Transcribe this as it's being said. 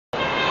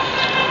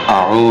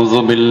أعوذ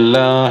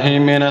بالله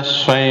من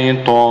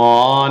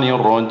الشيطان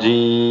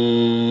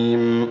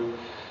الرجيم.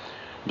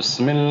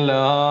 بسم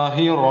الله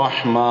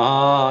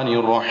الرحمن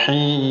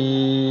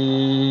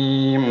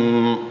الرحيم.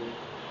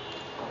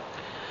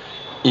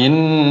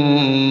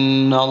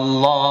 إن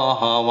الله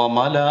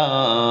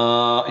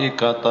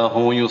وملائكته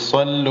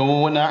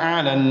يصلون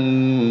على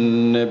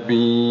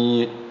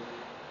النبي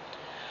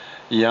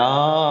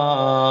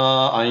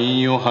يا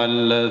أيها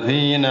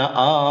الذين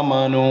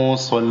آمنوا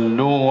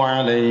صلوا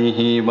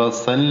عليه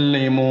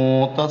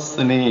وسلموا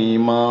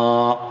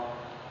تسليما.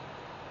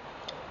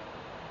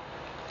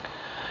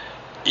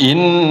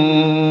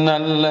 إن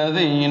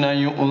الذين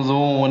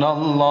يؤذون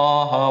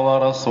الله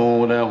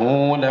ورسوله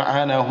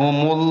لعنهم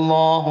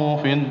الله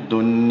في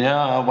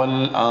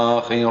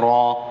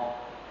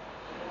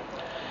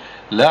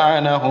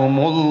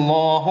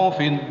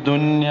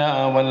الدنيا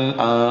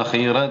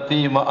والآخرة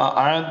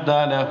وأعد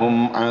لهم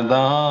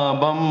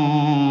عذابا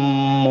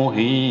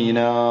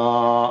مهينا.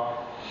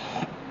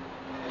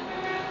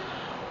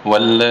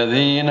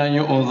 والذين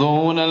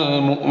يؤذون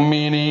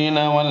المؤمنين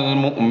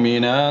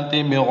والمؤمنات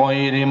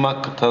بغير ما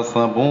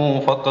اكتسبوا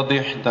فقد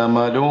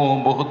احتملوا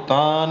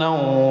بهتانا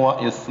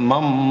وإثما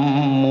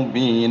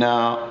مبينا.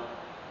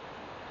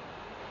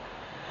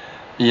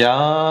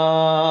 يا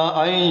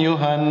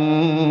أيها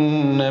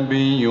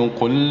النبي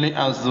قل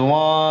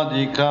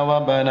لأزواجك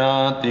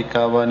وبناتك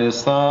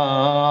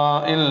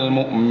ونساء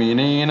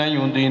المؤمنين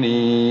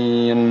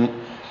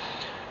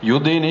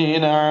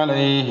يدنين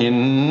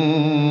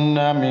عليهن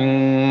من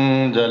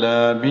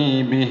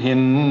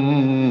جلابيبهن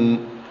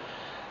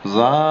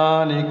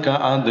ذلك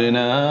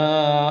أدنى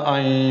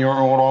أن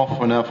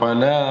يعرفن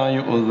فلا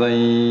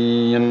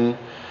يؤذين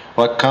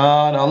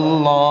وكان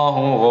الله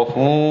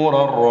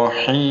غفورا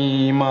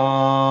رحيما.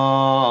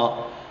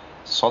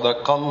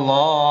 صدق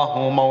الله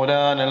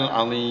مولانا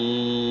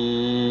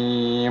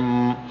العظيم.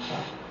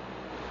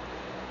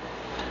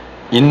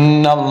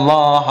 إن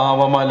الله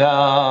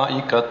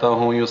وملائكته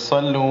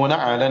يصلون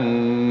على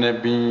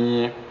النبي.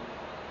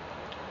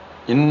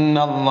 إن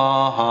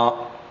الله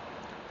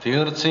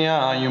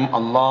തീർച്ചയായും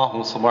അല്ലാഹു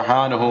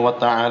സുബ്ഹാനഹു വ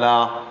തആല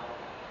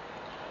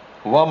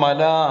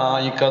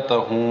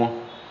വമലായികതഹു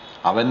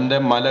അവൻ്റെ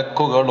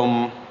മലക്കുകളും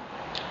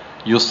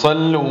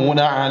യുസല്ലൂന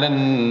അലൻ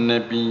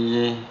നബി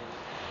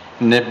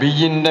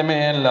നബിയിൻ്റെ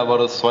മേൽ അവർ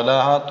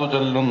സ്വലാത്തു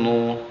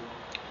ചൊല്ലുന്നു.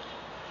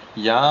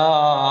 യാ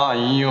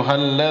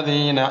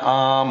അയ്യുഹല്ലദീന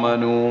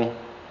ആമനു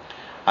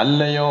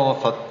അല്ലയോ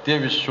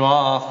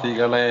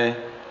സത്യവിശ്വാസികളെ,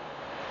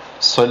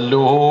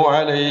 സ്വല്ലൂ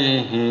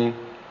അലൈഹി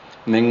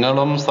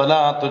നിങ്ങളും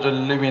സ്വലാത്തു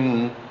ചൊല്ലുവിൻ,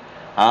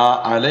 ആ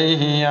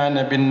അലൈഹി ആ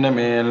നബിൻ്റെ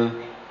മേൽ,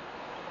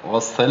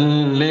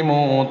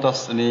 വസല്ലിമു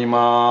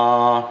തസ്ലീമാ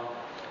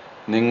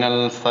നിങ്ങൾ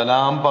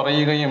സലാം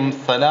പറയുകയും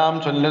സലാം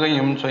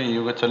ചൊല്ലുകയും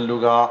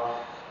ചൊല്ലുക,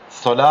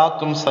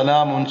 സ്വലാത്തും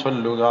സലാമും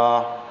ചൊല്ലുക.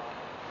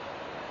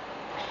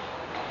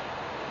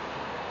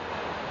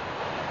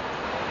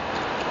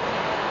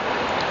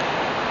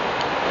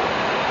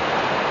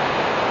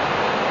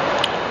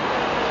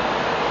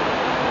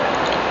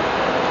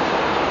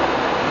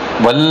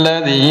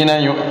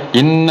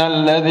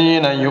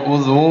 ഇന്നല്ലദീന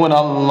യുഉസൂന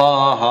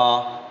അല്ലാഹ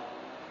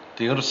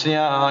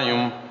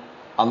തീർച്ചയായും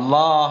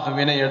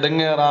അല്ലാഹുവിനെ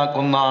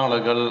എടങ്ങേറാക്കുന്ന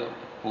ആളുകൾ,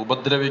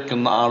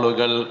 ഉപദ്രവിക്കുന്ന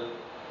ആളുകൾ,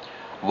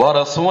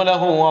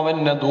 വറസൂലഹു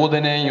അവന്റെ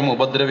ദൂതനെയും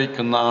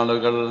ഉപദ്രവിക്കുന്ന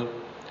ആളുകൾ,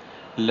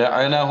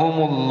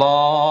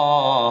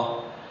 ലഅനഹുമുല്ലാഹ്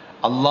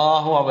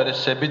അല്ലാഹു അവരെ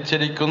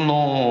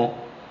ശപിച്ചിരിക്കുന്നു,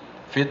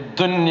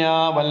 ഫിദ്ദുന്യാ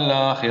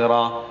വൽ-ആഖിറ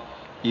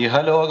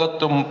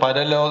ഇഹലോകത്തും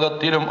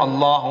പരലോകത്തിലും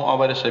അല്ലാഹു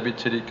അവരെ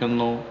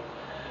ശപിച്ചിരിക്കുന്നു.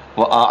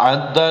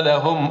 വഅഅദ്ദ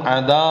ലഹും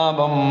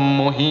അദാബൻ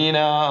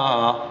മുഹീനാ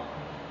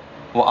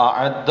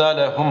വഅഅദ്ദ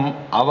ലഹും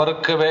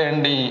അവർക്ക്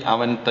വേണ്ടി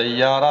അവൻ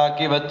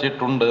തയ്യാറാക്കി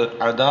വച്ചിട്ടുണ്ട്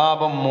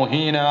അദാബൻ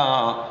മുഹീനാ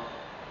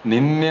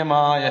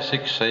നിന്ദ്യമായ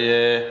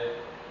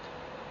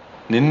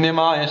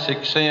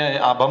ശിക്ഷയെ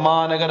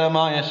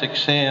അപമാനകരമായ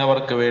ശിക്ഷയെ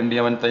അവർക്ക് വേണ്ടി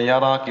അവൻ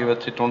തയ്യാറാക്കി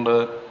വച്ചിട്ടുണ്ട്.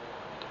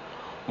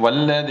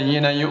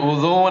 വല്ലദീന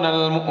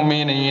യുഊദൂനൽ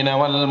മുഅ്മിനീന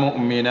വൽ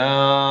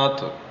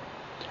മുഅ്മിനാത്ത്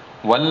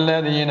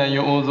വല്ലദീന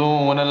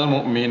യുഊദൂനൽ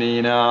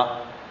മുഅ്മിനീന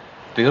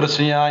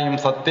തീർച്ചയായും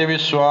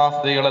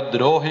സത്യവിശ്വാസികളെ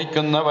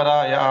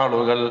ദ്രോഹിക്കുന്നവരായ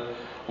ആളുകൾ,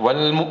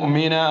 വൽ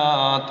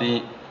മുഅ്മിനാത്തി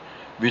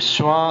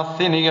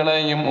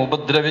വിശ്വാസിനികളെയും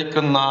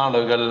ഉപദ്രവിക്കുന്ന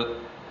ആളുകൾ,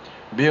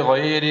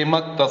 ബിഗൈരി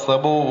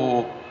മക്തസബൂ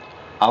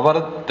അവർ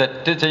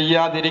തെറ്റ്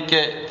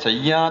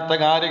ചെയ്യാത്ത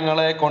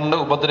കാര്യങ്ങളെ കൊണ്ട്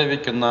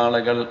ഉപദ്രവിക്കുന്ന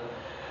ആളുകൾ,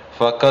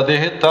 ഫഖദ്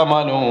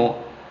ഇഹ്തമലൂ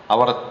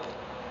അവർ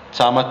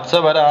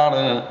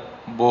ചമച്ചവരാണ്,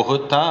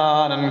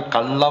 ബുഹ്താനൻ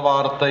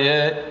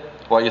കള്ളവാർത്തയെ,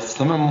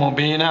 വഇസ്മൻ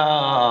മുബീന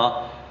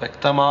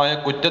വ്യക്തമായ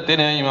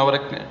കുറ്റത്തിനെയും അവർ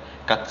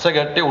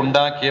കച്ചകെട്ടി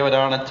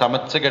ഉണ്ടാക്കിയവരാണ്,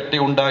 ചമച്ച് കെട്ടി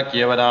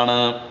ഉണ്ടാക്കിയവരാണ്.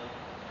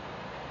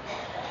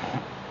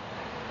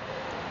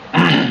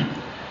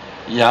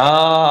 യാ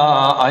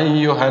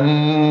അയ്യുഹൻ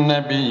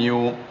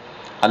നബിയു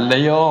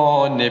അല്ലയോ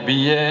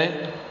നബിയെ,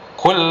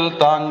 ഖുൽ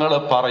താങ്കൾ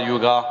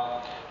പറയുക,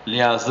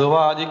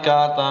 ലിഅസ്വാജിക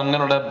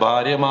താങ്കളുടെ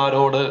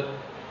ഭാര്യമാരോട്,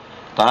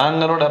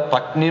 താങ്കളുടെ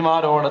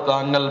പത്നിമാരോട്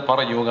താങ്കൾ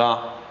പറയുക,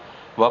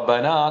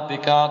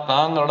 വബനാതിക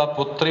താങ്കളുടെ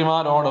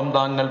പുത്രിമാരോടും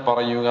താങ്കൾ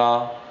പറയുക.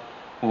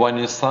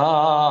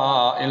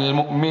 വനിസാഇൽ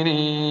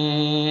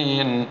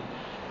മുഅ്മിനീൻ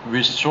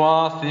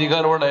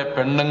വിശ്വാസികളുടെ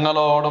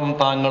പെണ്ണുങ്ങളോടും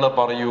താങ്കൾ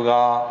പറയുക.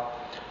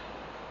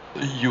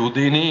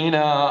 യുദിനീന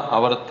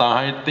അവർ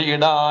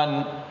താഴ്ത്തിയിടാൻ,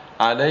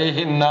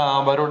 അലൈഹിന്ന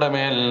അവരുടെ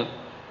മേൽ,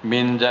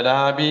 മിൻ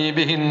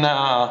ജലാബീബിഹിന്ന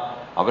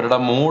അവരുടെ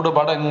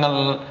മൂടുപടങ്ങൾ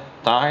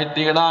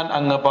താഴ്ത്തിയിടാൻ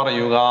അങ്ങ്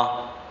പറയുക.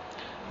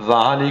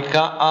 ദാലിക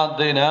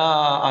അദ്നാ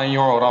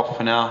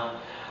അയുറഫ്ന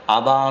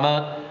അതാണ്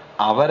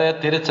അവരെ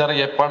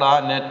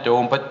തിരിച്ചറിയപ്പെടാൻ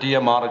ഏറ്റവും പറ്റിയ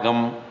മാർഗം.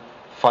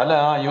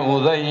 ഫലാ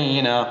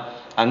യുദൈന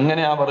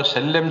അങ്ങനെ അവർ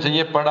ശല്യം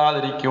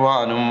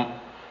ചെയ്യപ്പെടാതിരിക്കുവാനും.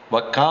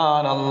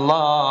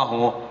 വക്കാനല്ലാഹു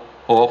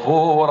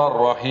ഗഫൂറർ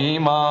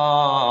റഹീമാ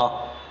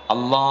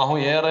അല്ലാഹു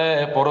ഏറെ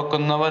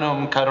പൊറുക്കുന്നവനും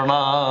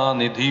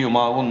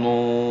കരുണാനിധിയുമാകുന്നു.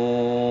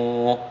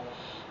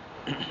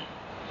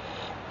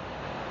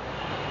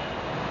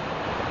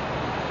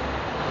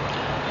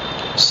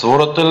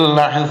 സൂറത്തുൽ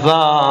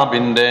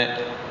അഹ്സാബിന്റെ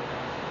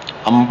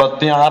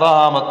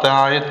 56-ാമത്തെ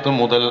ആയത്ത്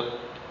മുതൽ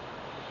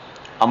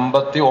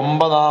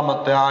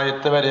 59-ാമത്തെ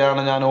ആയത്ത്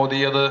വരെയാണ് ഞാൻ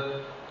ഓതിയത്.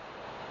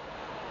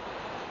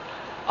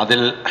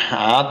 അതിൽ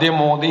ആദ്യം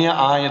ഓതിയ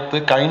ആയത്ത്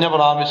കഴിഞ്ഞ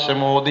പ്രാവശ്യം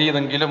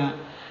ഓതിയതെങ്കിലും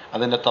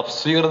അതിന്റെ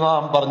തഫ്സീർ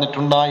നാം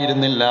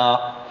പറഞ്ഞിട്ടുണ്ടായിരുന്നില്ല.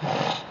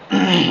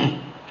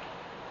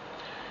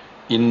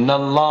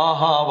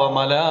 ഇന്നല്ലാഹ വ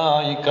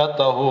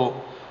മലായികതഹു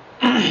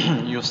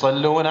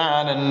യുസല്ലൂന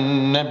അലൻ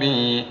നബി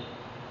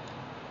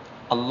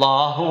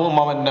അല്ലാഹുവും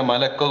അവന്റെ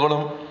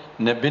മലക്കുകളും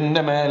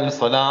നബിന്റെ മേൽ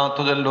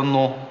സ്വലാത്ത്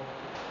ചൊല്ലുന്നു.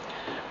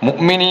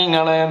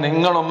 മുഅ്മിനീങ്ങളെ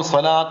നിങ്ങളും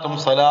സ്വലാത്തും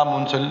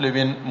സലാമും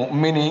ചൊല്ലുവിൻ.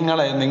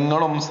 മുഅ്മിനീങ്ങളെ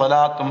നിങ്ങളും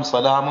സ്വലാത്തും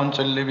സലാമും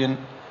ചൊല്ലുവിൻ.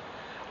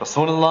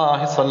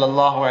 റസൂലുള്ളാഹി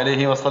സ്വല്ലല്ലാഹു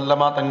അലൈഹി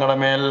വസല്ലമ തങ്ങളുടെ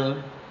മേൽ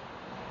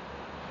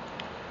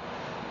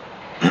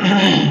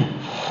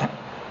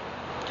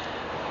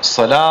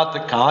സ്വലാത്ത്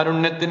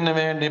കാരുണ്യത്തിന്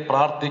വേണ്ടി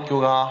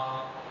പ്രാർത്ഥിക്കുക,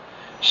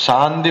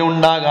 ശാന്തി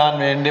ഉണ്ടാകാൻ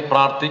വേണ്ടി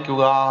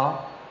പ്രാർത്ഥിക്കുക.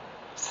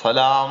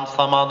 സലാം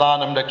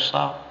സമാധാനം, രക്ഷ.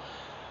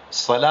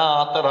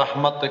 സ്വലാത്ത്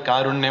റഹ്മത്ത്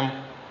കാരുണ്യം.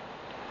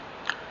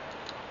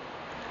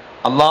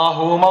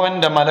 അല്ലാഹുവും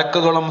അവന്റെ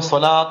മലക്കുകളും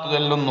സ്വലാത്ത്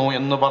ചൊല്ലുന്നു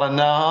എന്ന്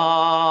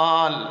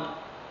പറഞ്ഞാൽ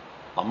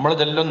നമ്മൾ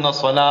ചൊല്ലുന്ന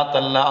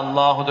സ്വലാത്തല്ല,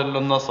 അല്ലാഹു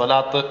ചൊല്ലുന്ന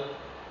സ്വലാത്ത്.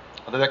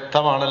 അത്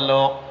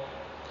വ്യക്തമാണല്ലോ.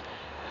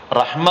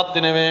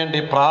 റഹ്മത്തിന് വേണ്ടി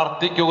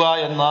പ്രാർത്ഥിക്കുക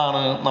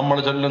എന്നാണ് നമ്മൾ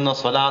ചൊല്ലുന്ന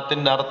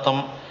സ്വലാത്തിന്റെ അർത്ഥം.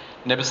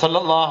 നബി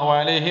സല്ലല്ലാഹു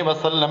അലൈഹി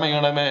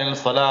വസല്ലമയുടെ മേൽ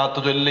സ്വലാത്ത്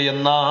ചൊല്ലി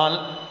എന്നാൽ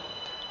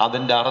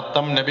അതിന്റെ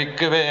അർത്ഥം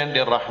നബിക്ക് വേണ്ടി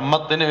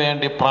റഹ്മത്തിന്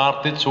വേണ്ടി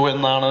പ്രാർത്ഥിച്ചു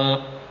എന്നാണ്.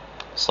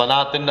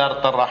 സ്വലാത്തിന്റെ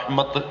അർത്ഥം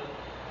റഹ്മത്ത്,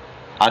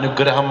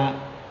 അനുഗ്രഹം,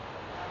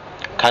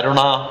 കരുണ.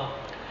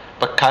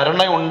 ഇപ്പൊ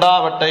കരുണ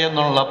ഉണ്ടാവട്ടെ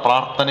എന്നുള്ള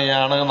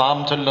പ്രാർത്ഥനയാണ് നാം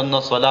ചൊല്ലുന്ന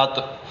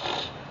സ്വലാത്ത്.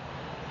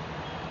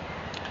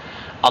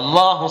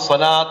 അല്ലാഹു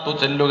സ്വലാത്തു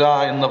ചൊല്ലുക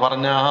എന്ന്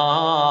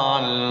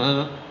പറഞ്ഞാൽ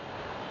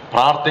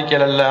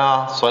പ്രാർത്ഥിക്കലല്ല.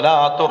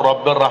 സ്വലാത്തു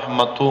റബ്ബിർ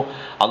റഹ്മത്തു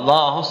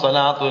അല്ലാഹു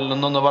സ്വലാത്തു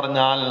ചൊല്ലുന്നു എന്ന്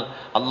പറഞ്ഞാൽ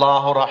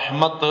അല്ലാഹു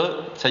റഹ്മത്ത്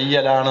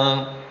ചെയ്യലാണ്.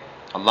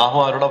 അല്ലാഹു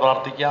ആരോട്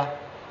പ്രാർത്ഥിക്കുക?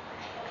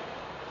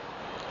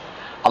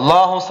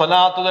 അല്ലാഹു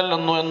സ്വലാത്തു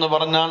ചൊല്ലുന്നു എന്ന്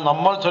പറഞ്ഞാൽ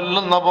നമ്മൾ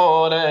ചൊല്ലുന്ന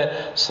പോലെ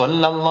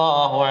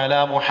സ്വല്ലല്ലാഹു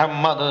അലാ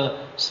മുഹമ്മദ്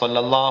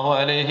സ്വല്ലല്ലാഹു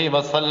അലൈഹി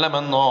വസല്ലം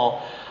എന്നോ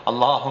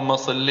അല്ലാഹുമ്മ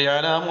സ്വല്ലി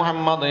അലാ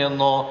മുഹമ്മദ്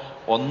എന്നോ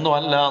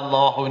ഒന്നുമല്ല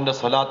അല്ലാഹുവിന്റെ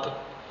സ്വലാത്ത്.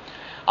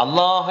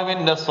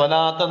 അള്ളാഹുവിന്റെ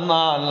സ്വലാത്ത്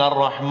എന്നാൽ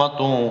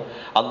റഹ്മത്തു,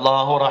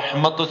 അള്ളാഹു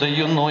റഹ്മത്ത്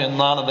ചെയ്യുന്നു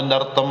എന്നാണ് അതിന്റെ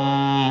അർത്ഥം.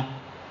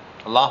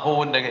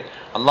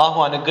 അള്ളാഹു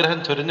അനുഗ്രഹം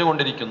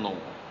ചൊരിഞ്ഞുകൊണ്ടിരിക്കുന്നു,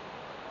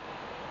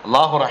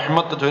 അള്ളാഹു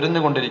റഹ്മത്ത്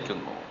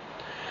ചൊരിഞ്ഞുകൊണ്ടിരിക്കുന്നു.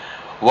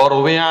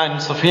 وروي عن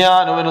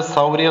سفيان بن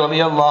الثوري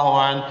رضي الله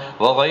عنه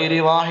وغير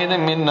واحد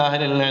من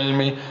أهل العلم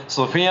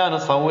സുഫിയാൻ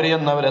സൗരി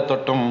എന്നവരെ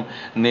തൊട്ടും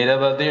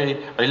നിരവധി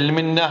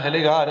ഇൽമിന്റെ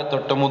അഹ്ലുകാരെ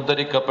തൊട്ടും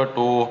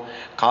ഉദ്ധരിക്കപ്പെട്ടു.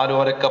 കാലു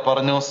അവരൊക്കെ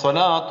പറഞ്ഞു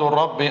സ്വലാത്തു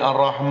റബ്ബി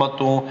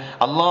അർറഹ്മത്തു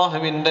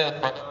അല്ലാഹുവിന്റെ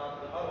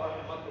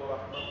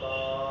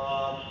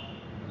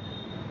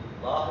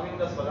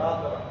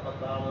സ്വലാത്ത്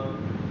റഹ്മത്താണ്.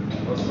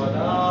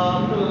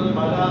 വസ്സലാത്തുൽ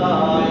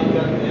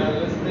മലായികത്തി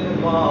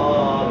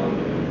അൽ-ഇസ്തിഗ്ഫാർ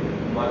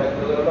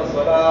മലക്കുകളുടെ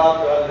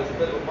സ്വലാത്ത്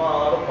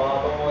അൽ-ഇസ്തിഗ്ഫാർ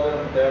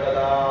പാപമോചനം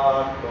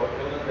തേടലാണ്,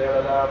 തോറ്റലും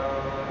തേടലാണ്.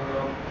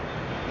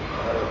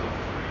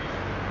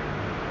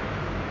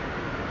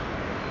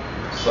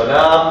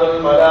 സ്വലാത്തുൽ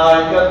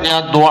മലായികത്തി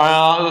ദുആ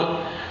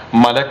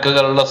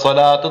മലക്കുകളുടെ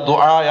സ്വലാത്ത്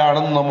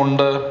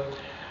ദുആയാണെന്നുമുണ്ട്.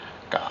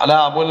 قال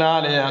أبو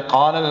العالية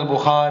قال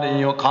البخاري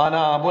قال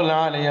أبو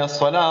العالية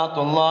صلاة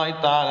الله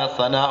تعالى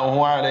ثناؤه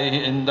عليه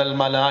عند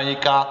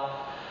الملائكة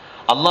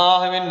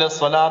അള്ളാഹുവിന്റെ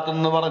സ്വലാത്ത്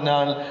എന്ന്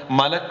പറഞ്ഞാൽ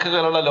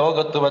മലക്കുകളുടെ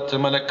ലോകത്ത് വെച്ച്,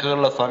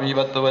 മലക്കുകളുടെ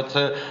സമീപത്ത്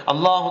വെച്ച്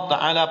അല്ലാഹു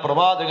തആല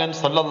പ്രവാചകൻ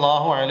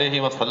സല്ലല്ലാഹു അലൈഹി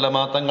വസല്ലമ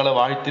തങ്ങളെ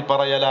വാഴ്ത്തി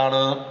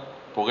പറയലാണ്,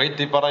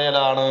 പുകഴ്ത്തി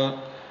പറയലാണ്.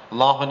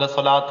 അള്ളാഹുവിന്റെ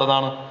സ്വലാത്ത്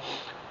അതാണ്.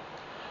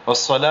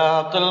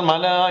 വസ്സലാത്തുൽ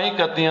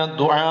മലായികത്തി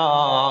ദുആ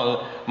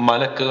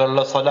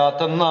മലക്കുകളുടെ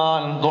സ്വലാത്ത്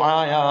എന്നാൽ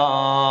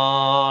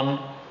ദുആയാൻ.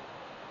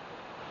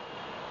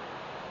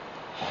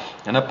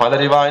 അങ്ങനെ പല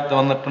റിവായത്ത്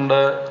വന്നിട്ടുണ്ട്.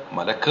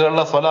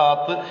 മലക്കുകളുടെ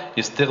സ്വലാത്ത്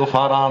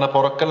ഇസ്തിഗ്ഫാറാണ്,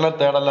 പൊറുക്കലിനെ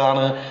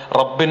തേടലാണ്.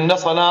 റബ്ബിന്റെ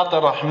സ്വലാത്ത്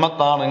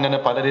റഹ്മത്താണ്. ഇങ്ങനെ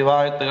പല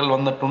റിവായത്തുകൾ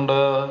വന്നിട്ടുണ്ട്.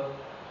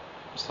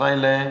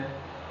 മനസ്സിലായില്ലേ?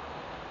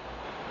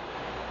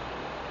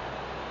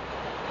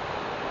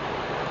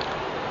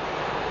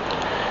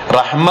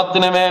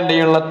 റഹ്മത്തിന്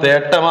വേണ്ടിയുള്ള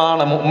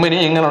തേട്ടമാണ്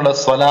മുഅ്മിനീങ്ങളുടെ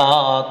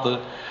സ്വലാത്ത്.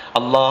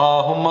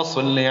 അല്ലാഹുമ്മ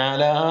സ്വല്ലി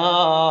അലാ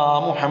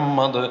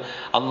മുഹമ്മദ്,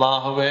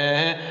 അല്ലാഹുവേ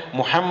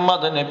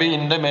മുഹമ്മദ്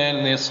നബിയുടെ മേൽ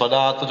നീ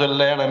സ്വലാത്ത്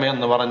ചൊല്ലണമേ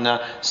എന്ന് പറഞ്ഞ,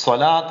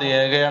 സ്വലാത്ത്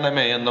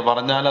ഏകണമേ എന്ന്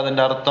പറഞ്ഞാൽ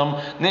അതിന്റെ അർത്ഥം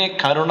നീ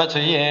കരുണ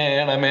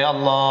ചെയ്യണമേ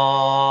അല്ലാ,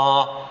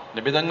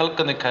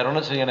 നബിതങ്ങൾക്ക് നീ കരുണ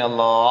ചെയ്യണേ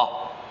അല്ലാ.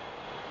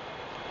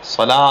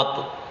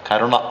 സ്വലാത്ത്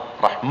കരുണ,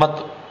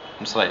 റഹ്മത്ത്,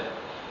 മനസ്സിലായി?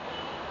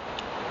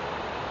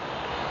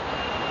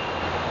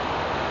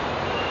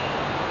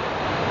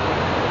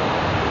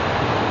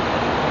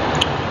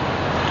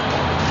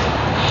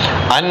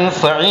 عن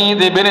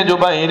سعيد بن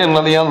جبير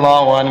رضي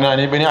الله عنه عن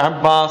ابن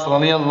عباس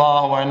رضي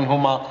الله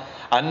عنهما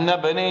أن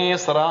بني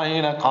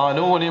إسرائيل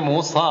قالوا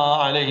لموسى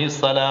عليه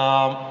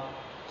السلام,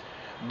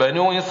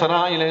 ബനു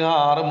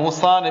ഇസ്രായേലുകാർ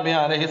മൂസാ നബി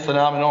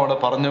അലൈഹിസ്സലാമിനോട്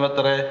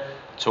പറഞ്ഞുവത്രേ,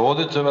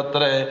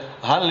 ചോദിച്ചുവത്രേ,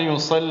 ഹൽ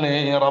യുസല്ലി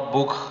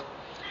റബ്ബുക്,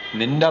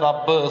 നിന്റെ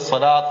റബ്ബ്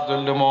സ്വലാത്ത്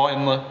ചൊല്ലുമോ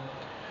എന്ന്.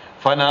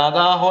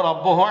 ഫനാദാഹു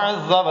റബ്ബുഹു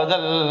അസ്സ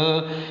വജൽ,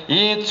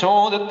 ഈ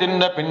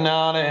ചോദ്യത്തിന്റെ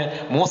പിന്നാലെ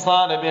മൂസാ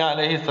നബി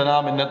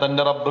അലൈഹിസ്സലാമിനെ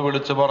തന്റെ റബ്ബ്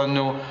വിളിച്ചു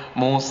പറഞ്ഞു,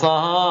 മൂസാ,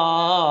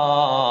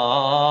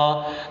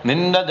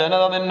 നിന്റെ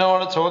ജനത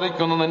നിന്നോട്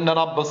ചോദിക്കുന്നു, നിന്റെ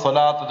റബ്ബ്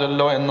സ്വലാത്ത്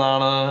ചൊല്ലോ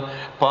എന്നാണ്.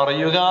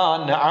 പറയുക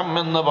നഅം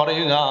എന്ന്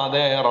പറയുക,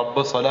 അതെ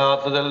റബ്ബ്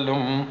സ്വലാത്ത്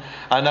ചൊല്ലും.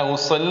 അന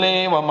ഉസല്ലി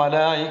വ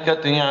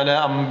മലായികതി അലാ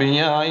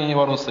അംബിയായി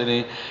വ റുസുലി,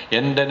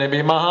 എന്റെ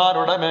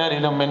നബിമാരുടെ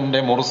മേലിലും എന്റെ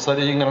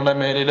മുർസലീങ്ങളുടെ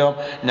മേലിലും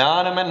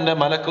ഞാനും എന്റെ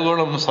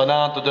മലക്കുകളും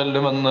സ്വലാത്ത്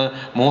ചൊല്ലുമെന്ന്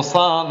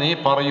മൂസാ നീ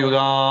പറയുക.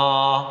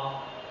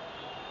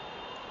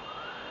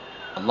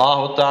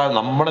 അല്ലാഹു തആല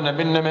നമ്മുടെ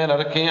നബിന്റെ മേൽ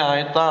ഇറക്കിയ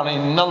ആയത്താണ്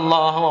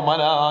ഇന്നല്ലാഹു വ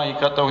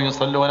മലായികതുഹു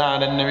യുസല്ലൂന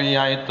അലൻ നബി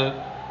ആയത്ത്.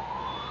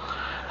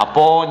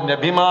 അപ്പോ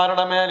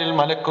നബിമാരുടെ മേലിൽ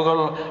മലക്കുകൾ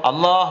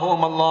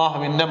അല്ലാഹുവും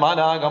അല്ലാഹുവിന്റെ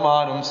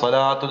മാലാകമാരും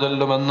സ്വലാത്ത്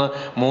ചൊല്ലുമെന്ന്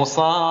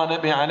മൂസാ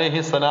നബി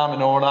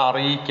അലൈഹിസ്സലാമിനോട്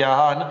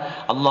അറിയിക്കാൻ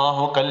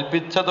അല്ലാഹു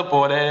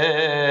കൽപ്പിച്ചതുപോലെ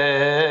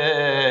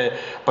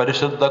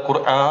പരിശുദ്ധ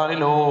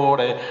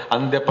ഖുർആനിലൂടെ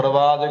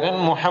അന്ത്യപ്രവാചകൻ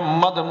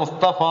മുഹമ്മദ്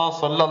മുസ്തഫ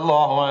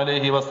സല്ലല്ലാഹു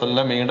അലൈഹി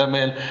വസല്ലമയുടെ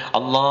മേൽ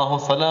അല്ലാഹു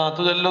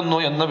സ്വലാത്ത് ചൊല്ലുന്നു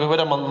എന്ന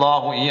വിവരം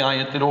അല്ലാഹു ഈ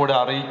ആയത്തിലൂടെ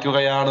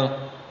അറിയിക്കുകയാണ്.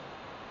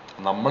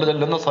 നമ്മൾ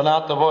ചൊല്ലുന്ന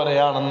സ്വലാത്ത്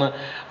പോലെയാണെന്ന്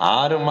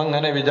ആരും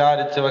അങ്ങനെ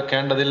വിചാരിച്ചു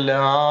വെക്കേണ്ടതില്ല.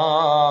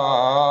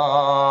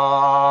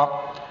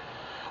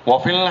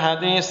 وفي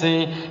الحديث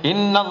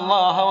إن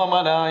الله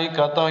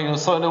وملائكته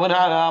يصلون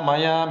على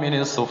ميامن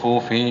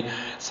الصفوف,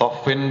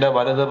 സഫിന്റെ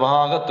വലത്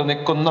ഭാഗത്ത്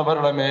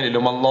നിൽക്കുന്നവരുടെ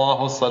മേലിലും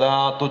അല്ലാഹു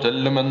സ്വലാത്തു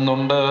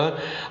ചൊല്ലുമെന്നുണ്ട്.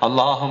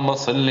 അല്ലാഹുമ്മ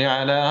സ്വല്ലി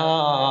അലാ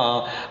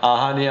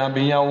അഹ്ലി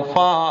അബി ഔഫ,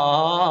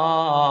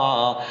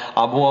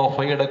 അബൂ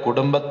ഔഫയുടെ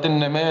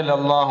കുടുംബത്തിന്റെ മേൽ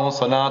അല്ലാഹു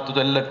സ്വലാത്തു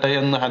ചൊല്ലട്ടെ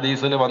എന്ന്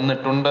ഹദീസിൽ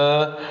വന്നിട്ടുണ്ട്.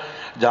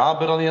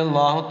 ജാബിർ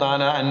റളിയല്ലാഹു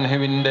തആല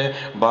അൻഹുവിന്റെ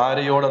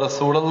ഭാര്യയോട്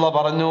റസൂലുള്ളാഹി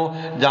പറഞ്ഞു,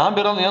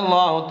 ജാബിർ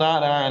റളിയല്ലാഹു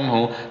തആല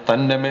അൻഹു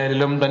തന്റെ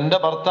മേലിലും തന്റെ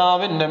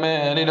ഭർത്താവിന്റെ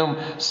മേലിലും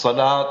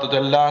സ്വലാത്ത്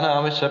ചൊല്ലാൻ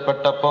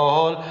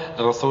ആവശ്യപ്പെട്ടപ്പോൾ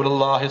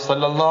റസൂലുള്ളാഹി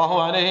സ്വല്ലല്ലാഹു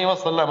അലൈഹി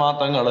വസല്ലമ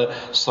തങ്ങൾ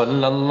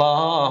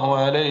സ്വല്ലല്ലാഹു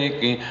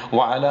അലൈഹി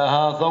വഅലാ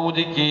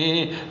സൗജികി,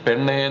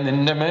 പെണ്ണേ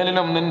നിന്റെ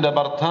മേലിലും നിന്റെ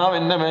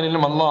ഭർത്താവിന്റെ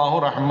മേലിലും അല്ലാഹു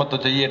റഹ്മത്ത്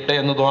ചെയ്യട്ടെ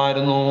എന്ന്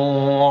ദുആയിരുന്നു.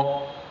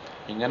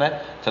 ഇങ്ങനെ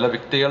ചില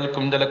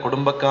വ്യക്തികൾക്കും ചില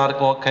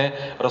കുടുംബക്കാർക്കും ഒക്കെ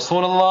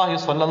റസൂലുള്ളാഹി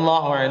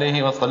സ്വല്ലല്ലാഹു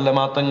അലൈഹി വസല്ലമ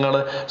തങ്ങൾ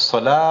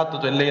സ്വലാത്ത്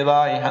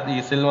ചൊല്ലിയതായി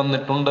ഹദീസിൽ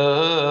വന്നിട്ടുണ്ട്.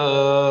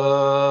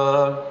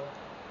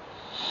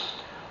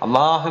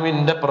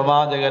 അല്ലാഹുവിന്റെ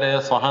പ്രവാചകരെ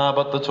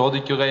സ്വഹാബത്ത്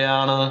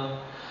ചോദിക്കുകയാണ്,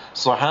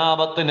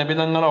 സ്വഹാബത്ത് നബി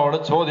തങ്ങളോട്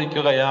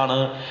ചോദിക്കുകയാണ്,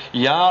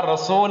 യാ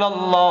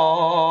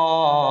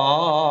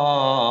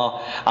റസൂലല്ലാഹ്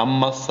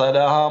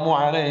അമ്മസ്സലാമു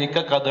അലൈക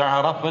ഖദ്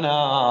അറഫ്നാ,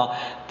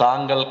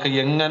 താങ്കൾക്ക്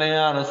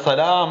എങ്ങനെയാണ്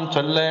സലാം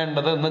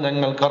ചൊല്ലേണ്ടതെന്ന്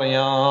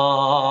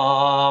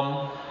ഞങ്ങൾക്കറിയാം.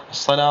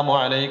 അസ്സലാമു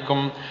അലൈക്കും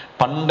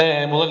പണ്ടേ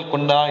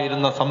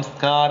മുതൽക്കുണ്ടായിരുന്ന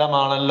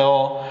സംസ്കാരമാണല്ലോ.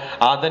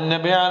 ആദം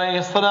നബി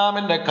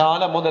അലൈഹിസ്സലാമിന്റെ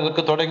കാലം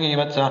മുതൽക്ക് തുടങ്ങി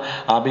വെച്ച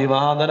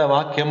അഭിവാദന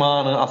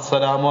വാക്യമാണ്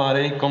അസ്സലാമു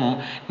അലൈക്കും.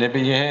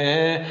 നബിയേ,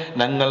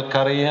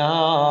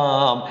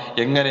 ഞങ്ങൾക്കറിയാം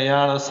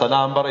എങ്ങനെയാണ്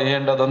സലാം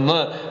പറയേണ്ടതെന്ന്.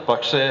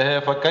 പക്ഷേ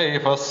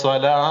ഫകൈഫ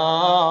സ്വലാ,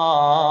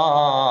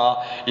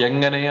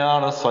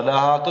 എങ്ങനെയാണ്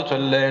സ്വലാത്ത്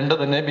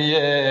ചൊല്ലേണ്ടത്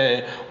നബിയേ?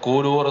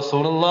 ഖൂലു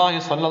റസൂലുള്ളാഹി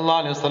സ്വല്ലല്ലാഹു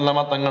അലൈഹി വസല്ലമ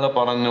തങ്ങൾ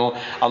പറഞ്ഞു,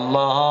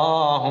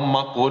 അല്ലാഹുമ്മ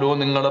ഖൂലു,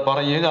 നിങ്ങൾ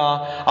പറയുക,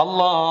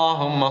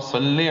 അല്ലാഹുമ്മ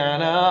സ്വല്ലി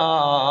അലാ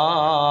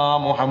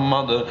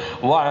മുഹമ്മദ്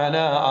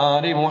വഅലാ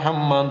ആലി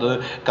മുഹമ്മദ്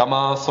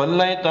കമാ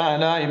സ്വല്ലൈത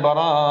അലാ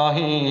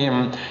ഇബ്രാഹിം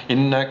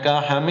ഇന്നക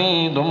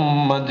ഹമീദും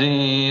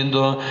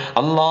മജീദ്.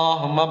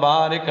 അല്ലാഹുമ്മ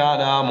ബാരിക്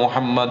അലാ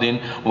മുഹമ്മദിൻ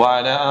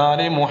വഅലാ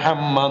ആലി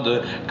മുഹമ്മദ്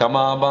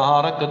കമാ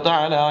ബാരക്ത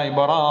അലാ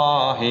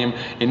ഇബ്രാഹിം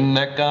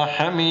ഇന്നക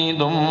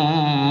ഹമീദും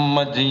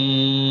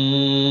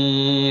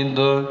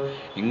മജീദ്.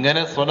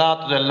 ഇങ്ങനെ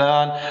സ്വലാത്ത്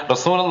ചൊല്ലാൻ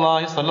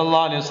റസൂലുള്ളാഹി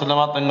സ്വല്ലല്ലാഹു അലൈഹി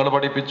വസല്ലമ തങ്ങൾ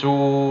പഠിപ്പിച്ചു.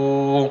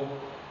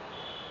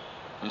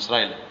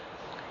 മനസ്സിലായില്ലേ?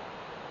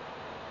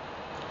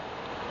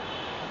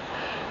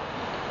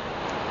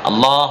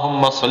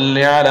 അല്ലാഹുമ്മ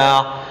സ്വല്ലി അലാ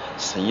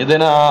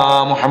സയ്യിദിനാ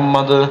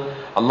മുഹമ്മദ്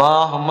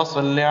اللهم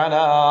صل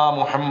على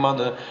محمد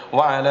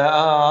وعلى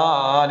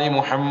آل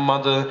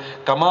محمد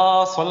كما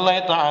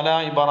صليت على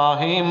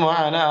إبراهيم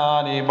وعلى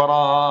آل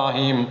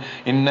إبراهيم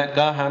إنك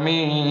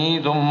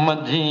حميد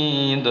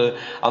مجيد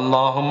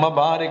اللهم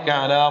بارك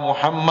على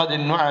محمد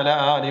وعلى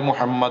آل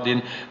محمد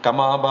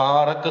كما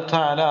باركت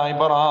على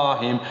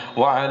إبراهيم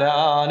وعلى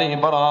آل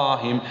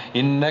إبراهيم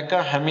إنك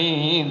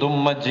حميد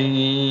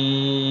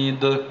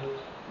مجيد.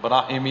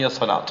 ഇബ്രാഹിമിയ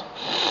സ്വലാത്ത്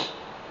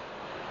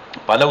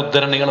പല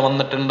ഉദ്ധരണികൾ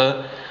വന്നിട്ടുണ്ട്.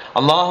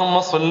 اللهم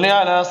صل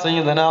على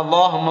سيدنا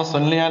اللهم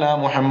صل على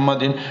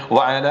محمد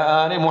وعلى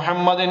آل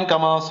محمد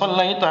كما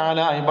صليت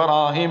على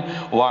إبراهيم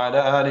وعلى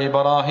آل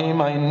إبراهيم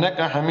إنك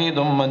حميد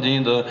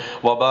مجيد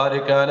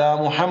وبارك على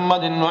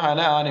محمد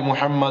وعلى آل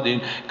محمد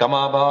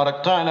كما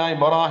باركت على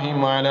إبراهيم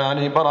وعلى آل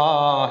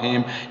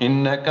إبراهيم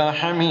إنك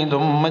حميد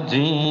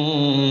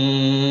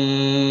مجيد.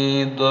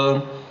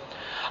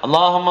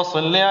 اللهم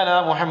صل على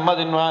محمد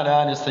وعلى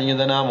آل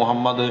سيدنا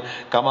محمد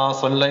كما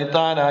صليت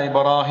على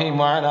إبراهيم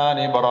وعلى آل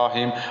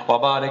إبراهيم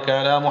وبارك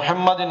على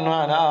محمد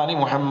وعلى آل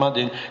محمد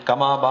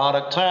كما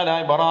باركت على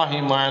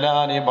إبراهيم وعلى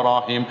آل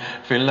إبراهيم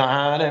في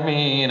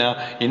العالمين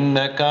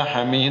إنك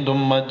حميد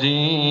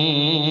مجيد.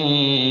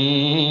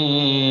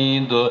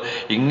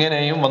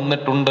 ഇങ്ങനെയും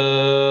വന്നിട്ടുണ്ട്.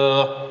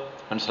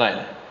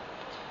 മനസ്സിലായില്ലേ?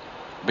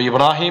 അപ്പൊ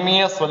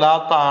ഇബ്രാഹിമിയ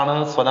സ്വലാത്താണ്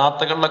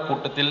സ്വലാത്തുകളുടെ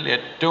കൂട്ടത്തിൽ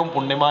ഏറ്റവും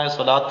പുണ്യമായ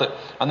സ്വലാത്ത്.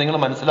 അത് നിങ്ങൾ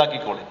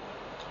മനസ്സിലാക്കിക്കോളി.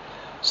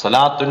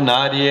 സ്വലാത്തുൻ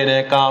നാരിയനെ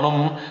കാണും,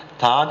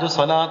 താജ്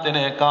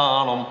സ്വലാത്തിനെ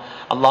കാണും.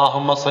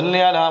 അല്ലാഹുമ്മ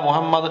സല്ലി അലാ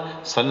മുഹമ്മദ്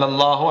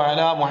സല്ലല്ലാഹു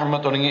അലാ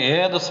മുഹമ്മദ് തുടങ്ങി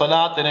ഏത്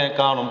സ്വലാത്തിനെ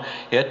കാണും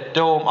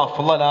ഏറ്റവും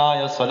അഫ്ളലായ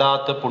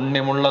സ്വലാത്ത്,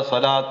 പുണ്യമുള്ള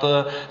സ്വലാത്ത്,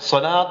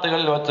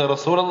 സ്വലാത്തുകളിൽ വെച്ച്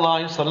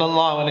റസൂലുള്ളാഹി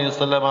സ്വല്ലല്ലാഹു അലൈഹി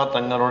വസല്ലമ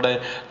തങ്ങളുടെ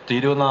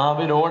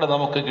തിരുനാവിലൂടെ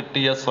നമുക്ക്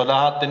കിട്ടിയ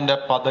സ്വലാത്തിന്റെ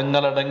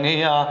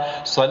പദങ്ങളടങ്ങിയ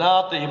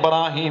സ്വലാത്ത്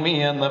ഇബ്രാഹിമി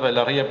എന്ന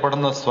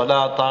പേരറിയപ്പെടുന്ന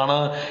സ്വലാത്താണ്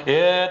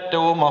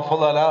ഏറ്റവും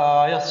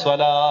അഫ്ളലായ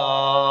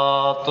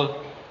സ്വലാത്ത്.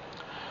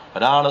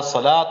 ഒരാള്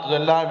സ്വലാത്ത്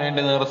ചൊല്ലാൻ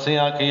വേണ്ടി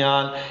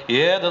നേർച്ചയാക്കിയാൽ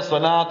ഏത്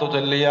സ്വലാത്ത്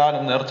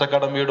ചൊല്ലിയാലും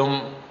നേർച്ചക്കടം വീടും.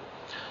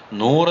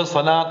 100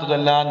 സ്വലാത്ത്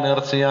ചൊല്ലാൻ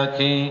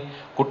നേർച്ചയാക്കി,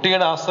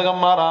 കുട്ടിയുടെ അസുഖം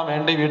മാറാൻ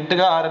വേണ്ടി,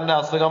 വീട്ടുകാരന്റെ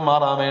അസുഖം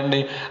മാറാൻ വേണ്ടി,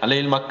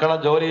 അല്ലെങ്കിൽ മക്കളെ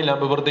ജോലിയിൽ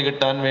അഭിവൃദ്ധി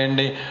കിട്ടാൻ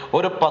വേണ്ടി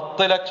ഒരു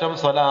 10 ലക്ഷം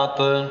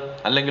സ്വലാത്ത്,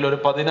 അല്ലെങ്കിൽ ഒരു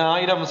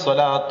 10,000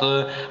 സ്വലാത്ത്,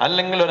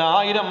 അല്ലെങ്കിൽ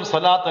 1000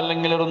 സ്വലാത്ത്,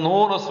 അല്ലെങ്കിൽ ഒരു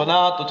 100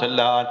 സ്വലാത്ത്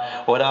ചൊല്ലാൻ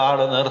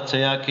ഒരാള്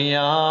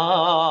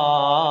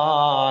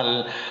നേർച്ചയാക്കിയാൽ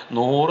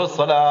 100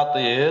 സ്വലാത്ത്,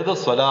 ഏത്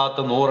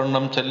സ്വലാത്ത്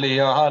 100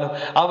 ചൊല്ലിയാലും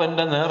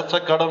അവന്റെ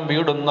നേർച്ചക്കടം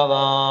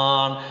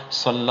വീടുന്നതാണ്.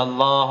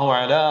 സല്ലല്ലാഹു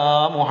അലാ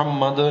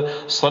മുഹമ്മദ്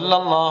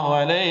സല്ലല്ലാഹു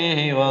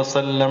അലൈഹി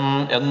വസല്ലം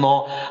എന്നോ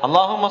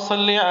അല്ലാഹുമ്മ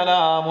സല്ലി അലാ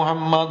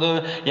മുഹമ്മദ്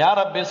യാ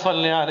റബ്ബി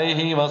സല്ലി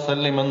അലൈഹി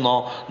വസല്ലം എന്നോ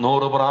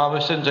 100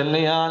 പ്രാവശ്യം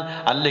ചൊല്ലിയാൽ,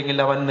 അല്ലെങ്കിൽ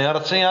അവൻ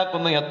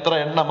നേർച്ചയാക്കുന്ന എത്ര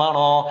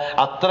എണ്ണമാണോ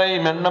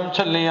അത്രയും എണ്ണം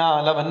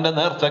ചൊല്ലിയാൽ അവന്റെ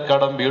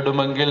നേർച്ചക്കടം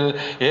വീടുമെങ്കിൽ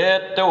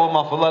ഏറ്റവും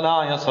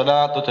അഫ്ളലായ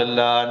സ്വലാത്ത്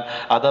ചൊല്ലാൻ,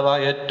 അഥവാ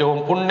ഏറ്റവും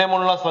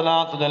പുണ്യമുള്ള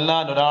സ്വലാത്ത്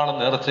ചൊല്ലാൻ ഒരാൾ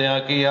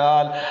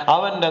നേർച്ചയാക്കിയാൽ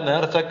അവന്റെ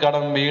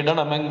നേർച്ചക്കടം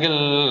വീടണമെങ്കിൽ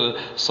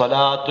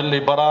സ്വലാത്തുൽ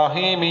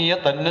ഇബ്രാഹിമിയ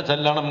തന്നെ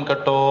ചൊല്ലണം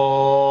കേട്ടോ.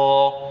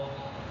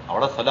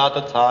 അവിടെ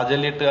സ്വലാത്ത്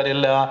ചൊല്ലിയിട്ട്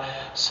കാര്യമില്ല,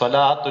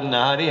 സ്വലാത്തു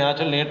നാരിയ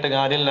ചൊല്ലിയിട്ട്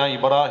കാര്യമില്ല,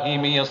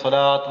 ഇബ്രാഹിമിയ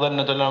സ്വലാത്ത്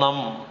തന്നെ ചൊല്ലണം.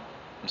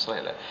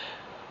 മനസ്സിലായില്ലേ?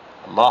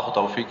 അല്ലാഹു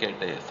തൗഫീഖ്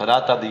ചെയ്യട്ടെ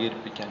സ്വലാത്ത്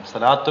അധികരിപ്പിക്കാൻ.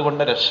 സ്വലാത്ത്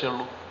കൊണ്ട്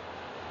രക്ഷയുള്ളൂ.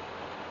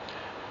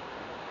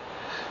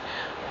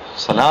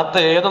 സ്വലാത്ത്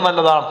ഏത്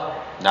നല്ലതാണ്.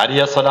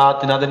 നാരിയ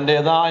സ്വലാത്തിന്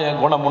അതിൻ്റെതായ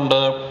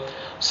ഗുണമുണ്ട്,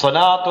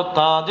 സ്വലാത്തു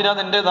താജിന്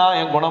അതിൻ്റെതായ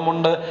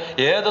ഗുണമുണ്ട്,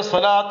 ഏത്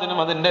സ്വലാത്തിനും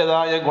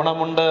അതിൻ്റെതായ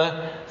ഗുണമുണ്ട്,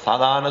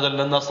 സാധാരണ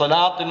ചൊല്ലുന്ന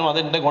സ്വലാത്തിനും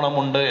അതിൻ്റെ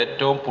ഗുണമുണ്ട്.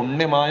 ഏറ്റവും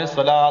പുണ്യമായ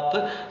സ്വലാത്ത്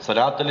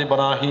സ്വലാത്തുൽ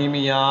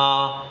ഇബ്രാഹിമിയ.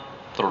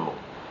 അത്രയുള്ളൂ.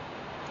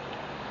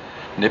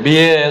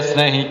 നബിയെ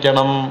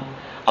സ്നേഹിക്കണം.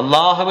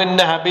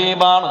 അള്ളാഹുവിന്റെ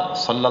ഹബീബാണ്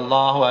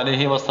സല്ലല്ലാഹു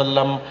അലൈഹി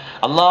വസല്ലം.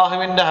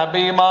 അള്ളാഹുവിന്റെ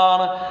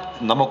ഹബീബാണ്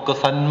നമുക്ക്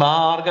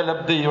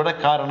സന്മാർഗലബ്ധിയുടെ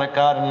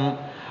കാരണക്കാരൻ.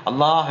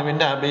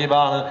 അള്ളാഹുവിന്റെ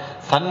ഹബീബാണ്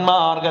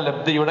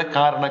സന്മാർഗലബ്ധിയുടെ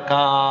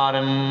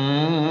കാരണക്കാരൻ.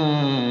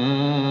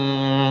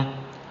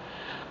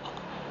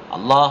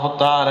 അല്ലാഹു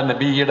തആല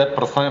നബിയുടെ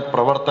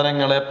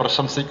പ്രവർത്തനങ്ങളെ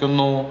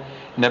പ്രശംസിക്കുന്നു,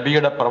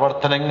 നബിയുടെ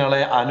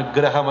പ്രവർത്തനങ്ങളെ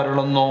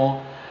അനുഗ്രഹമരുളുന്നു,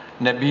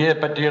 നബിയെ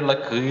പറ്റിയുള്ള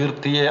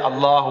കീർത്തിയെ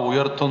അള്ളാഹു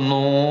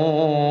ഉയർത്തുന്നു,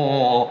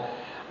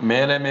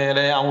 മേലെ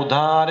മേലെ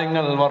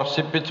ഔദാര്യങ്ങൾ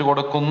വർഷിപ്പിച്ചു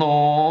കൊടുക്കുന്നു.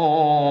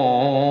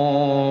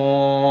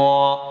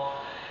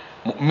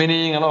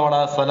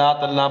 മുഅ്മിനീങ്ങളോട്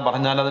സലാത്തെല്ലാം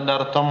പറഞ്ഞാൽ അതിൻ്റെ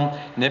അർത്ഥം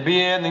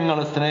നബിയെ നിങ്ങൾ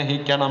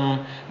സ്നേഹിക്കണം.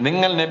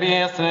 നിങ്ങൾ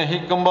നബിയെ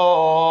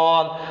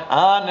സ്നേഹിക്കുമ്പോൾ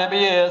ആ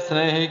നബിയെ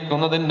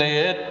സ്നേഹിക്കുന്നതിൻ്റെ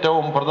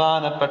ഏറ്റവും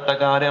പ്രധാനപ്പെട്ട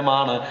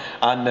കാര്യമാണ്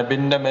ആ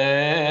നബിൻ്റെ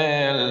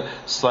മേൽ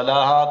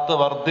സ്വലാത്ത്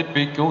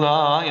വർദ്ധിപ്പിക്കുക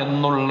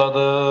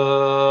എന്നുള്ളത്.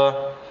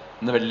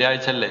 ഇന്ന്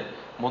വെള്ളിയാഴ്ച അല്ലേ?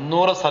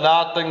 300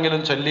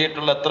 സ്വലാത്തെങ്കിലും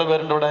ചൊല്ലിയിട്ടുള്ള എത്ര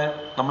പേരുണ്ട് ഇവിടെ?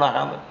 നമ്മളെ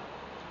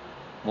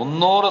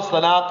 300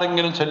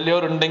 സ്വലാത്തെങ്കിലും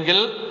ചൊല്ലിയവരുണ്ടെങ്കിൽ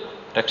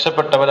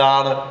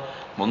രക്ഷപ്പെട്ടവരാണ്.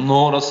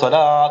 300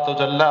 സ്വലാത്ത്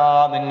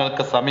ചൊല്ലാൻ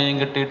നിങ്ങൾക്ക് സമയം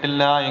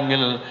കിട്ടിയിട്ടില്ല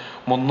എങ്കിൽ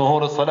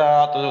 300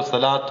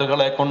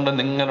 സ്വലാത്തുകളെ കൊണ്ട്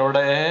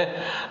നിങ്ങളുടെ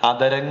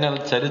അതരങ്ങൾ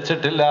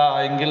ചലിച്ചിട്ടില്ല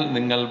എങ്കിൽ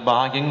നിങ്ങൾ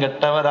ഭാഗ്യം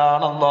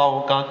കെട്ടവരാണ്. അല്ലാഹു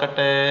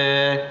കാക്കട്ടെ.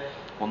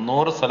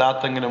 300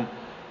 സ്വലാത്തെങ്കിലും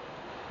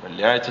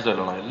വെള്ളിയാഴ്ച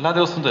ചൊല്ലണം, എല്ലാ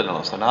ദിവസവും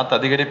ചൊല്ലണം, സ്വലാത്ത്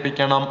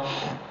അധികരിപ്പിക്കണം.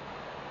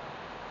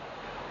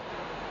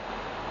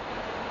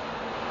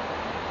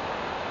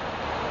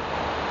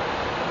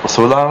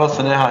 റസൂലുള്ളാഹിയുടെ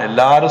സ്നേഹം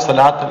എല്ലാവരും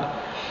സ്വലാത്തിൽ.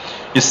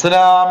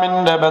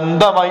 ഇസ്ലാമിന്റെ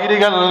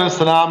ബന്ധവൈരികൾ,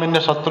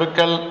 ഇസ്ലാമിന്റെ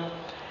ശത്രുക്കൾ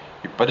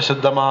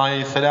പരിശുദ്ധമായ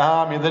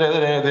ഇസ്ലാം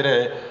ഇതിനെതിരെ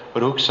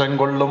രൂക്ഷം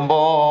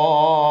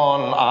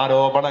കൊള്ളുമ്പോൾ,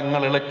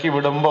 ആരോപണങ്ങൾ ഇളക്കി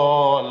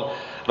വിടുമ്പോൾ,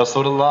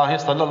 റസൂലുള്ളാഹി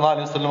സ്വല്ലല്ലാഹി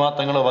അലൈഹി വസല്ലം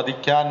തങ്ങൾ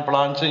വധിക്കാൻ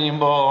പ്ലാൻ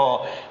ചെയ്യുമ്പോ,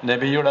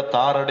 നബിയുടെ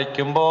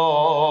താറടിക്കുമ്പോ,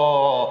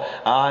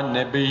 ആ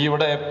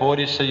നബിയുടെ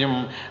പോരിശയും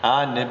ആ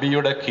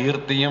നബിയുടെ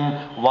കീർത്തിയും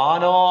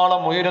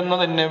വാനോളം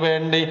ഉയരുന്നതിന്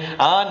വേണ്ടി,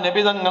 ആ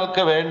നബി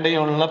തങ്ങൾക്ക്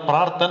വേണ്ടിയുള്ള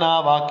പ്രാർത്ഥനാ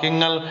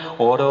വാക്യങ്ങൾ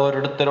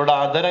ഓരോരുത്തരുടെ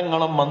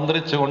ആദരങ്ങളും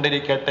മന്ത്രിച്ചു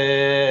കൊണ്ടിരിക്കട്ടെ.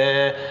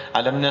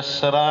 അലം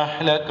നശ്റഹ്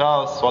ലക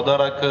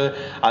സ്വദറക,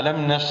 അലം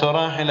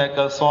നശ്റഹ് ലക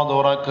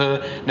സ്വദറക.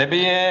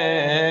 നബിയേ,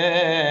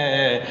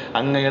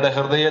 അങ്ങയുടെ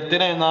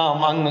ഹൃദയത്തിനെ നാം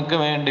അങ്ങക്ക്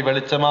വേണ്ടി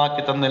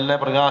വെളിച്ചമാക്കി തന്നില്ലേ,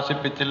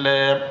 പ്രകാശിപ്പിച്ചില്ലേ?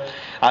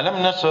 അലം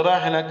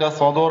നശ്റഹ് ലക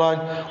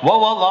സ്വദറക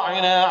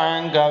വവദഅനാ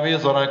അൻക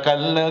വിസ്റക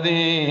അല്ലദീ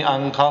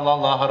അൻഖദ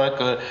ളഹറക.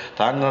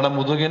 താങ്കളുടെ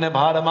മുതുകിനെ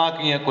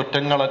ഭാരമാക്കിയ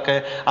കുറ്റങ്ങളൊക്കെ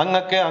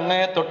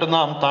അങ്ങയെ തൊട്ട്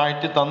നാം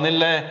താഴ്ത്തി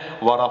തന്നില്ലേ?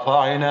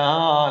 വറഫഅനാ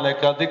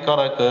ലക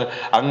ദിക്റക.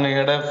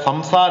 അങ്ങയുടെ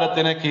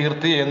സംസാരത്തിനെ,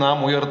 കീർത്തിയെ നാം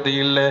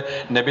ഉയർത്തിയില്ലേ?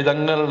 നബി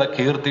തങ്ങളുടെ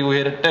കീർത്തി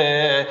ഉയരട്ടെ.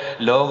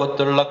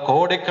 ലോകത്തുള്ള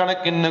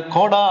കോടിക്കണക്കിന്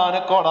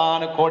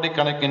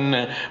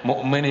കോടിക്കണക്കിന്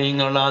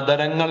മുഅ്മിനീങ്ങളുടെ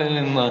അധരങ്ങളിൽ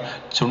നിന്ന്,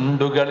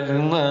 ചുണ്ടുകളിൽ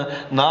നിന്ന്,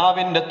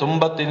 നാവിന്റെ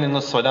തുമ്പത്തിൽ നിന്ന്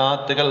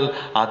സ്വലാത്തുകൾ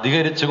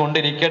അധികരിച്ചു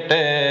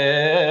കൊണ്ടിരിക്കട്ടെ.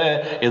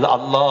 ഇത്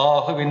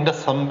അള്ളാഹുവിന്റെ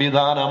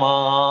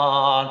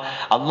സംവിധാനമാണ്.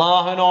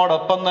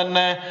 അള്ളാഹുവിനോടൊപ്പം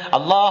തന്നെ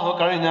അള്ളാഹു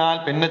കഴിഞ്ഞാൽ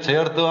പിന്നെ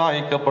ചേർത്ത്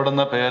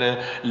വായിക്കപ്പെടുന്ന പേര്,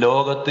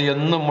 ലോകത്ത്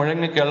എന്നും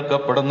മുഴങ്ങി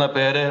കേൾക്കപ്പെടുന്ന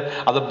പേര്,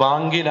 അത്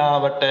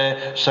ബാങ്കിലാവട്ടെ,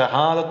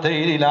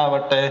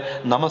 ഷഹാദത്തയിലാവട്ടെ,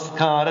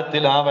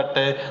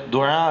 നമസ്കാരത്തിലാവട്ടെ,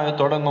 ദുആ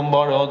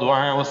തുടങ്ങുമ്പോഴോ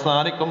ദുആ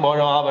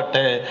അവസാനിക്കുമ്പോഴോ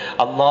ആവട്ടെ,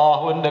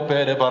 അള്ളാഹുവിന്റെ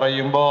പേര്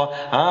പറയുമ്പോ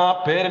ആ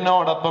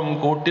പേരിനോടൊപ്പം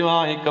കൂട്ടി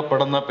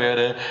വായിക്കപ്പെടുന്ന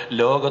പേര്,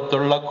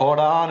 ലോകത്തുള്ള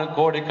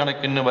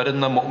കോടിക്കണക്കിന്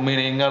വരുന്ന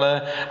മുഅ്മിനീങ്ങള്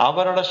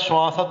അവരുടെ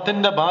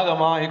ശ്വാസത്തിന്റെ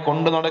ഭാഗമായി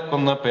കൊണ്ടു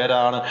നടക്കുന്ന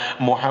പേരാണ്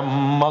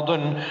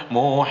മുഹമ്മദുൻ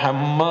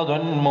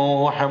മുഹമ്മദുൻ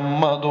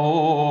മുഹമ്മദു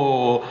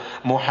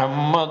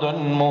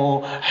മുഹമ്മദുൻ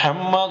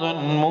മുഹമ്മദുൻ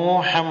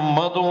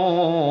മുഹമ്മദു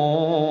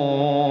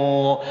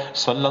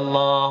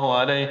സല്ലല്ലാഹു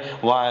അലൈഹി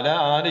വഅലാ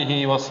ആലിഹി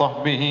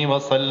വസഹ്ബിഹി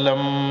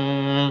വസല്ലം.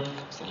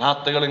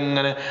 സ്വലാത്തുകൾ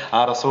ഇങ്ങനെ ആ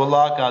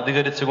റസൂലുള്ളാഹിക്ക്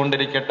അധികരിച്ചു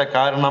കൊണ്ടിരിക്കട്ടെ.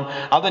 കാരണം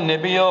അത്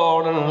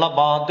നബിയോടുള്ള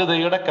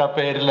ബാധ്യതയുടെ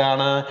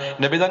പേരിലാണ്.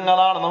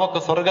 നബിതങ്ങളാണ് നമുക്ക്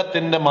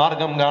സ്വർഗത്തിന്റെ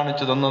മാർഗം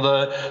കാണിച്ചു തന്നത്.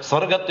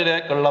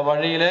 സ്വർഗത്തിലേക്കുള്ള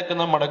വഴിയിലേക്ക്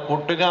നമ്മുടെ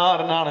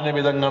കൂട്ടുകാരനാണ്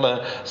നബിതങ്ങള്.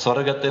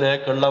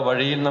 സ്വർഗത്തിലേക്കുള്ള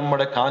വഴിയിൽ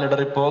നമ്മുടെ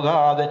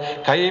കാലിടറിപ്പോകാതെ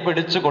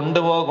കൈപിടിച്ചു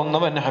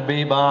കൊണ്ടുപോകുന്നവൻ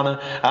ഹബീബാണ്.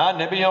 ആ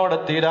നബിയോട്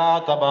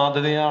തീരാത്ത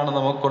ബാധ്യതയാണ്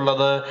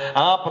നമുക്കുള്ളത്.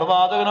 ആ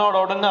പ്രവാചകനോട്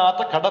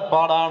ഒടുങ്ങാത്ത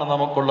കടപ്പാടാണ്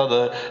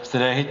നമുക്കുള്ളത്.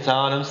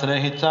 സ്നേഹിച്ചാലും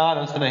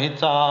സ്നേഹിച്ചാലും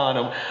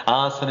സ്നേഹിച്ചാലും ആ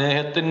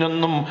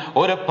സ്നേഹത്തിനൊന്നും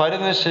ഒരു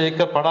പരിധി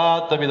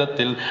നിശ്ചയിക്കപ്പെടാത്ത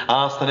വിധത്തിൽ ആ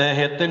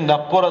സ്നേഹത്തിന്റെ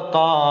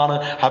അപ്പുറത്താണ്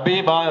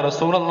ഹബീബായ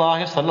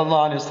റസൂലുള്ളാഹി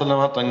സ്വല്ലല്ലാഹി അലൈഹി വസല്ലം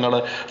തങ്ങൾ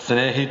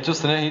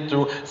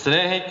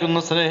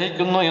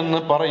സ്നേഹിക്കുന്നു എന്ന്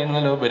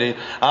പറയുന്നതിലുപരി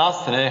ആ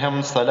സ്നേഹം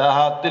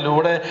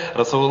സലാഹത്തിലൂടെ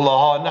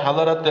റസൂലുള്ളാഹിന്റെ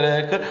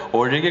ഹദറത്തിലേക്ക്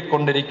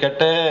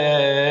ഒഴുകിക്കൊണ്ടിരിക്കട്ടെ.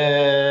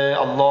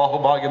 അല്ലാഹു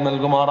ഭാഗ്യം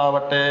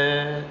നൽകുമാറാവട്ടെ.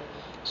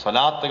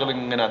 സ്വലാത്തുകൾ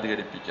ഇങ്ങനെ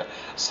അധികരിപ്പിക്കുക,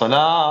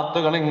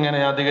 സ്വലാത്തുകൾ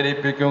ഇങ്ങനെ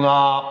അധികരിപ്പിക്കുക.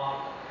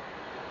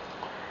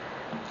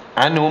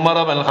 عن عمر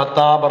بن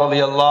الخطاب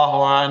رضي الله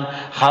عنه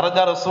خرج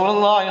رسول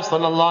الله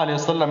صلى الله عليه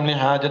وسلم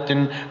لحاجة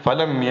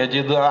فلم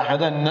يجد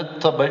أحدا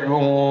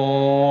يتبعه.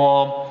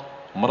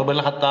 ഉമർ ബിൻ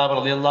ഖത്താബ്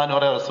റളിയല്ലാഹു അൻഹു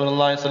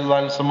റസൂലുള്ളാഹി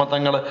സ്വല്ലല്ലാഹു അലൈഹി വസല്ലം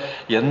തങ്ങൾ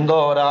എന്തോ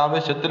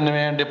ഒരാവശ്യത്തിന്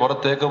വേണ്ടി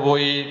പുറത്തേക്ക്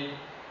പോയി.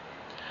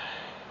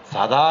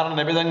 സാധാരണ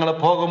നബി തങ്ങൾ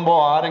പോകുമ്പോൾ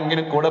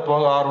ആരെങ്കിലും കൂടെ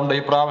പോകാറുണ്ട്.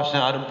 ഈ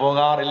പ്രാവശ്യം ആരും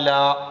പോകാറില്ല.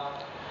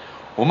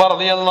 ഉമർ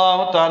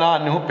റളിയല്ലാഹു തആല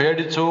അൻഹു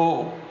പേടിച്ചു.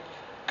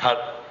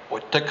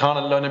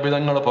 ഒറ്റക്കാണല്ലോ നബി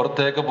തങ്ങൾ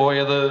പുറത്തേക്ക്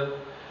പോയത്.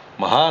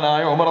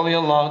 മഹാനായ ഉമർ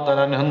റളിയല്ലാഹു തആല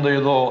അൻഹു എന്ത്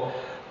ചെയ്തു?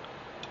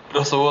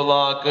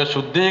 റസൂലുള്ളാഹിക്ക്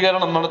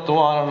ശുദ്ധീകരണം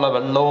നടത്തുവാനുള്ള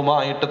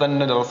വെള്ളവുമായിട്ട്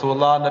തന്നെ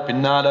റസൂലുള്ളാഹിന്റെ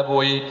പിന്നാലെ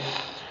പോയി.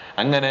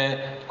 അങ്ങനെ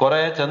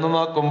കുറെ ചെന്ന്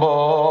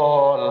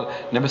നോക്കുമ്പോൾ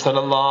നബി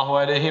സല്ലല്ലാഹു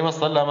അലൈഹി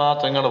വസല്ലമ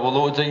തങ്ങൾ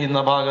വുളൂ ചെയ്യുന്ന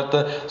ഭാഗത്ത്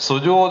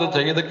സുജൂദ്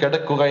ചെയ്ത്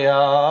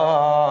കിടക്കുകയാണ്.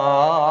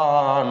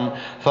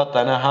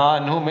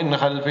 ഫതനഹാനു മിൻ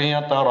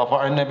ഖൽഫിഹി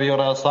തറഫഅ നബി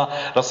റസ.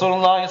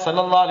 റസൂലുള്ളാഹി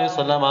സല്ലല്ലാഹു അലൈഹി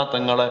വസല്ലമ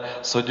തങ്ങൾ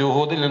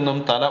സുജൂദിൽ നിന്നും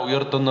തല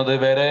ഉയർത്തുന്നത്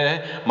വരെ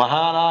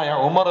മഹാനായ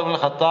ഉമർ ഇബ്നുൽ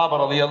ഖത്താബ്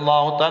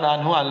റളിയല്ലാഹു തആല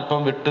അൻഹു അല്പം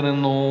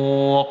വിട്ടുനിന്നു,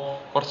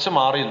 കുറച്ച്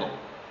മാറിയിരുന്നു.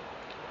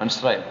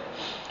 മനസ്സിലായി?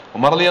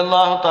 ഉമർ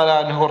റളിയല്ലാഹു തആല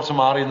അൻഹു കുറച്ച്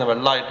മാറിയുന്ന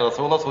വെള്ളായിട്ട്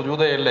റസൂലുള്ളാഹി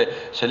സുജൂദയല്ലേ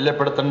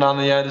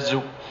ശല്യപ്പെടുത്തണ്ടെന്ന് വിചാരിച്ചു.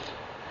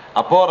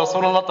 അപ്പോ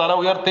റസൂലുള്ളാഹി തല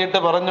ഉയർത്തിയിട്ട്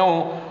പറഞ്ഞു,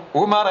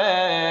 ഉമറേ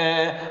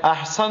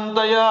അഹ്സൻത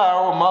യാ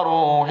ഉമറു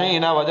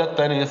ഹീന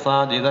വജതനി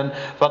സാജിദൻ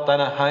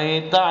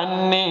ഫതനഹൈത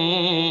അന്നി.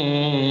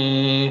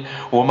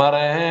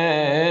 ഉമറേ,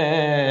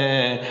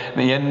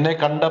 നീ എന്നെ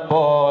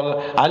കണ്ടപ്പോൾ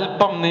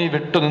അല്പം നീ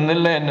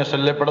വിട്ടുനിന്നില്ലേ, എന്നെ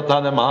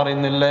ശല്യപ്പെടുത്താതെ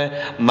മാറിന്നില്ലേ?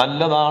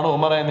 നല്ലതാണ്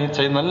ഉമറേ നീ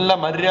ചെയ്ത്, നല്ല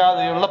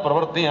മര്യാദയുള്ള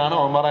പ്രവൃത്തിയാണ്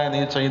ഉമറേ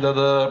നീ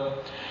ചെയ്തത്.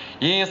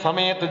 ഈ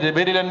സമയത്ത്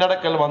ജിബ്രീൽ എൻ്റെ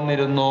അടുക്കൽ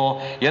വന്നിരുന്നു.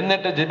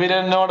 എന്നിട്ട് ജിബ്രീൽ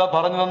എന്നോട്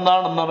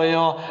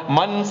പറഞ്ഞതെന്താണെന്നറിയോ?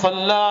 മൻ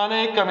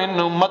സല്ലൈക മിൻ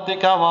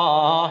ഉമ്മത്തിക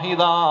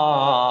വാഹിദാ,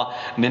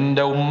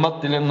 നിന്റെ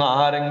ഉമ്മത്തിൽ നിന്ന്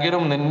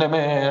ആരെങ്കിലും നിന്റെ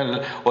മേൽ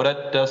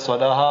ഒരൊറ്റ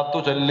സ്വലാത്തു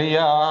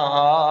ചൊല്ലിയാൽ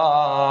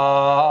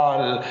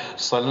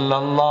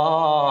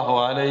സല്ലല്ലാഹു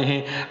അലൈഹി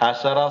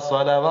അശറ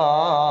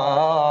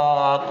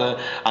സ്വലവാത്ത്,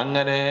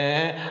 അങ്ങനെ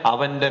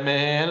അവന്റെ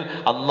മേൽ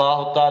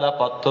അല്ലാഹു തആല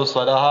 10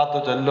 സ്വലാത്ത്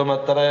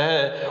ചൊല്ലുമത്രേ.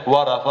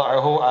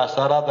 വറഫഅഹു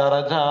അശറ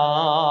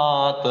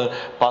ദറജാത്ത്,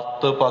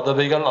 10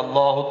 പദവികൾ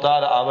അല്ലാഹു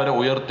തആല അവന്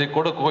ഉയർത്തി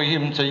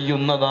കൊടുക്കുകയും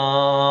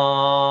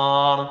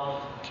ചെയ്യുന്നതാണ്.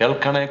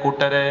 കേൾക്കണേ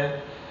കൂട്ടരെ,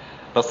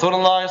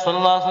 റസൂലുള്ളാഹി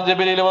സ്വല്ലല്ലാഹു അലൈഹി വസല്ലം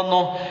ജിബ്രീൽ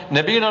വന്നു.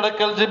 നബിയുടെ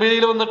അടുക്കൽ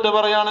ജിബ്രീൽ വന്നിട്ട്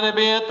പറയാണ്,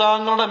 നബിയെ,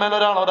 താങ്കളുടെ മേൽ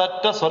ഒരാൾ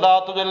ഒരൊറ്റ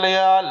സ്വലാത്ത്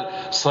ചൊല്ലിയാൽ,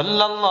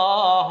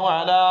 സല്ലല്ലാഹു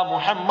അലാ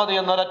മുഹമ്മദ്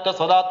എന്നൊരൊറ്റ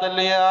സ്വലാത്ത്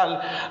ചൊല്ലിയാൽ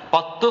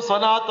 10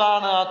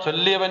 സ്വലാത്താണ് ആ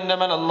ചൊല്ലിയവന്റെ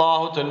മേൽ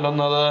അല്ലാഹു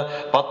ചൊല്ലുന്നത്.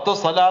 10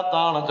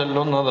 സ്വലാത്താണ്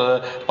ചൊല്ലുന്നത്.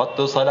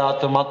 10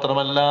 സ്വലാത്ത്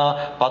മാത്രമല്ല,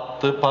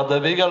 10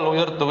 പദവികൾ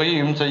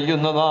ഉയർത്തുകയും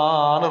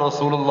ചെയ്യുന്നതാണ്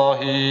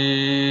റസൂലുള്ളാഹി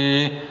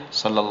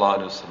സ്വല്ലല്ലാഹു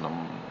അലൈഹി വസല്ലം.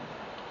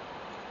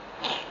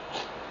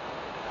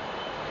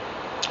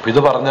 ഇത്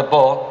പറഞ്ഞപ്പോ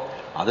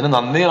അതിന്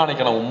നന്ദി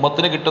കാണിക്കണം.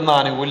 ഉമ്മത്തിന് കിട്ടുന്ന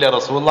ആനുകൂല്യം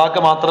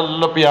റസൂലുള്ളാഹിക്ക്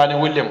മാത്രമല്ലല്ലോ ഇപ്പൊ ഈ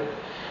ആനുകൂല്യം.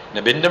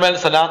 നബിന്റെ മേൽ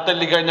സലാത്ത്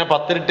ചൊല്ലി കഴിഞ്ഞാൽ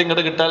 10 ഇരട്ടി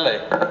ഇങ്ങോട്ട് കിട്ടല്ലേ.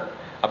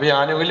 അപ്പൊ ഈ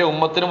ആനുകൂല്യം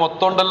ഉമ്മത്തിന്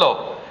മൊത്തം ഉണ്ടല്ലോ.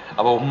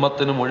 അപ്പൊ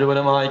ഉമ്മത്തിന്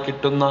മുഴുവനുമായി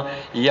കിട്ടുന്ന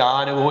ഈ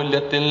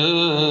ആനുകൂല്യത്തിൽ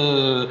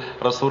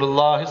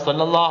റസൂലുള്ളാഹി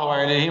സ്വല്ലല്ലാഹു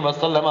അലൈഹി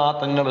വസല്ലമ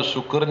തങ്ങൾ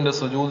ശുക്റിന്റെ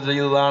സുജൂദ്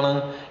ചെയ്തതാണ്.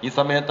 ഈ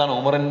സമയത്താണ്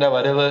ഉമറിന്റെ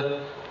വരവ്.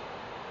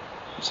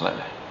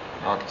 മനസ്സിലായില്ലേ?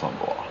 ആ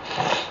സംഭവം.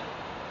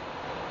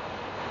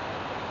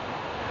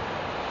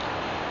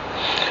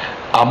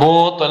 അബൂ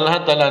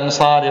തൽഹത്തുൽ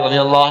അൻസാരി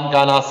റളിയല്ലാഹു അൻഹു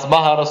കാന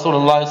അസ്ബഹ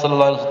റസൂലുള്ളാഹി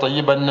സ്വല്ലല്ലാഹു അലൈഹി വസല്ലം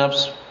തയ്യിബൻ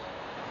നഫ്സ്.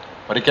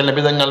 ഒരിക്കൽ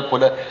നബി തങ്ങൾ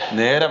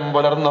നേരം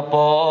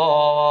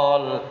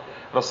പുലർന്നപ്പോൾ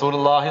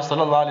റസൂലുള്ളാഹി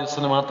സ്വല്ലല്ലാഹു അലൈഹി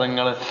വസല്ലം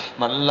തങ്ങൾ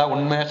നല്ല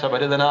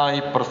ഉന്മേഷഭരിതനായി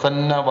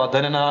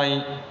പ്രസന്നവദനായി,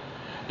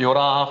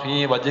 യുറാ ഫീ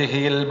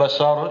വജ്ഹിൽ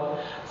ബശർ,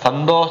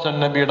 സന്തോഷം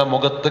നബിയുടെ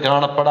മുഖത്ത്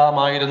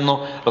കാണപ്പെടാമായിരുന്നു.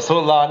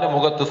 റസൂലുള്ളാഹിന്റെ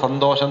മുഖത്ത്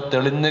സന്തോഷം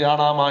തെളിഞ്ഞു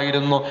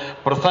കാണാമായിരുന്നു.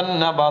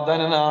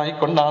 പ്രസന്നവദനായി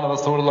കൊണ്ടാണ്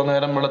റസൂലുള്ള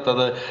നേരം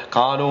വെളുത്തത്.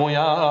 ഖാലൂ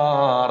യാ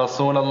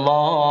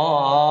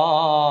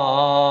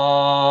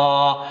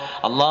റസൂലല്ലാഹ്,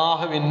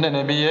 അല്ലാഹുവിന്റെ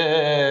നബിയേ,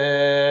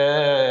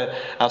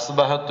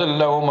 അസ്ബഹത്തുൽ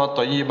ലൗമ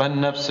ത്വയ്യിബൻ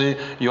നഫ്സ്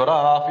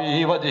യുറാ ഫീ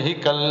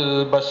വജ്ഹികൽ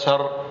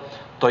ബശർ.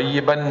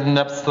 ത്വയ്യിബൻ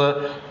നഫ്സ്,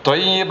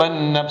 ത്വയ്യിബൻ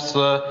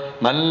നഫ്സ്,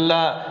 നല്ല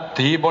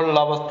തീപുള്ള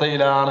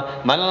അവസ്ഥയിലാണ്,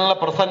 നല്ല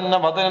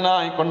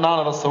പ്രസന്നവദനായി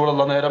കൊണ്ടാണ്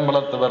റസൂലുള്ള നേരം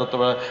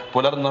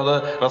പുലർന്നത്.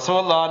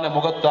 റസൂലുള്ളാഹിന്റെ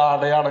മുഖത്ത്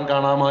അടയാളം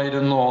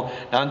കാണാമായിരുന്നു.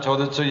 ഞാൻ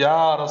ചോദിച്ചു,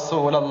 യാ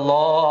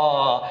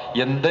റസൂലല്ലാഹ്,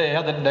 എന്തേ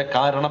അതിന്റെ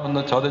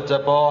കാരണമെന്ന്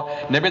ചോദിച്ചപ്പോ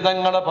നബി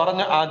തങ്ങൾ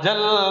പറഞ്ഞു,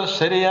 അജൽ,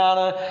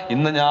 ശരിയാണ്,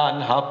 ഇന്ന് ഞാൻ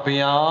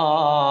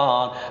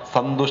ഹാപ്പിയാണ്,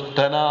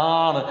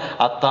 സന്തുഷ്ടനാണ്.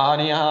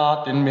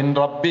 അത്താനിയാത്തിൻ മിൻ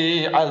റബ്ബി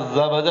അസ്സ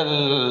വജൽ,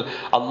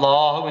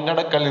 അല്ലാഹുവിന്റെ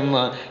അടുക്കൽ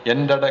നിന്ന്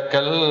എൻ്റെ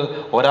അടുക്കൽ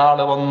ഒരാൾ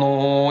വന്നു.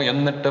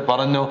 എന്നിട്ട്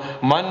പറഞ്ഞു,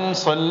 മൻ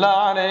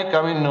സ്വല്ലൈക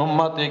മിൻ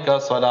ഉമ്മതിക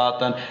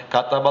സ്വലാത്തൻ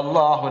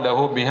കതബല്ലാഹു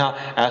ലഹു ബിഹാ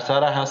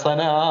അശറ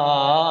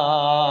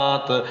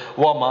ഹസനാത്ത്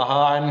വമഹാ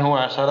അൻഹു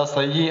അശറ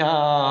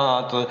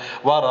സയ്യിആത്ത്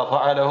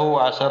വറഫഅ ലഹു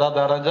അശറ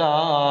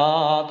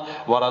ദറജാത്ത്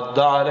വറദ്ദ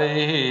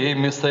അലൈഹി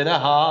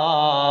മിസ്ലഹാ.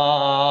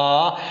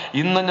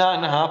 ഇന്ന് ഞാൻ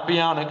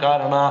ഹാപ്പിയാണ്,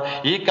 കാരണം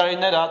ഈ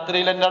കഴിഞ്ഞ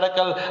രാത്രിയിൽ എൻ്റെ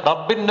അടുക്കൽ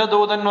റബ്ബിന്റെ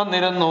ദൂതൻ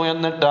വന്നിരുന്നു.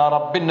 എന്നിട്ട് ആ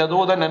റബ്ബിന്റെ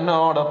ദൂതൻ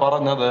എന്നോട്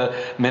പറഞ്ഞത്,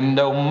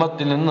 നിന്റെ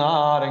ഉമ്മത്തിൽ നിന്ന്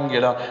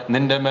ആരെങ്കിലും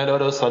നിന്റെ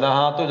മേലൊരു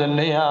സ്വലാത്ത്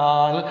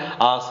ചൊല്ലിയാൽ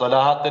ആ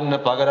സ്വലാത്തിന്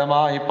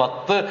പകരമായി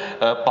 10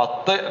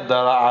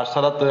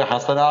 അശറത്ത്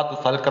ഹസനാത്ത്,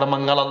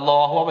 സൽക്രമങ്ങൾ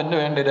അല്ലാഹു അവന്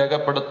വേണ്ടി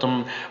രേഖപ്പെടുത്തും.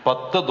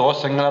 10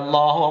 ദോഷങ്ങൾ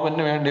അല്ലാഹു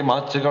അവന് വേണ്ടി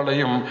മാച്ചു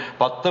കളയും.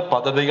 10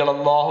 പദവികൾ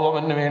അല്ലാഹു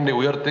അവന് വേണ്ടി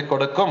ഉയർത്തി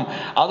കൊടുക്കും.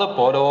 അത്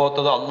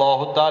പോലോത്തത്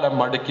അല്ലാഹു തആല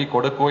മടക്കി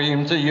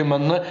കൊടുക്കുകയും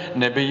ചെയ്യുമെന്ന്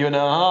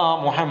നബിയുനാ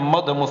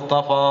മുഹമ്മദ്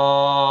മുസ്തഫ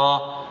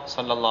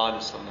സല്ലല്ലാഹു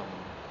അലൈഹി വസല്ലം.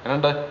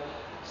 എന്നുണ്ട്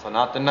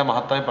സ്വലാത്തിന്റെ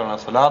മഹത്തായി പറയണം.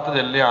 സ്വലാത്ത്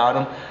ചൊല്ലിയ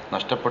ആരും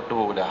നഷ്ടപ്പെട്ടു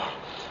പോകില്ല.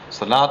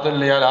 സ്വലാത്ത്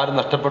ചൊല്ലിയാൽ ആരും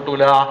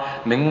നഷ്ടപ്പെട്ടൂല.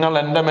 നിങ്ങൾ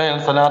എൻ്റെ മേൽ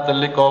സ്വലാത്ത്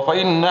ചൊല്ലിക്കോ,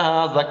 ഫഇന്നഹാ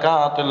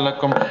സകാത്തുൽ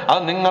ലക്കും,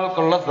 അത്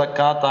നിങ്ങൾക്കുള്ള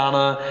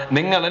സക്കാത്താണ്.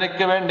 നിങ്ങൾ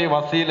എനിക്ക് വേണ്ടി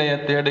വസീലയെ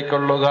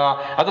തേടിക്കൊള്ളുക,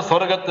 അത്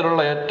സ്വർഗത്തിലുള്ള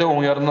ഏറ്റവും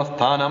ഉയർന്ന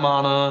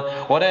സ്ഥാനമാണ്.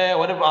 ഒരേ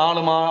ഒരു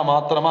ആള്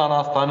മാത്രമാണ്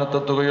ആ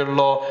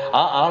സ്ഥാനത്തെത്തുകയുള്ളൂ.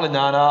 ആ ആള്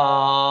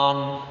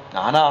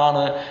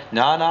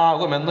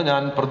ഞാനാകുമെന്ന്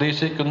ഞാൻ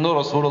പ്രതീക്ഷിക്കുന്നു.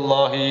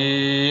 റസൂലുള്ളാഹി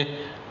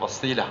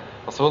വസീല,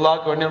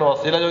 റസൂലുള്ളാഹിക്ക് വേണ്ടിയുള്ള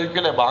വസീല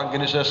ചോദിക്കില്ലേ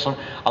ബാങ്കിന് ശേഷം?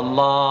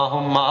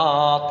 അല്ലാഹുമ്മ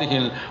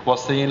ആതിഹിൽ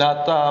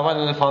വസീലത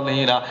വൽ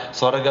ഫളീല,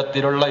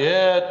 സ്വർഗത്തിലുള്ള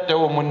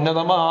ഏറ്റവും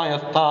ഉന്നതമായ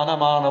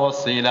സ്ഥാനമാണ്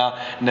വസീല.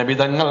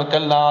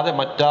 നബിതങ്ങൾക്കല്ലാതെ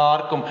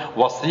മറ്റാർക്കും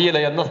വസീല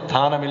എന്ന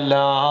സ്ഥാനമില്ല.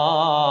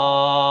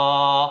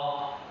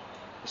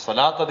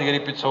 സ്വലാത്ത്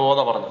അധികരിപ്പിച്ചോ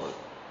എന്ന് പറഞ്ഞത്.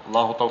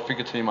 അല്ലാഹു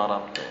തൗഫീഖ്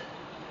ചെയ്യുമാറാകട്ടെ.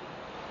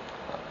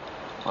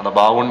 നമ്മുടെ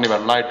ബാവുണ്ണി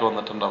വെള്ളമായിട്ട്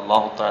വന്നിട്ടുണ്ട്.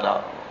 അല്ലാഹു തആല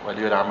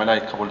വലിയൊരു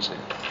അമലായി കബൂൽ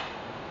ചെയ്യും.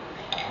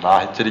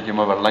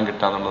 ദാഹിച്ചിരിക്കുമ്പോൾ വെള്ളം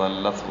കിട്ടാന്നുള്ളത്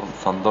നല്ല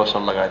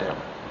സന്തോഷമുള്ള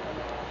കാര്യമാണ്.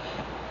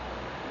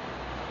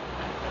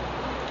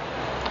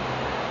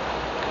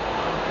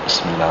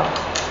 ബിസ്മില്ലാഹ്.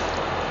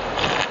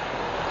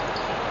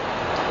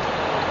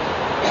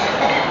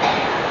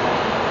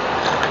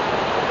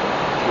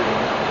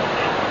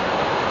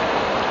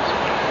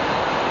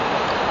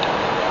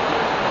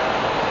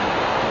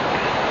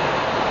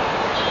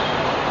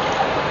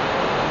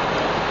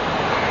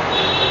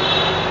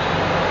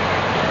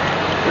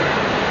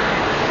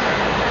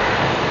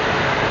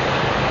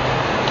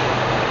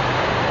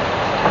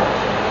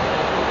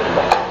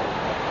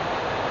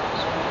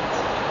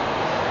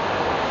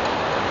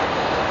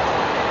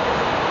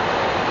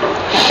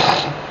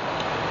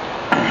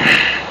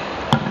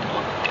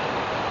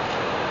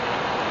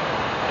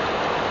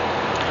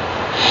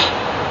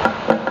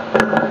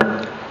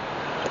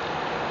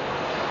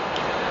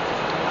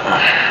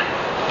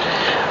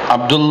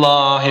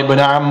 അബ്ദുല്ലാഹി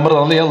ഇബ്നു അംർ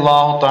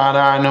റളിയല്ലാഹു തആല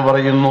അൻഹു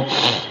പറയുന്നു,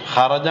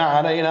 ഖറജ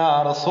അലൈനാ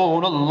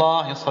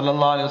റസൂലുള്ളാഹി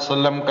സ്വല്ലല്ലാഹു അലൈഹി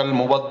വസല്ലം കൽ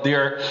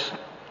മുവദ്ദിഅ.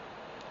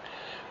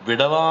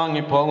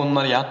 വിടവാങ്ങി പോകുന്ന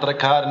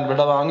യാത്രക്കാരൻ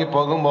വിടവാങ്ങി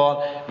പോകുമ്പോൾ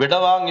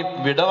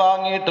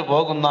വിടവാങ്ങിയിട്ട്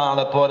പോകുന്ന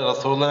ആളെ പോലെ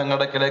റസൂൽ ഞങ്ങളുടെ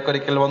അടുക്കലേക്ക്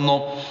ഒരിക്കൽ വന്നു.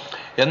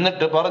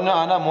 എന്നിട്ട് പറഞ്ഞു,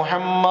 അന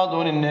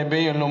മുഹമ്മദുൻ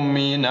നബിയുൽ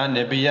ഉമ്മി, ഞാൻ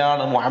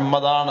നബിയാണ്,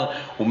 മുഹമ്മദാണ്,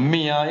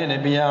 ഉമ്മിയായ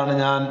നബിയാണ്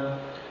ഞാൻ.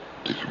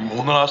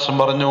 3 പ്രാവശ്യം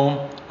പറഞ്ഞു,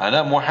 അന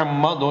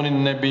മുഹമ്മദുൻ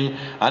നബി,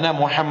 അന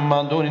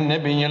മുഹമ്മദുൻ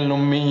നബിയുൽ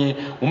ഉമ്മി,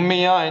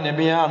 ഉമ്മിയായ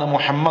നബിയാണ്,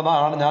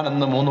 മുഹമ്മദാണ് ഞാൻ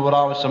എന്ന് 3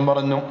 പ്രാവശ്യം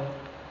പറഞ്ഞു.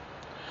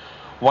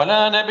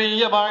 വലാ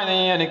നബിയ്യ ബഅദി,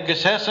 എനിക്ക്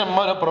ശേഷം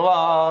ഒരു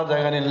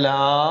പ്രവാചകനില്ല,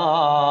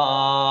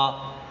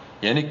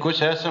 എനിക്കു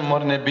ശേഷം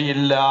ഒരു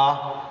നബിയില്ല.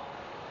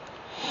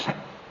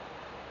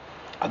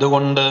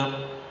 അതുകൊണ്ട്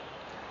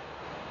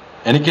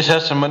എനിക്ക്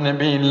ശേഷം ഒരു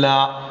നബിയില്ല.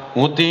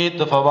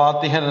 ഊതീതു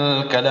ഫവാതിഹൽ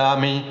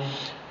കലാമി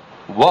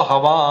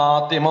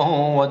വഖവാതിമഹു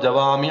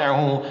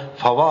വജവാമിഉഹു.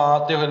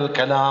 ഫവാതിഹുൽ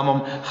കലാമും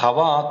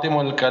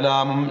ഖവാതിമുൽ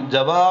കലാമും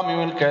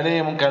ജവാമിഉൽ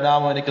കലീമും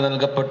കലാം എനിക്ക്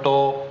നൽകപ്പെട്ടു.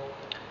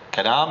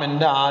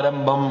 കലാമിന്റെ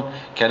ആരംഭം,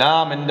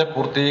 കലാമിന്റെ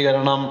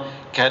പൂർത്തീകരണം,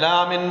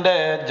 കലാമിന്റെ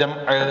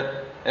ജംഅ്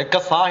ഒക്കെ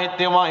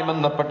സാഹിത്യവുമായി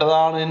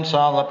ബന്ധപ്പെട്ടതാണ്.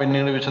 ഇൻഷാ അല്ലാഹ്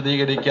പിന്നീട്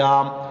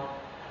വിശദീകരിക്കാം.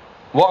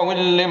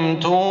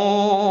 വഉല്ലിംതു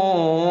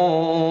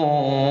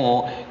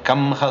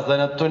കം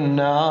ഖസനത്തുന്നാർ,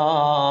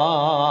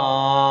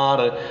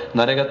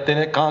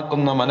 നരകത്തിനെ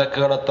കാക്കുന്ന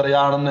മലക്കുകൾ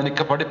എത്രയാണെന്ന്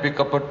എനിക്ക്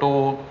പഠിപ്പിക്കപ്പെട്ടു.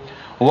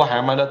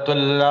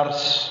 വഹമലത്തുൽ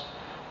അർശ്,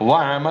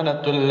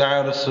 വഅമലത്തുൽ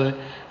അർശ്,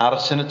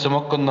 അർശിനെ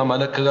ചുമക്കുന്ന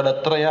മലക്കുകൾ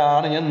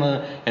എത്രയാണ് എന്ന്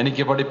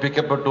എനിക്ക്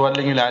പഠിപ്പിക്കപ്പെട്ടു.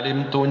 അല്ലെങ്കിൽ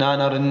അലിംതു, ഞാൻ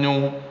അറിഞ്ഞു.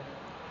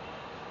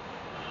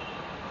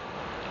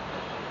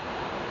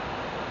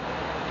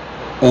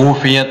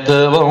 ഊഫിയത്ത്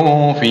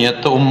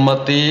വഊഫിയത്ത്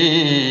ഉമ്മത്തി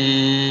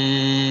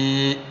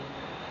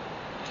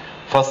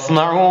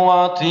ഫസ്മഉ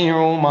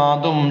വഅതിഉ മാ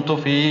ദുംതു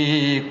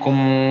ഫീകും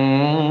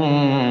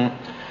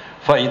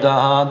ഫഇദാ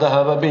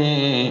ദഹബ ബി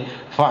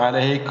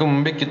ഫഅലൈക്കും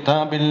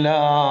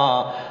ബികിതാബില്ലാഹ്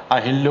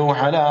അഹില്ലു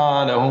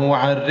ഹലാലഹു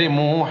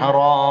വഹർരിമു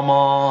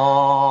ഹറാമാ.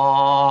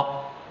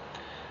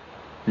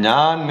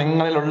 ഞാൻ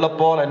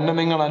നിങ്ങളിലുള്ളപ്പോൾ എന്നെ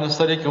നിങ്ങൾ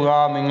അനുസരിക്കുക,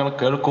 നിങ്ങൾ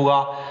കേൾക്കുക.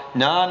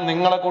 ഞാൻ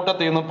നിങ്ങളെ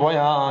കൂട്ടത്തിൽ നിന്ന്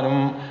പോയാലും,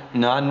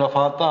 ഞാൻ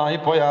വഫാത്തായി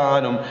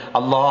പോയാലും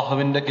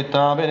അള്ളാഹുവിന്റെ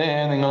കിതാബിനെ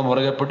നിങ്ങൾ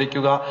മുറുകെ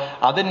പിടിക്കുക.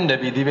 അതിന്റെ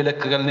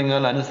വിധിവിലക്കുകൾ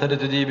നിങ്ങൾ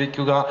അനുസരിച്ച്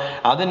ജീവിക്കുക.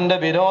 അതിന്റെ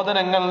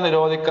വിരോധനങ്ങൾ,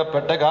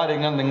 നിരോധിക്കപ്പെട്ട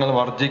കാര്യങ്ങൾ നിങ്ങൾ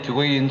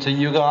വർജിക്കുകയും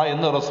ചെയ്യുക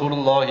എന്ന്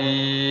റസൂലുള്ളാഹി.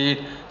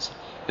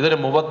 ഇതൊരു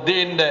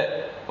മുവദ്ദീന്റെ,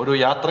 ഒരു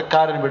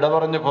യാത്രക്കാരൻ വിട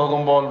പറഞ്ഞു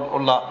പോകുമ്പോൾ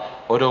ഉള്ള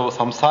ഒരു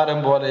സംസാരം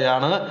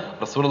പോലെയാണ്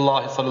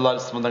റസൂലുള്ളാഹി സ്വല്ലല്ലാഹു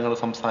അലൈഹി വസല്ലം തങ്ങൾ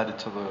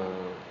സംസാരിച്ചത്.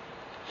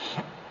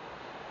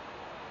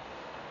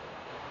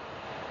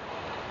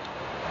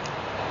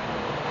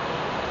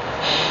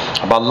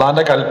 അപ്പൊ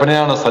അള്ളാന്റെ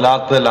കൽപ്പനയാണ്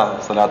സ്വലാത്ത് അല്ല,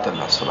 സ്വലാത്ത്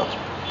അല്ല, സ്വലാത്ത്.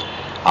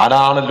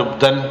 ആരാണ്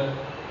ലുബ്ധൻ?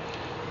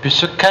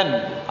 പിശുക്കൻ.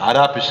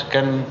 ആരാ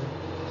പിശുക്കൻ?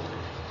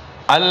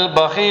 അൽ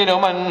ബഖീലു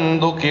മൻ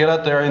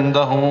ദുകിറത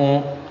ഇൻദഹു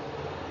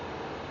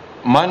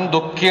മൻ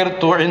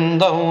ദുക്കിർതു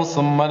ഇൻദഹു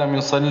സുമ്മ ലം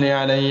യുസല്ലി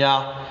അലയ്യ.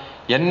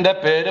 എന്റെ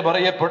പേര്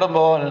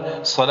പറയപ്പെടുമ്പോൾ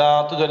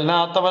സ്വലാത്ത്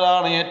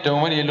ചൊല്ലാത്തവരാണ് ഏറ്റവും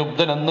വലിയ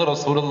ലുബ്ധൻ എന്ന്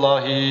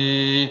റസൂലുള്ളാഹി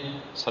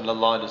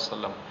സ്വല്ലല്ലാഹു അലൈഹി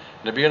വസല്ലം.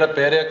 നബിയുടെ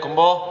പേര്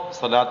കേൾക്കുമ്പോ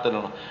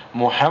സ്വലാത്തിനാണ്.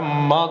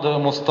 മുഹമ്മദ്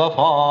മുസ്തഫ,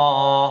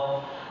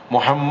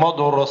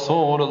 മുഹമ്മദുർ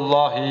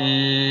റസൂലുള്ളാഹി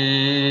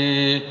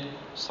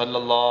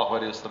സ്വല്ലല്ലാഹു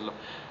അലൈഹി വസല്ലം.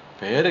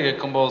 പേര്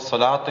കേൾക്കുമ്പോൾ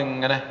സ്വലാത്ത്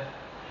ഇങ്ങനെ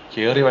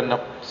കേറി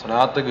വരണം.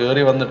 സ്വലാത്ത്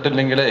കേറി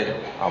വന്നിട്ടില്ലെങ്കിലേ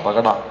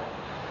അപകടം,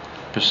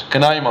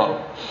 പിശുക്കനായി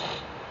മാറും.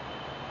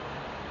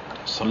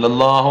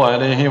 സല്ലല്ലാഹു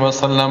അലൈഹി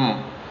വസല്ലം,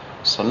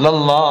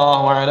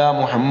 സല്ലല്ലാഹു അലാ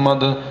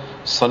മുഹമ്മദ്,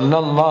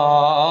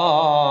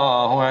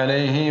 സല്ലല്ലാഹു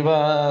അലൈഹി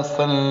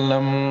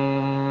വസല്ലം.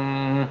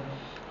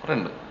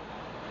 ഉണ്ട്.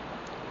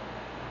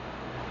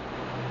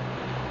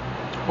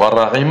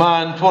 വറഹിമ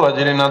അൻഫു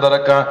റജുലിൻ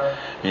അദറക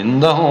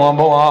ഇൻദഹു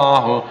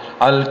അബവാഹു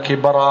അൽ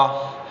കിബറ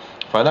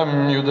ഫലം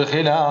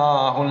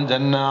യുദ്ഖിലാഹുൽ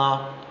ജന്ന.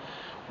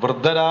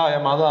 വൃദ്ധരായ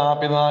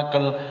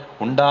മാതാപിതാക്കൾ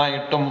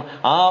ഉണ്ടായിട്ടും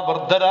ആ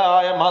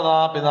വൃദ്ധരായ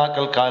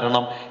മാതാപിതാക്കൾ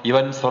കാരണം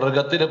ഇവൻ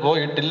സ്വർഗത്തിൽ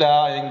പോയിട്ടില്ല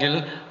എങ്കിൽ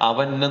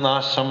അവന്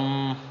നാശം.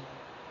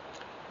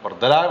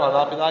 വൃദ്ധരായ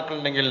മാതാപിതാക്കൾ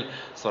ഉണ്ടെങ്കിൽ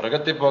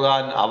സ്വർഗത്തിൽ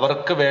പോകാൻ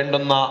അവർക്ക്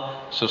വേണ്ടുന്ന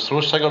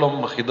ശുശ്രൂഷകളും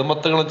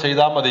ഹിദ്മത്തുകളും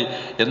ചെയ്താൽ മതി.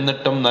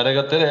 എന്നിട്ടും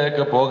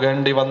നരകത്തിലേക്ക്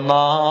പോകേണ്ടി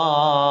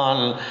വന്നാൽ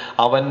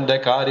അവന്റെ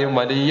കാര്യം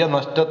വലിയ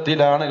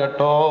നഷ്ടത്തിലാണ്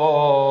കേട്ടോ.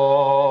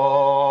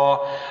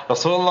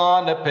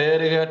 റസൂലുള്ളാഹിന്റെ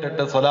പേര്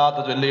കേട്ടിട്ട്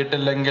സ്വലാത്ത്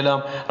ചൊല്ലിയിട്ടില്ലെങ്കിലും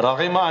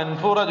റഹിമ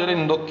അൻഫു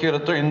റജുലിൻ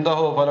ദുക്കിർതു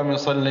ഇൻദഹു ഫലം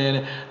യുസല്ലി,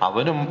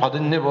 അവനും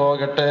പതിഞ്ഞു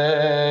പോകട്ടെ.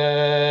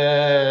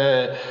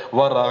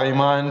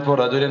 വറഹിമ അൻഫു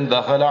റജുലിൻ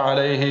ദഖല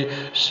അലൈഹി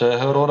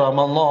ശഹ്റു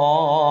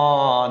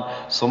റമളാൻ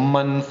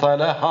സുമ്മൻ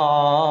സലഹ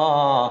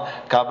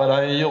ഖബല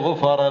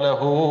യുഗ്ഫറ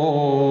ലഹു.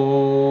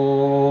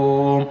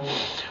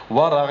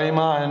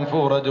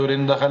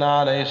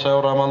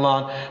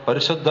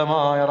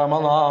 പരിശുദ്ധമായ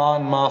റമളാൻ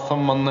മാസം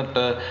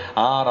വന്നിട്ട്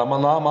ആ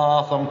റമളാൻ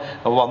മാസം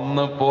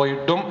വന്നു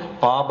പോയിട്ടും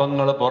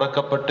പാപങ്ങൾ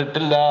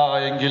പുറക്കപ്പെട്ടിട്ടില്ല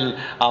എങ്കിൽ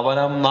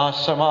അവനും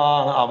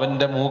നാശമാണ്,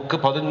 അവന്റെ മൂക്ക്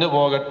പതിഞ്ഞു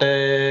പോകട്ടെ.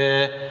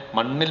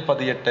 മണ്ണിൽ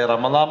പതിയട്ടെ.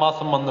 റമദാൻ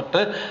മാസം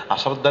വന്നിട്ട്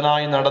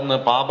അശ്രദ്ധനായി നടന്ന്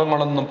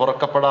പാപങ്ങളൊന്നും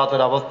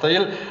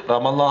പുറക്കപ്പെടാത്തൊരവസ്ഥയിൽ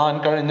റമദാൻ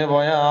കഴിഞ്ഞു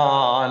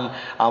പോയാൽ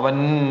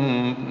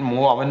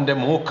അവന്റെ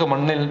മൂക്ക്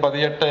മണ്ണിൽ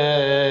പതിയട്ടെ.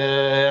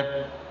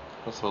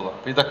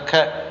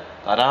 ഇതൊക്കെ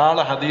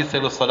ധാരാളം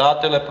ഹദീസുകൾ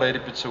സ്വലാത്തുകളെ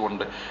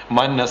പ്രേരിപ്പിച്ചുകൊണ്ട്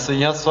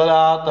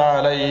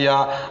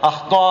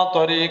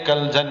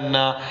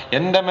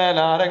എന്റെ മേൽ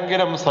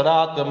ആരെങ്കിലും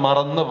സ്വലാത്ത്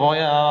മറന്നു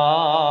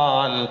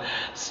പോയാൽ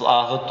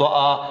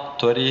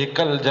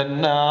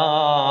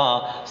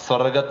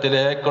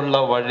സ്വർഗത്തിലേക്കുള്ള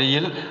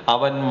വഴിയിൽ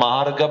അവൻ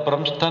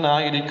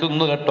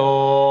മാർഗഭ്രഷ്ടനായിരിക്കുന്നു കേട്ടോ.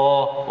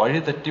 വഴി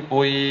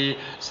തെറ്റിപ്പോയി.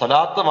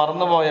 സ്വലാത്ത്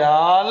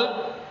മറന്നുപോയാൽ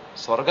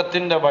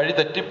സ്വർഗത്തിന്റെ വഴി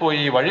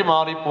തെറ്റിപ്പോയി, വഴി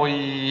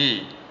മാറിപ്പോയി.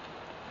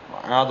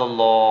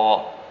 അതല്ലോ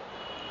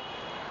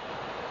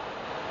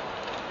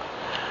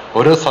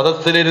ഒരു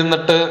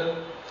സദസ്സിലിരുന്നിട്ട്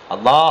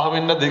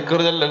അള്ളാഹുവിന്റെ ദിക്ർ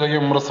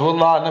ചൊല്ലുകയും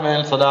റസൂലുള്ളാഹിന്റെ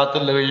മേൽ സ്വലാത്ത്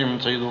ചൊല്ലുകയും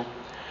ചെയ്തു.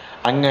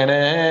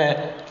 അങ്ങനെ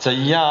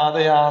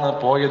ചെയ്യാതെയാണ്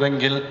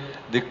പോയതെങ്കിൽ,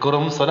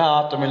 ദിക്റും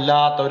സ്വലാത്തും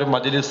ഇല്ലാത്ത ഒരു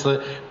മജ്ലിസ്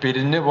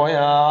പിരിഞ്ഞു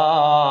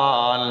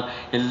പോയാൽ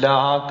ഇല്ലാ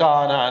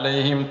കാന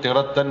അലൈഹിം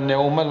തിറത്തൻ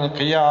യൗമൽ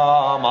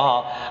ഖിയാമ,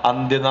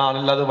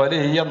 അന്ത്യനാളിൽ അത്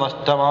വലിയ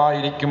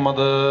നഷ്ടമായിരിക്കും.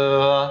 അത്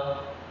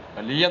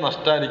വലിയ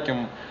നഷ്ടമായിരിക്കും.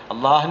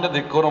 അള്ളാഹിന്റെ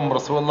ദിക്റും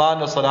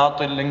റസൂലുള്ളാഹിന്റെ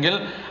സ്വലാത്തും ഇല്ലെങ്കിൽ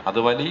അത്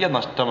വലിയ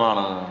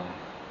നഷ്ടമാണ്.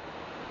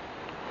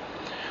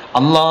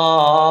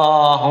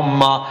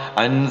 അല്ലാഹുമ്മ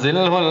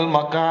അൻസിൽഹുൽ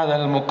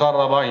മഖഅദൽ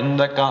മുഖറബ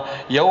ഇൻദക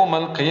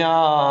യൗമൽ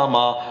ഖിയാമ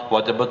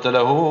വജബത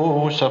ലഹു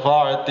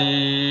ശഫാഅതി.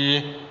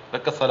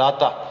 ഇതൊക്കെ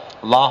സ്വലാത്ത.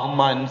 അല്ലാഹുമ്മ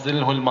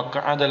അൻസിൽഹുൽ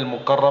മഖഅദൽ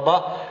മുഖറബ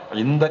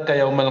ഇൻദക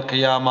യൗമൽ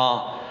ഖിയാമ.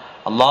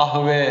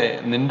 അല്ലാഹുവേ,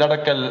 നിന്റെ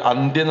അടുക്കൽ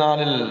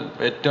അന്ത്യനാളിൽ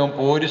ഏറ്റവും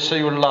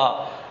പോരിശയുള്ള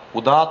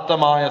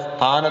ഉദാത്തമായ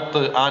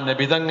സ്ഥാനത്ത് ആ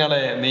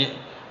നബിതങ്ങളെ നീ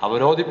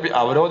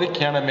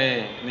അവരോധിക്കണമേ,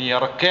 നീ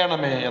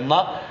ഇറക്കണമേ എന്ന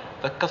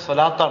ഇതൊക്കെ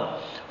സ്വലാത്താണ്.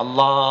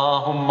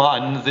 അല്ലാഹുമ്മ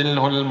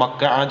അൻസിൽഹുൽ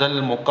മഖഅദൽ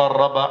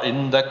മുഖറബ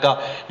ഇൻദക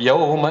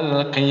യൗമൽ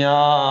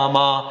ഖിയാമ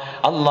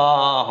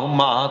അല്ലാഹുമ്മ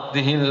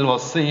ആതിഹിൽ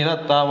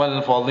വസീലത വൽ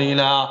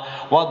ഫളീല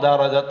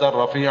വദറജത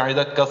റഫീഅ.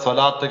 ഇതൊക്കെ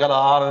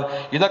സ്വലാത്തുകളാണ്.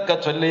 ഇതൊക്കെ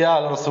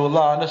ചൊല്ലിയാൽ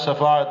റസൂലുള്ളാഹിന്റെ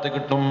ശഫാഅത്ത്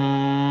കിട്ടും.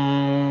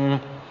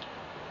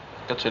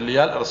 ഇതൊക്കെ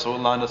ചൊല്ലിയാൽ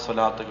റസൂലുള്ളാഹിന്റെ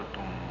സ്വലാത്ത് കിട്ടും.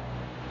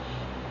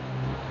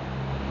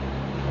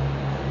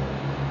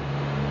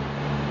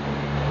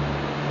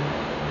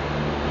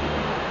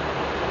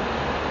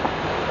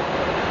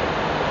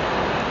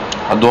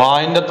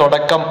 ദ്വാഇന്റെ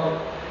തുടക്കം,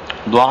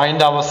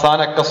 ദ്വാഇന്റെ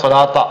അവസാനമൊക്കെ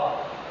സ്വലാത്ത.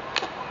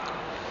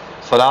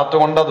 സ്വലാത്ത്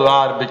കൊണ്ട് ദുആ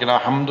ആരംഭിക്കണം.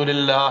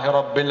 അൽഹംദുലില്ലാഹി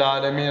റബ്ബിൽ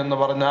ആലമീൻ എന്ന്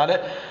പറഞ്ഞാൽ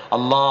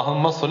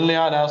അല്ലാഹുമ്മ സ്വല്ലി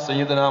അലാ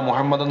സയ്യിദിനാ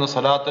മുഹമ്മദ് എന്ന്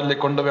സ്വലാത്തിൽ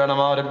കൊണ്ട് വേണം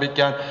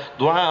ആരംഭിക്കാൻ.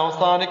 ദുആ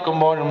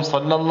അവസാനിക്കുമ്പോഴും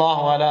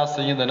സ്വല്ലല്ലാഹു അലാ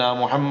സയ്യിദിനാ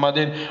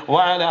മുഹമ്മദിൻ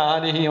വഅലാ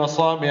ആലിഹി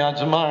വസ്വഹ്ബിഹി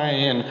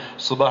അജ്മഈൻ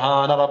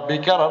സുബ്ഹാന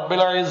റബ്ബിക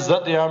റബ്ബിൽ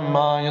ഇസ്സതി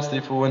അമ്മാ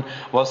യസിഫൂൻ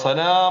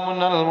വസലാമുൻ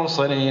അലൽ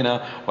മുർസലീൻ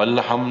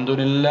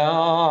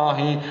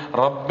വൽഹംദുലില്ലാഹി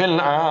റബ്ബിൽ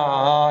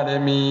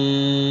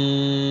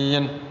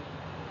ആലമീൻ.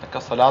 ഒക്കെ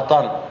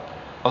സ്വലാത്താണ്.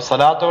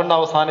 സ്വലാത്ത് കൊണ്ട്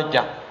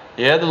അവസാനിക്കാം.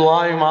 ഏത്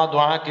ദുആയും ആ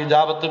ദുആക്ക്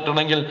ഇജാബത്ത്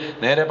കിട്ടണമെങ്കിൽ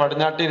നേരെ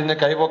പടിഞ്ഞാട്ടിരുന്ന്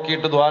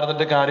കൈപൊക്കിയിട്ട് ദുആ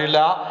ചെയ്തിട്ട് കാര്യമില്ല.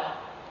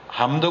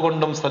 ഹംദ്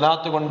കൊണ്ടും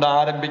സ്വലാത്ത് കൊണ്ട്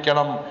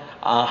ആരംഭിക്കണം.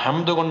 ആ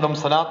ഹംദ് കൊണ്ടും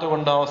സ്വലാത്ത്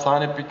കൊണ്ട്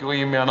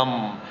അവസാനിപ്പിക്കുകയും വേണം.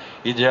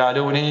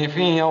 ഇജഅലൂനി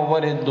ഫീ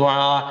അവ്വലി ദുആ,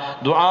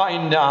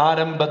 ദുആഇന്റെ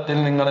ആരംഭത്തിൽ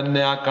നിങ്ങൾ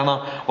എന്നെ ആക്കണം.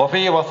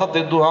 വഫീ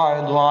വസത്തി ദുആ,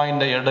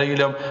 ദുആഇന്റെ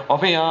ഇടയിലും.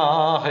 വഫീ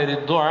ആഖിരി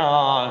ദുആ,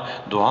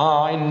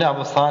 ദുആഇന്റെ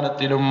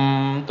അവസാനത്തിലും.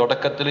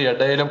 തുടക്കത്തിലും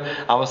ഇടയിലും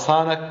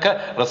അവസാനമൊക്കെ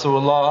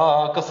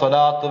റസൂലുള്ളാഹിക്ക്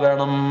സ്വലാത്ത്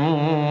വേണം.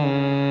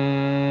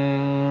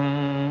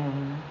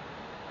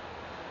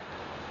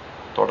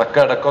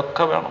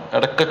 ഇടക്കൊക്കെ വേണം.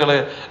 ഇടക്കൊക്കെ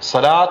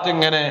സ്വലാത്ത്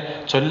ഇങ്ങനെ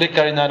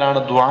ചൊല്ലിക്കഴിഞ്ഞാലാണ്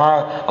ദുആ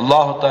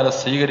അല്ലാഹു തആല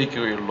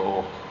സ്വീകരിക്കുകയുള്ളൂ.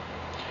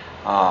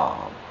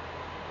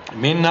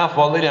 മിന്ന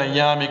ഫളി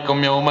അയ്യാമിക്കും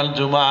യൗമൽ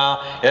ജുമുഅ,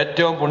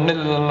 ഏറ്റവും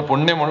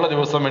പുണ്യമുള്ള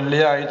ദിവസം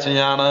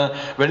വെള്ളിയാഴ്ചയാണ്.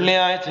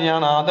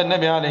 വെള്ളിയാഴ്ചയാണ് ആദം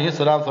നബി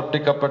അലൈഹിസ്സലാം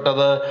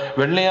സൃഷ്ടിക്കപ്പെട്ടത്.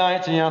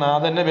 വെള്ളിയാഴ്ചയാണ്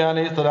ആദം നബി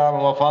അലൈഹിസ്സലാം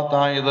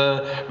വഫാത്തായത്.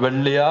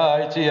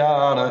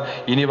 വെള്ളിയാഴ്ചയാണ്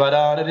ഇനി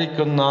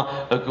വരാനിരിക്കുന്ന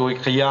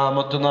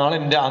ഖിയാമത്ത്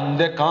നാളിന്റെ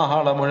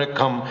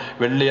അന്ത്യകാഹളമുഴക്കം.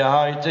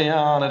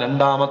 വെള്ളിയാഴ്ചയാണ്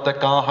രണ്ടാമത്തെ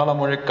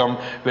കാഹളമുഴക്കം.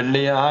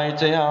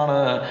 വെള്ളിയാഴ്ചയാണ്.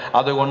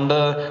 അതുകൊണ്ട്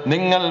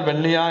നിങ്ങൾ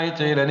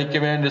വെള്ളിയാഴ്ചയിൽ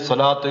എനിക്ക് വേണ്ടി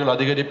സ്വലാത്തുകൾ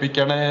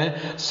അധികരിപ്പിക്കണേ.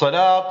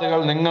 സ്വലാത്തുകൾ,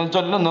 നിങ്ങൾ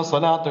ചൊല്ലുന്ന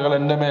സ്വലാത്തുകൾ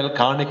എൻ്റെ മേൽ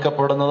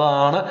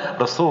കാണിക്കപ്പെടുന്നതാണ്.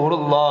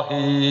 റസൂലുള്ളാഹി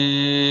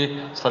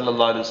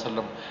സ്വല്ലല്ലാഹു അലൈഹി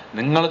വസല്ലം,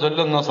 നിങ്ങൾ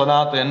ചൊല്ലുന്ന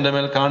സ്വലാത്ത് എൻ്റെ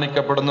മേൽ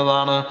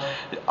കാണിക്കപ്പെടുന്നതാണ്.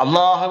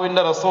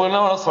 അള്ളാഹുവിന്റെ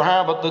റസൂലിനോട്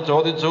സ്വഹാബത്ത്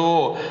ചോദിച്ചു,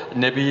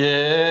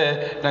 നബിയേ,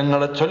 ഞങ്ങൾ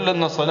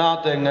ചൊല്ലുന്ന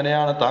സ്വലാത്ത്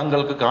എങ്ങനെയാണ്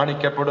താങ്കൾക്ക്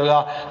കാണിക്കപ്പെടുക?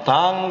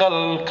 താങ്കൾ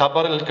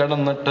ഖബറിൽ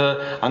കിടന്നിട്ട്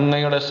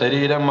അങ്ങയുടെ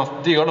ശരീരം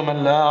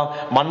അസ്ഥികളുമെല്ലാം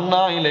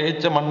മണ്ണായി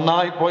ലയിച്ച്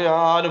മണ്ണായി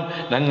പോയാലും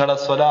ഞങ്ങളുടെ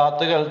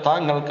സ്വലാത്തുകൾ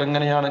താങ്കൾക്ക്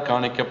എങ്ങനെയാണ്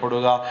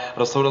കാണിക്കപ്പെടുക?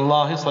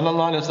 റസൂലുള്ളാഹി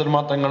സ്വല്ലല്ലാഹു അലൈഹി വസല്ലം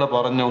തങ്ങൾ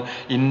പറഞ്ഞു,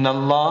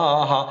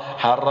 ഇന്നല്ലാഹ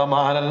ഹറമ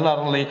അലൽ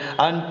അർളി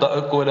അൻ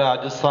തഅകുല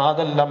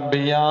അജ്സാദൽ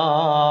അംബിയാ,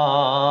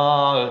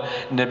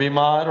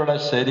 നബിമാരുടെ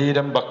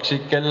ശരീരം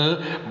ഭക്ഷിക്കൽ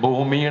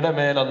ഭൂമിയുടെ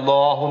മേൽ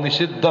അല്ലാഹു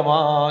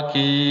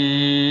നിഷിദ്ധമാക്കി.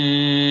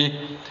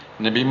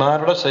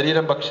 നബിമാരുടെ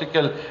ശരീരം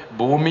ഭക്ഷിക്കൽ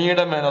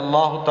ഭൂമിയുടെ മേൽ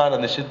അല്ലാഹു തആല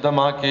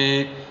നിഷിദ്ധമാക്കി.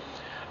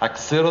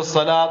 അക്സിറു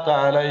സ്വലാത്ത്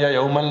അലയ്യ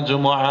യൗമൽ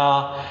ജുമുഅ,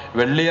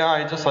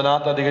 വെള്ളിയാഴ്ച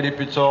സ്വലാത്ത്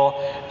അധികരിപ്പിച്ചോ.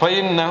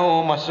 ഫഇന്നഹു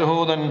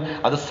മശ്ഹൂദൻ,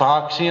 അത്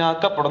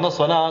സാക്ഷിയാക്കപ്പെടുന്ന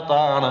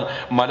സ്വലാത്താണ്,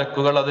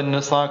 മലക്കുകൾ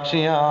അതിന്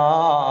സാക്ഷിയാണ്.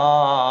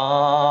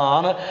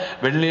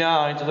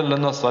 വെള്ളിയാഴ്ച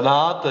ചൊല്ലുന്ന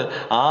സ്വലാത്ത്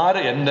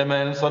ആര് എൻ്റെ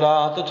മേൽ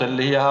സ്വലാത്ത്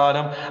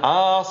ചൊല്ലിയാലും ആ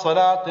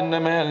സ്വലാത്തിന്റെ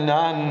മേൽ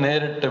ഞാൻ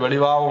നേരിട്ട്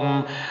വെളിവാവും.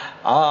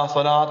 ആ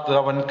സ്വലാത്ത്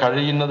അവൻ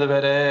കഴിയുന്നത്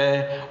വരെ.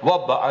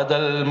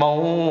 വബഅദൽ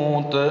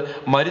മൗത്ത്,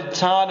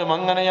 മരിച്ചാലും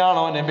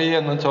അങ്ങനെയാണോ നബി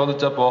എന്ന്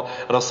ചോദിച്ചപ്പോ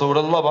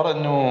റസൂലുള്ളാഹി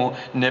പറഞ്ഞു,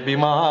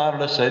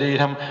 നബിമാരുടെ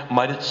ശരീരം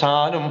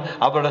മരിച്ചാലും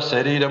അവരുടെ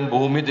ശരീരം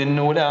ഭൂമി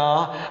തിന്നൂല,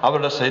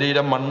 അവരുടെ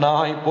ശരീരം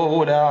മണ്ണായി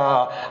പോകൂല.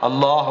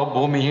 അല്ലാഹു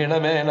ഭൂമിയുടെ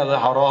മേൽ അത്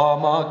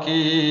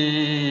ഹറാമാക്കി.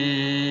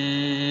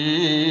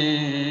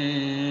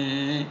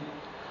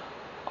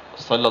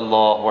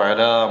 സല്ലല്ലാഹു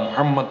അലാ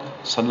മുഹമ്മദ്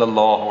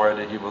സല്ലല്ലാഹു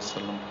അലൈഹി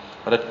വസല്ലം.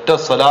 ഒരൊറ്റ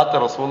സ്വലാത്ത്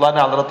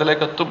റസൂലുള്ളാഹിന്റെ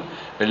ഹദ്റത്തിലേക്ക് എത്തും.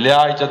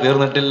 വെള്ളിയാഴ്ച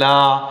തീർന്നിട്ടില്ല.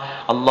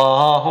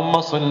 അല്ലാഹുമ്മ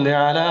സ്വല്ലി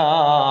അലാ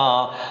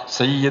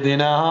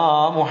സയ്യിദിനാ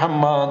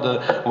മുഹമ്മദ്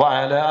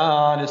വഅലാ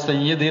ആലി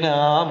സയ്യിദിനാ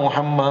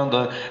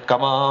മുഹമ്മദ്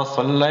കമാ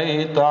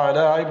സ്വല്ലൈത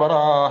അലാ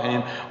ഇബ്രാഹിം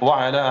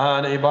വഅലാ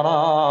ആലി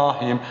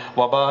ഇബ്രാഹിം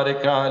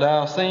വബാരിക് അലാ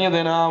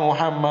സയ്യിദിനാ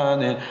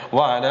മുഹമ്മദ്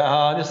വഅലാ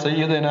ആലി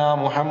സയ്യിദിനാ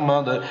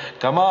മുഹമ്മദ്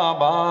കമാ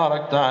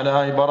ബാരക്ത അലാ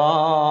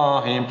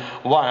ഇബ്രാഹിം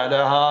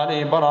വഅലാ ആലി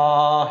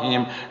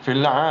ഇബ്രാഹിം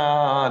ഫിൽ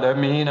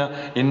ആലമീന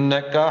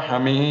ഇന്നക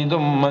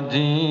ഹമീദും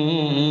മജീദ്.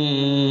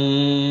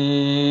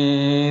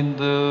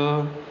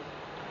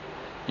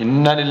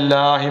 ഇന്ന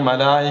ലില്ലാഹി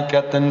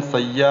മലായികത്തൻ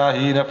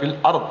സയ്യാഹീന ഫിൽ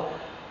അർദ്,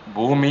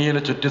 ഭൂമിയിൽ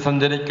ചുറ്റി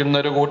സഞ്ചരിക്കുന്ന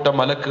ഒരു കൂട്ടം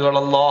മലക്കുകൾ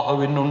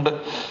അല്ലാഹുവിനുണ്ട്.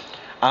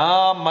 ആ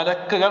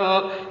മലക്കുകൾ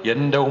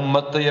എൻ്റെ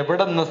ഉമ്മത്ത്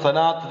എവിടുന്ന്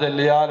സലാത്ത്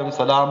ചൊല്ലിയാലും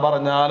സലാം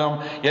പറഞ്ഞാലും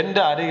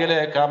എൻ്റെ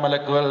അരികിലേക്ക് ആ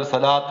മലക്കുകൾ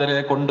സലാത്തിനെ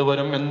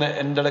കൊണ്ടുവരും, എന്ന്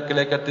എൻ്റെ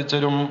അടുക്കിലേക്ക്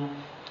എത്തിച്ചേരും.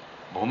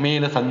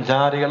 ഭൂമിയിൽ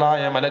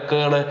സഞ്ചാരികളായ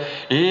മലക്കുകൾ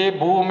ഈ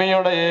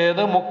ഭൂമിയുടെ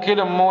ഏത്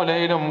മുക്കിലും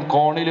മൂലയിലും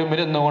കോണിലും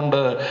ഇരുന്നുകൊണ്ട്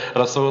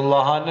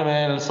റസൂലുള്ളാഹിന്റെ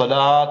മേൽ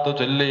സ്വലാത്ത്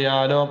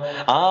ചൊല്ലിയാലും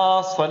ആ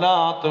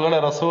സ്വലാത്തുകളെ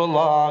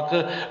റസൂലുള്ളാഹിക്ക്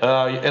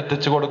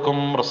എത്തിച്ചു കൊടുക്കും.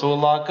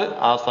 റസൂലുള്ളാഹിക്ക്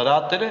ആ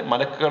സ്വലാത്തിന്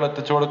മലക്കുകൾ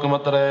എത്തിച്ചു കൊടുക്കും.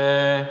 എത്ര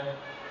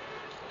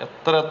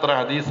എത്ര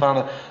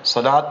ഹദീസാണ്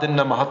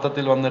സ്വലാത്തിന്റെ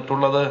മഹത്വത്തിൽ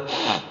വന്നിട്ടുള്ളത്.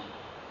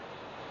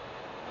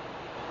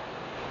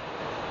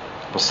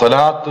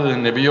 സ്വലാത്ത്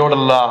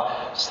നബിയോടുള്ള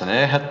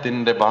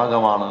സ്നേഹത്തിന്റെ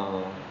ഭാഗമാണ്.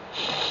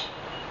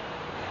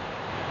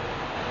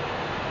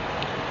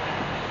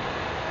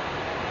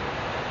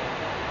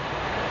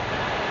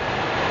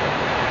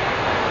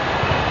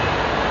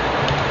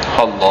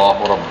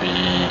 അല്ലാഹു റബ്ബി,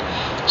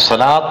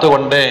 സ്വലാത്ത്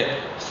കൊണ്ടേ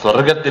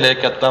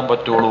സ്വർഗത്തിലേക്ക് എത്താൻ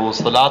പറ്റുള്ളൂ.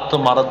 സ്വലാത്ത്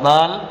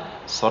മറന്നാൽ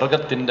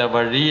സ്വർഗത്തിന്റെ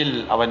വഴിയിൽ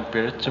അവൻ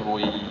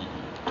പിഴച്ചുപോയി,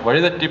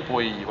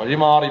 വഴിതെറ്റിപ്പോയി,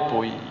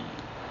 വഴിമാറിപ്പോയി.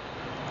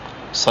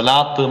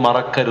 സ്വലാത്ത്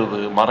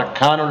മറക്കരുത്,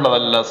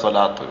 മറക്കാനുള്ളതല്ല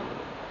സ്വലാത്ത്.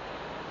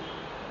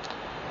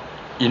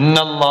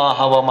 ഇന്നല്ലാഹ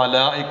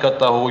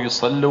വമലായികതഹു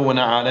യുസല്ലൂന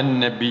അലൻ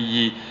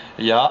നബിയ്യി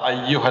യാ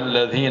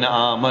അയ്യുഹല്ലദീന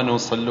ആമനു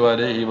സല്ലു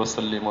അലൈഹി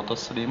വസല്ലിമു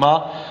തസ്ലീമാ.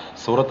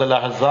 സൂറത്തുൽ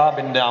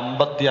അഹ്സാബിന്റെ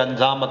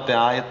 55-ാമത്തെ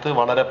ആയത്ത്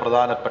വളരെ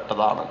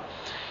പ്രധാനപ്പെട്ടതാണ്.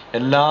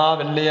 എല്ലാ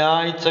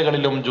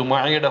വെള്ളിയാഴ്ചകളിലും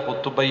ജുമുഅയുടെ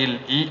ഖുതുബയിൽ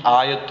ഈ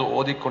ആയത്ത്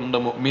ഓതിക്കൊണ്ട്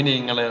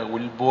മുഅ്മിനീങ്ങളെ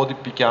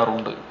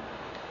ഉത്ബോധിപ്പിക്കാറുണ്ട്.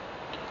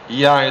 ഈ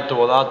ആയത്ത്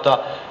ഓതാത്ത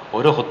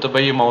ഒരു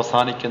ഖുതുബയും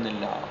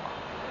അവസാനിക്കുന്നില്ല.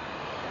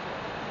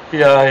 ഈ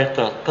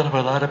ആയത്ത് അത്ര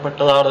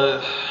പ്രധാനപ്പെട്ടതാണ്.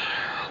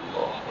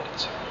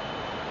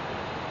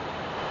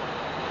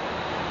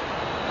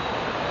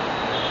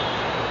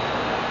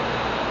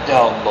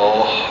 യാ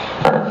അല്ലാഹ്,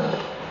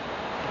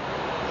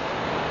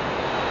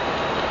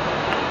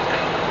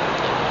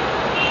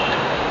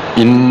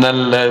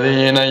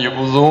 ഇന്നല്ലദീന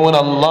യുഅ്സൂന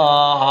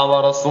അല്ലാഹ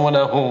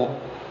വറസൂലഹു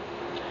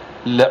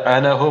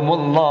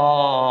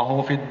ലഅനഹുമുല്ലാഹു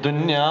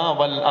ഫിദ്ദുനിയാ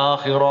വൽ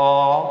ആഖിറ.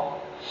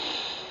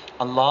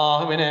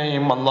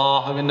 അല്ലാഹുവിനെയും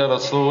അല്ലാഹുവിന്റെ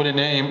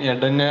റസൂലിനെയും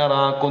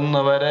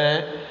എടങ്ങേറാക്കുന്നവരെ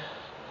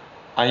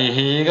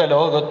ഐഹിക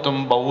ലോകത്തും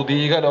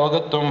ഭൗതിക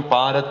ലോകത്തും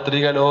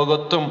പാരത്രിക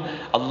ലോകത്തും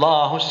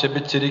അല്ലാഹു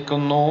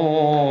ശപിച്ചിരിക്കുന്നു.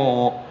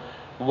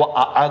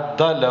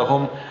 വഅഅദ്ദ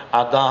ലഹും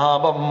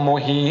അദാബം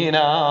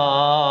മുഹീനാ,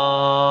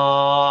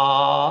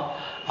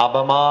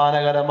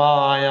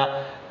 അപമാനകരമായ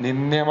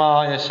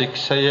നിന്ദ്യമായ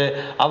ശിക്ഷയെ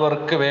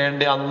അവർക്ക്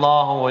വേണ്ടി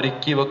അല്ലാഹു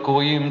ഒരുക്കി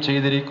വെക്കുകയും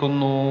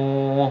ചെയ്തിരിക്കുന്നു.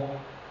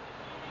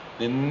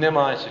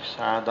 നിന്ദ്യമായ ശിക്ഷ,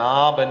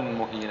 അദാബൻ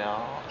മുഹീന.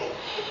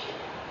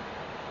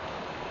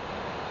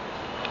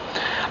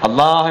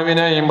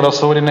 അല്ലാഹുവിനെയും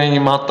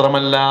റസൂലിനെയും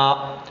മാത്രമല്ല,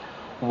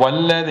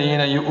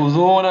 വല്ലദീന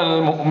യുഅ്സൂനൽ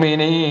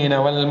മുഅ്മിനീന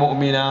വൽ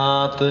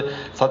മുഅ്മിനാത്ത്,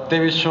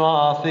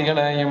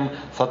 സത്യവിശ്വാസികളെയും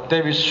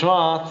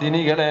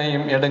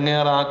സത്യവിശ്വാസിനികളെയും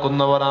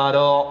എടങ്ങേറാക്കുന്നവർ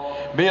ആരോ,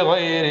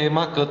 ബിഗൈരി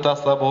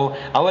മക്തസബു,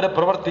 അവരെ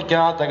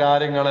പ്രവർത്തിക്കാത്ത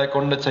കാര്യങ്ങളെ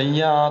കൊണ്ട്,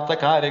 ചെയ്യാത്ത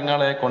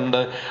കാര്യങ്ങളെ കൊണ്ട്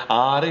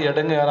ആര്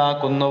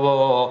എടങ്ങേറാക്കുന്നുവോ,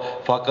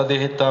 ഫഖദ്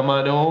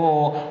ഇഹ്തമലൂ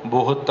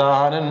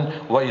ബുഹ്താനൻ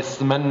വ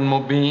ഇസ്മൻ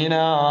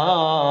മുബീനാ,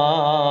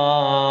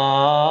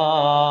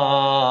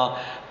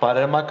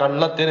 പരമ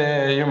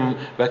കള്ളത്തിനെയും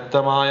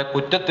വ്യക്തമായ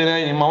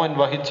കുറ്റത്തിനെയും അവൻ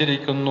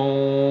വഹിച്ചിരിക്കുന്നു.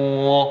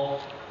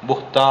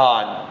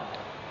 ബുഹ്താൻ,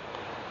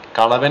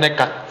 കളവിനെ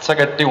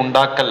കച്ചകെട്ടി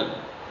ഉണ്ടാക്കൽ.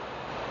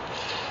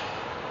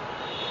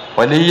 വ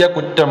വലിയ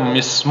കുറ്റം,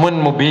 ഇസ്മുൻ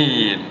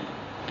മുബീൻ.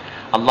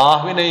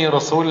 അള്ളാഹുവിനെയും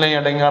റസൂലിനെയും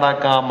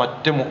ഇടങ്ങേറാക്കാം,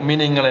 മറ്റു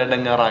മുഅ്മിനീങ്ങളെ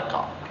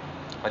ഇടങ്ങേറാക്കാം.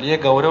 വലിയ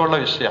ഗൗരവമുള്ള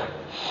വിഷയമാണ്.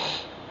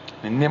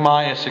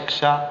 നിന്ദ്യമായ ശിക്ഷ,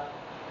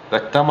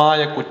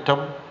 വ്യക്തമായ കുറ്റം,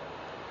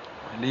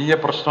 വലിയ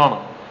പ്രശ്നമാണ്.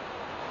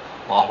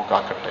 അള്ളാഹു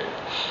കാക്കട്ടെ.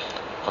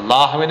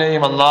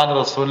 അള്ളാഹുവിനെയും അള്ളാഹുവിന്റെ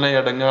റസൂലിനെയും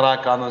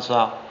ഇടങ്ങേറാക്കാന്ന്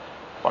വെച്ചാൽ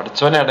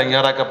പഠിച്ചവനെ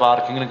ഇടങ്ങേറാക്കാൻ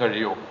ആർക്കെങ്കിലും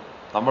കഴിയുമോ?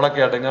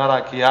 നമ്മളൊക്കെ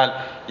ഇടങ്ങേറാക്കിയാൽ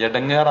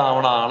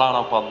ഇടങ്ങേറാവണ ആളാണ്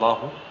അപ്പൊ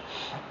അള്ളാഹു?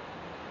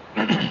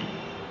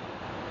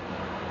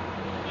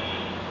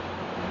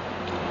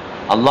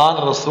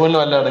 അള്ളാഹുവിന്റെ റസൂലിന്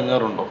വല്ല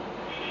ഇടങ്ങേറുണ്ടോ?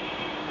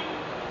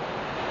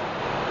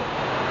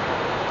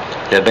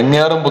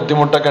 ഇടങ്ങേറും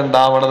ബുദ്ധിമുട്ടൊക്കെ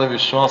ഉണ്ടാവണത്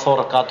വിശ്വാസം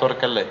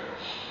ഉറക്കാത്തവർക്കല്ലേ.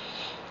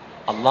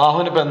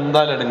 അള്ളാഹുവിന് ഇപ്പൊ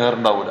എന്തായാലും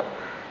ഇടങ്ങേറുണ്ടാവൂല.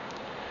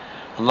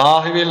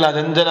 അള്ളാഹുവിൽ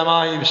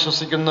അചഞ്ചലമായി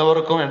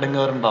വിശ്വസിക്കുന്നവർക്കും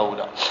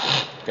ഇടങ്ങേറുണ്ടാവൂല.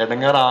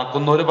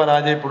 ഇടങ്ങേറാക്കുന്നവര്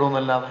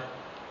പരാജയപ്പെടുമെന്നല്ലാതെ.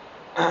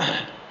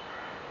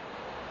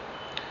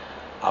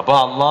 അപ്പൊ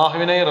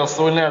അള്ളാഹുവിനെ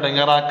റസൂലിനെ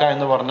ഇടങ്ങേറാക്ക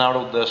എന്ന് പറഞ്ഞ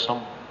അവിടെ ഉദ്ദേശം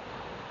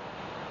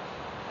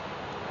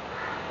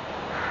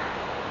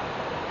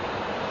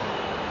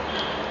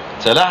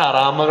ചില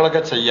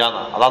ഹറാമുകളൊക്കെ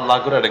ചെയ്യാന്നാ. അത്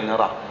അള്ളാഹ്ക്കൊരു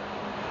ഇടങ്ങേറാ.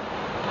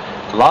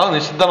 അള്ളാഹു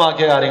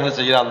നിഷിദ്ധമാക്കിയ കാര്യങ്ങൾ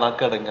ചെയ്യാൻ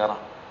അള്ളാഹ്ക്ക് ഇടങ്ങേറാ.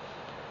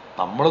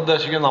 നമ്മൾ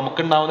ഉദ്ദേശിക്കുന്നത്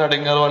നമുക്കുണ്ടാവുന്ന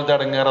ഇടങ്ങേറ് പോലത്തെ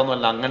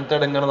ഇടങ്ങേറൊന്നുമല്ല. അങ്ങനത്തെ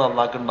ഇടങ്ങേറ്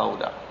അള്ളാഹ്ക്ക്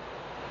ഉണ്ടാവൂല.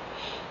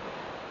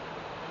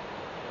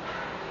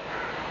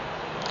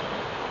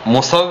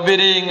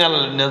 മുസവ്വിരീങ്ങൾ,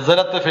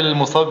 നസലത്ത് ഫിൽ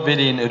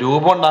മുസവ്വിരീൻ,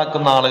 രൂപം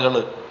ഉണ്ടാക്കുന്ന ആളുകൾ,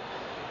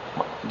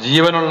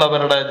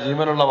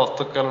 ജീവനുള്ള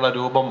വസ്തുക്കളുടെ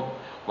രൂപം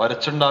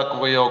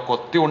വരച്ചുണ്ടാക്കുകയോ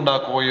കൊത്തി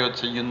ഉണ്ടാക്കുകയോ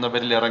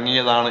ചെയ്യുന്നവരിൽ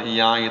ഇറങ്ങിയതാണ് ഈ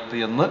ആയത്ത്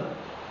എന്ന്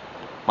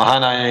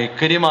മഹാനായ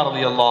ഇക്രിമ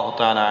റളിയല്ലാഹു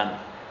തആല അൻഹു.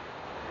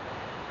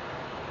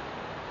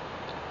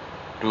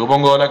 രൂപം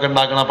കോലൊക്കെ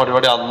ഉണ്ടാക്കുന്ന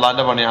പരിപാടി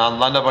അള്ളാന്റെ പണിയാണ്.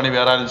 അള്ളാന്റെ പണി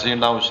വേറെ ആരും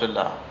ചെയ്യേണ്ട ആവശ്യമില്ല.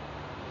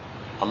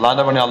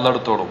 അള്ളാന്റെ പണി അള്ളാഹ്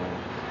എടുത്തോളും.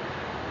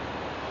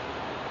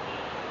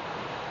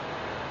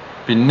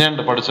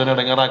 പിന്നെയുണ്ട് പഠിച്ചവനെ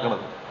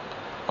ഇടങ്ങേറാക്കണത്.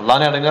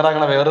 അള്ളാഹിനെ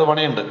ഇടങ്ങേറാക്കണ വേറൊരു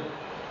പണിയുണ്ട്.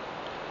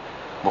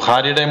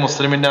 ബുഖാരിയുടെ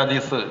മുസ്ലിമിന്റെ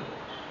ഹദീസ്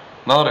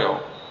എന്താ പറയോ?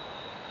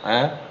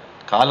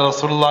 കാല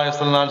റസൂലുള്ളാഹി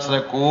സ്വല്ലല്ലാഹു അലൈഹി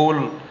വസല്ലം ഖൂൽ,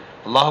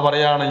 അള്ളാഹു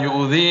പറയാണ്,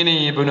 യുദീനി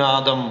ഇബ്നു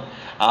ആദം,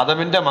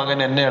 ആദമിന്റെ മകൻ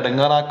എന്നെ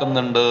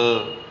ഇടങ്ങേറാക്കുന്നുണ്ട്.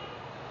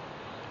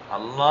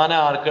 അള്ളാഹിനെ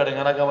ആർക്കും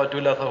ഇടങ്ങേറാക്കാൻ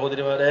പറ്റൂല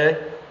സഹോദരിമാരെ.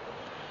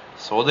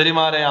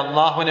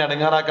 അള്ളാഹുവിനെ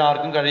ഇടങ്ങേറാക്കാൻ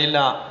ആർക്കും കഴിയില്ല.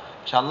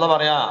 പക്ഷെ അള്ളാഹ്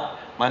പറയാ,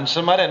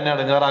 മനുഷ്യന്മാരെ എന്നെ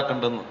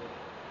ഇടങ്ങേറാക്കുന്നുണ്ടെന്ന്.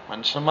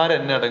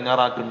 മനുഷ്യന്മാരെന്നെ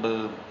ഇടങ്ങേറാക്കുന്നുണ്ട്.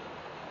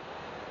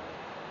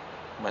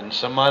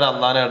 മനുഷ്യന്മാരെ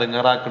അള്ളാഹിനെ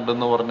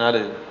ഇടങ്ങേറാക്കുന്നുണ്ടെന്ന്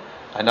പറഞ്ഞാല്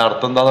അതിന്റെ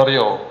അർത്ഥം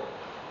എന്താണെന്നറിയോ?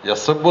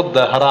 യസുബു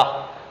ദഹറ,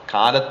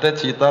 കാലത്തെ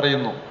ചീത്ത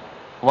അറിയുന്നു.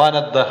 വാന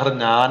ദഹർ,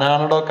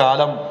 ഞാനാണോ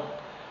കാലം,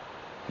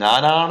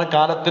 ഞാനാണ്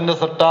കാലത്തിന്റെ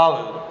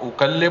സട്ടാവ്.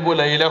 ഉകല്ലിബു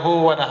ലൈലഹു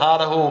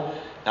വനഹാരഹു,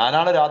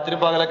 ഞാനാണ് രാത്രി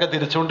പകലൊക്കെ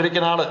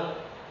തിരിച്ചുകൊണ്ടിരിക്കുന്ന ആള്.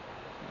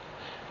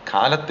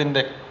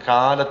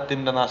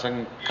 കാലത്തിന്റെ നാശം,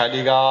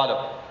 കലികാലം,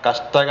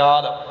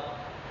 കഷ്ടകാലം.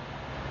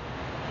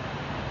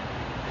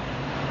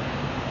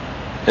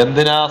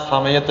 എന്തിനാ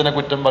സമയത്തിനെ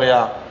കുറ്റം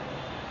പറയാ?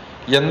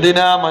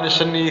 എന്തിനാ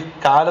മനുഷ്യൻ ഈ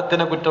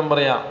കാലത്തിനെ കുറ്റം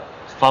പറയാ?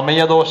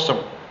 സമയദോഷം.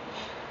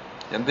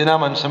 എന്തിനാ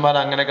മനുഷ്യന്മാർ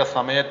അങ്ങനെയൊക്കെ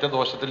സമയത്തെ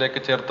ദോഷത്തിലേക്ക്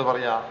ചേർത്ത്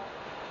പറയാ?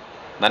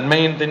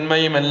 നന്മയും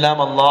തിന്മയും എല്ലാം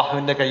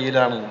അള്ളാഹുവിന്റെ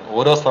കയ്യിലാണ്.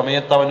 ഓരോ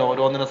സമയത്ത് അവൻ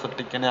ഓരോന്നിനെ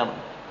സൃഷ്ടിക്കുന്നതാണ്.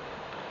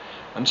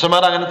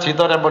 മനുഷ്യന്മാർ അങ്ങനെ ചീത്ത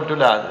പറയാൻ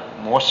പറ്റൂല.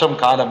 മോശം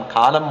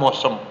കാലം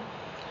മോശം,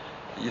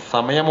 ഈ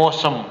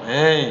സമയമോശം.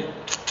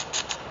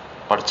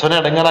 പഠിച്ചവനെ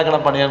ഇടങ്ങേറാക്കണ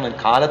പണിയാണ്.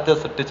 കാലത്തെ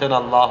സൃഷ്ടിച്ചവൻ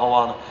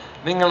അള്ളാഹുവാണ്.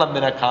 നിങ്ങൾ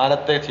എന്തിനാ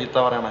കാലത്തെ ചീത്ത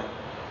പറയണേ?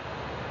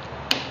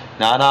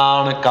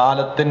 ഞാനാണ്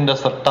കാലത്തിന്റെ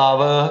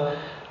സൃഷ്ടാവ്,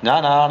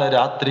 ഞാനാണ്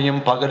രാത്രിയും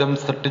പകലും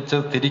സൃഷ്ടിച്ച്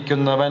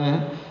തിരിക്കുന്നവൻ.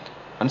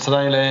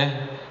 മനസ്സിലായില്ലേ?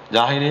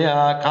 ജാഹിലിയ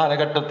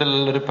കാലഘട്ടത്തിൽ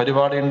ഒരു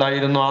പരിപാടി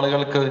ഉണ്ടായിരുന്നു.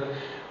 ആളുകൾക്ക്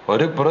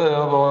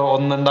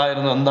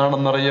ഒന്നുണ്ടായിരുന്നു.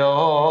 എന്താണെന്നറിയോ?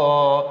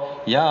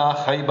 യാ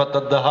ഹൈബത്ത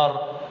ദഹർ.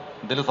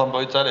 ഇതിൽ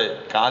സംഭവിച്ചാലേ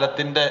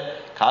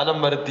കാലം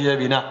വരുത്തിയ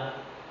വിന,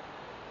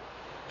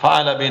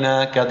 ഫഅലബിന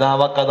കദാ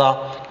വകദാ,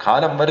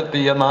 കാലം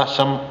വരുത്തിയ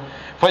നാശം.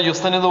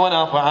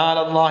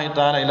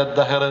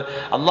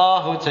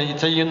 അള്ളാഹു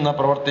ചെയ്യുന്ന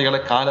പ്രവർത്തികളെ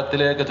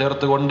കാലത്തിലേക്ക്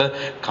ചേർത്തുകൊണ്ട്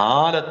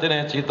കാലത്തിനെ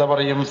ചീത്ത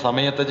പറയും,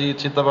 സമയത്തെ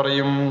ചീത്ത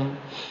പറയും.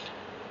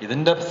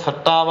 ഇതിന്റെ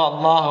സട്ടാവ്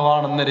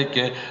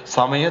അള്ളാഹുവാണെന്നിരിക്കെ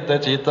സമയത്തെ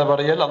ചീത്ത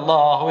പറയൽ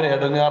അള്ളാഹുവിനെ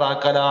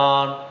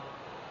ഇടങ്ങേറാക്കലാണ്.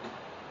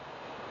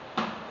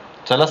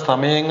 ചില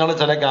സമയങ്ങൾ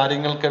ചില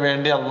കാര്യങ്ങൾക്ക്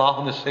വേണ്ടി അള്ളാഹു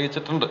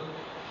നിശ്ചയിച്ചിട്ടുണ്ട്.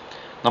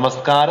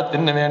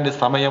 നമസ്കാരത്തിന് വേണ്ടി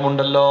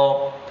സമയമുണ്ടല്ലോ,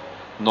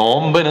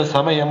 നോമ്പിന്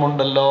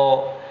സമയമുണ്ടല്ലോ,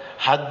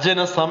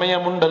 ഹജ്ജിന്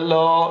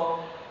സമയമുണ്ടല്ലോ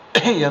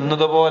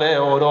എന്നതുപോലെ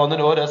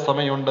ഓരോന്നിനും ഓരോ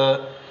സമയമുണ്ട്.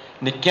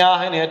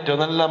 നിക്കാഹിന് ഏറ്റവും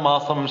നല്ല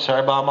മാസം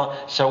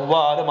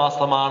ശവ്വാല്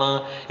മാസമാണ്.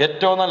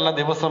 ഏറ്റവും നല്ല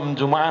ദിവസം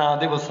ജുമുഅ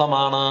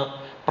ദിവസമാണ്.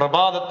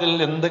 പ്രഭാതത്തിൽ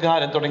എന്ത്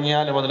കാര്യം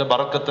തുടങ്ങിയാലും അതിൽ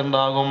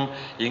ബർക്കത്തുണ്ടാകും.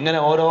 ഇങ്ങനെ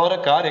ഓരോരോ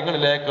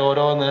കാര്യങ്ങളിലേക്ക്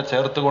ഓരോന്നിനെ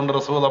ചേർത്തുകൊണ്ട്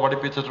റസൂല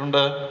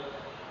പഠിപ്പിച്ചിട്ടുണ്ട്.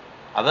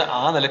 അത്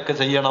ആ നിലക്ക്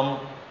ചെയ്യണം.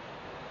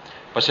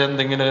 പക്ഷെ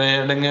എന്തെങ്കിലും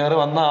ഇടങ്ങേറ്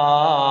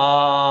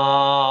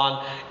വന്നാൽ,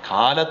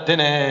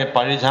 കാലത്തിനെ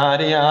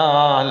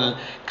പഴിചാരിയാൽ,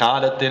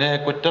 കാലത്തിനെ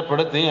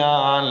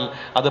കുറ്റപ്പെടുത്തിയാൽ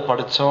അത്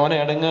പഠിച്ചോനെ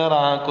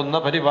ഇടങ്ങേറാക്കുന്ന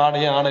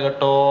പരിപാടിയാണ്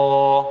കേട്ടോ.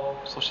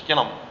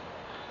 സൂക്ഷിക്കണം,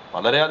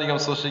 വളരെയധികം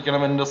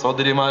സൂക്ഷിക്കണം എൻ്റെ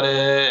സഹോദരിമാരെ.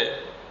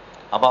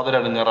 അപ്പൊ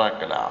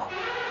അതൊരിടങ്ങേറാക്കല.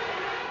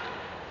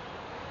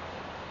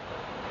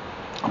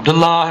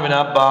 അബ്ദുല്ലാഹിബ്നു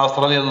അബ്ബാസ്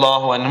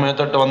റളിയല്ലാഹു അൻഹുവിനെ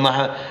തൊട്ട് വന്ന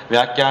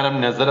വ്യാഖ്യാനം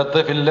നസലത്ത്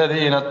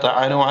ഫില്ലദീന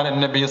തഅനു അലൻ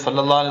നബി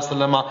സല്ലല്ലാഹു അലൈഹി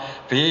വസല്ലമ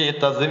ഫീ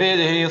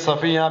തസ്വീജിഹി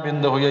സഫിയ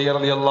ബിൻത് ഹുയൈ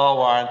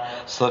റളിയല്ലാഹു അൻ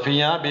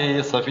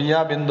സഫിയ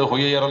ബിൻത്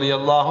ഹുയൈ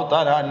റളിയല്ലാഹു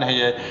തആല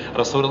അൻഹയെ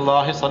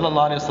റസൂലുള്ളാഹി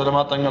സല്ലല്ലാഹു അലൈഹി വസല്ലമ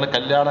തങ്ങൾ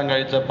കല്യാണം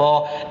കഴിച്ചപ്പോൾ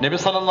നബി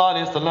സല്ലല്ലാഹു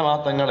അലൈഹി വസല്ലമ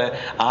തങ്ങളെ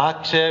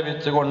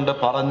ആക്ഷേപിച്ചുകൊണ്ട്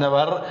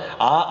പറഞ്ഞവർ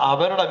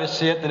അവരുടെ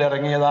വിഷയത്തിൽ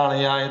ഇറങ്ങിയതാണ്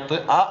ഈ ആയത്ത്.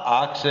 ആ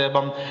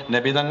ആക്ഷേപം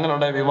നബി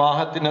തങ്ങളുടെ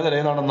വിവാഹത്തിനെതിരെ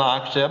നടന്ന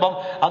ആക്ഷേപം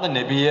അത്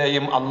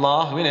നബിയെയും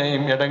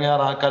അള്ളാഹുവിനെയും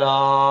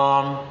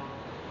ഇടങ്ങേറാക്കലാണ്.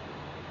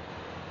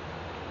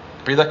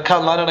 ഇതൊക്കെ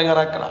അള്ളാഹിനെ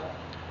ഇടങ്ങേറാക്കലാണ്.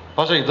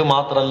 പക്ഷെ ഇത്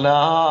മാത്രല്ല,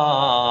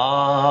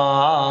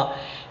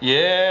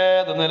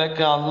 ഏത്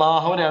നിലക്ക്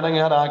അള്ളാഹുവിനെ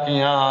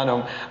ഇടങ്ങേറാക്കിയാലും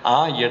ആ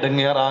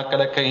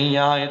ഇടങ്ങേറാക്കലൊക്കെ ഈ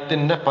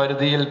ആയത്തിന്റെ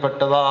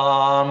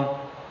പരിധിയിൽപ്പെട്ടതാണ്.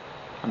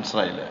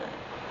 മനസ്സിലായില്ലേ?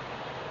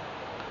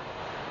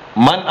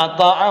 മൻ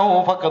അതാഅഹു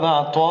ഫഖദ്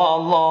അതാഅ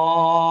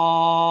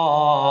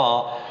അല്ലാഹ്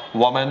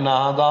വമൻ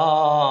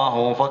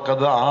ആദാഹു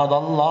ഫഖദ് ആദ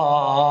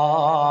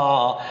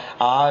അല്ലാഹ്.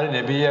 ആര്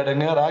നബിയെ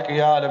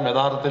ഇടങ്ങേറാക്കിയാലും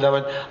യഥാർത്ഥത്തിൽ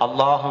അവൻ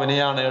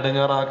അള്ളാഹുവിനെയാണ്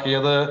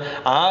ഇടങ്ങേറാക്കിയത്.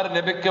 ആര്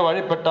നബിക്ക്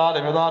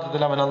വഴിപ്പെട്ടാലും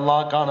യഥാർത്ഥത്തിൽ അവൻ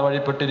അള്ളാഹ്ക്കാണ്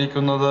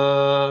വഴിപ്പെട്ടിരിക്കുന്നത്.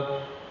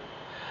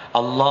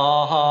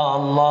 അല്ലാഹ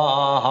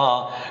അല്ലാഹ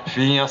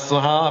ഫീ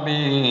അസ്ഹാബി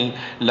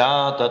ലാ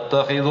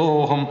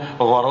തത്തഖിദൂഹും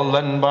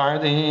ഗറളൻ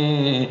ബഅദി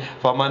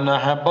ഫമൻ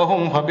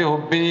അഹബ്ബഹും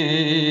ഫബിഹുബ്ബി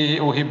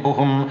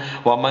ഉഹിബ്ബുഹും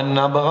വമൻ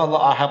അബ്ഗദ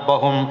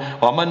അഹബ്ബഹും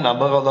വമൻ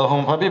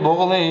അബ്ഗദഹും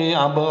ഫബിബുഗ്ദി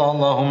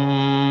അബ്ഗദഹും.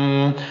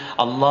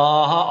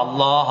 അല്ലാഹ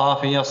അല്ലാഹ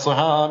ഫീ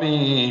അസ്ഹാബി,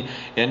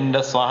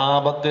 എൻ്റെ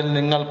സ്വഹാബത്തിൽ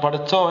നിങ്ങൾ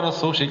പഠിച്ചവനെ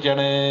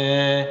സൂക്ഷിക്കണേ.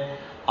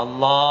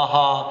 അല്ലാഹ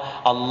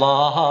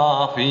അല്ലാഹ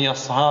ഫീ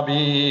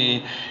അസ്ഹാബി,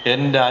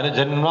 എൻ്റെ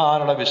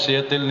അനുജന്മാരുടെ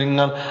വിഷയത്തിൽ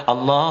നിങ്ങൾ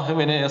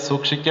അള്ളാഹുവിനെ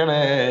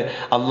സൂക്ഷിക്കണേ,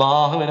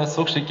 അള്ളാഹുവിനെ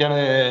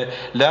സൂക്ഷിക്കണേ.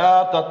 ലാ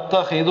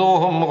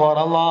തത്തഖിദൂഹും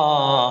ഗറളാ,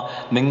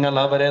 നിങ്ങൾ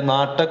അവരെ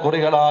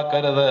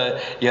നാട്ടക്കുറികളാക്കരുത്,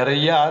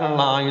 എറിയാനുള്ള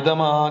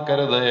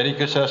ആയുധമാക്കരുത്.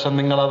 എനിക്ക് ശേഷം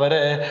നിങ്ങൾ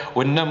അവരെ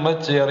ഉന്നം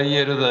വെച്ച്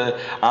എറിയരുത്.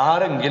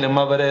 ആരെങ്കിലും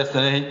അവരെ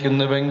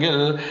സ്നേഹിക്കുന്നുവെങ്കിൽ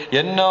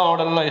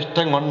എന്നോടുള്ള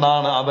ഇഷ്ടം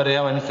കൊണ്ടാണ് അവരെ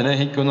അവൻ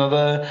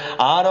സ്നേഹിക്കുന്നത്.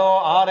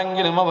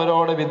 ആരെങ്കിലും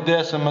അവരോട്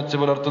വിദ്വേഷം വെച്ച്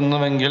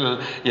പുലർത്തുന്നുവെങ്കിൽ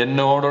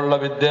എന്നോടുള്ള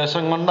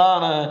വിദ്വേഷം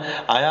കൊണ്ടാണ്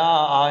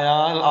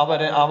അയാൾ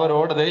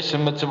അവരോട്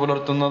ദേഷ്യം വെച്ച്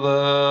പുലർത്തുന്നത്.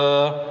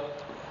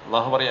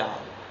 അല്ലാഹു പറയാ,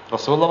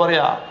 റസൂൽ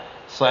പറയാ,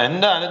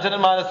 എന്റെ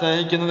അനുജന്മാരെ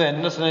സ്നേഹിക്കുന്നത്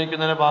എന്നെ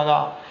സ്നേഹിക്കുന്നതിന്റെ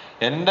ഭാഗം,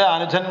 എന്റെ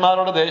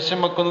അനുജന്മാരോട് ദേഷ്യം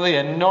വെക്കുന്നത്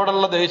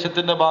എന്നോടുള്ള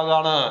ദേഷ്യത്തിന്റെ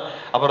ഭാഗമാണ്.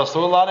 അപ്പൊ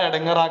റസൂലുള്ളാഹിനെ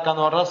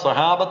ഇടങ്ങേറാക്കാന്ന് പറഞ്ഞാൽ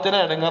സ്വഹാബത്തിനെ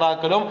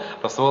ഇടങ്ങേറാക്കലും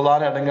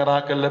റസൂലുള്ളാഹിനെ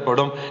ഇടങ്ങേറാക്കലിൽ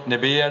പെടും.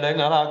 നബിയെ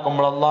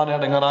ഇടങ്ങേറാക്കുമ്പോൾ അള്ളാഹിനെ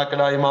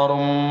ഇടങ്ങേറാക്കലായി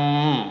മാറും.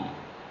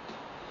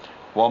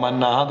 വമൻ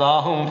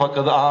ആദാഹും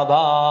ഫഖദ്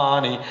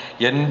ആദാനി,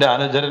 എൻ്റെ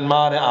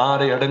അനുചരന്മാരെ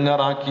ആരെ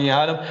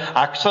ഇടങ്ങേറാക്കിയാലും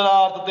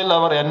അക്ഷരാർത്ഥത്തിൽ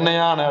അവർ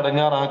എന്നെയാണ്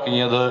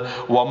ഇടങ്ങേറാക്കിയത്.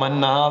 വമൻ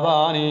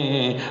ആദാനി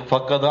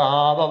ഫഖദ്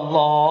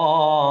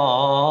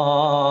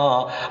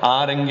ആദല്ലാഹ്,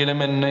 ആരെങ്കിലും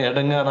എന്നെ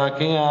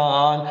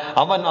ഇടങ്ങേറാക്കിയാൽ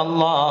അവൻ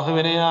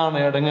അള്ളാഹുവിനെയാണ്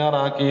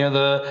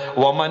ഇടങ്ങേറാക്കിയത്.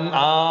 വമൻ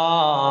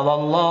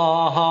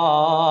ആദല്ലാഹ,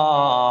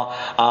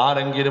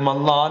 ആരെങ്കിലും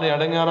അള്ളാഹിനെ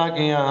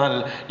ഇടങ്ങേറാക്കിയാൽ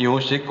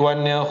യൂഷിക്കു അൻ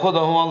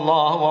യഖുദഹു,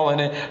 അള്ളാഹു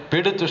അവനെ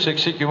പിടിച്ചു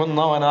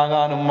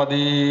ശിക്ഷിക്കുമെന്നവനാകാനും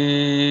മതി.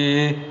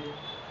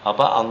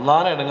 അപ്പൊ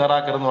അള്ളാഹിനെ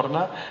ഇടങ്ങേറാക്കരുതെന്ന്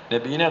പറഞ്ഞാൽ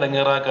നബീനെ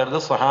ഇടങ്ങേറാക്കരുത്,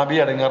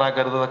 സ്വഹാബിയെ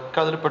ഇടങ്ങേറാക്കരുത്, ഇതൊക്കെ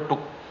അതിൽ പെട്ടു.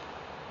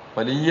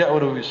 വലിയ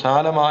ഒരു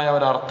വിശാലമായ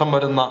ഒരർത്ഥം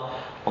വരുന്ന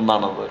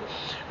ഒന്നാണത്.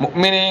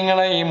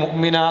 മുഅ്മിനീങ്ങളെയും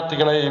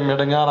മുഅ്മിനാത്തുകളെയും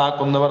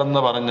ഇടങ്ങേറാക്കുന്നവർ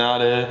എന്ന്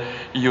പറഞ്ഞാല്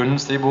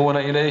യുൻസിബൂന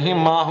ഇലൈഹിം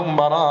മാഹും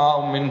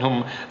ബറാഉം മിൻഹും,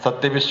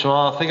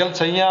 സത്യവിശ്വാസികൾ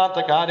ചെയ്യാത്ത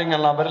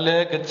കാര്യങ്ങൾ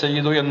അവരിലേക്ക്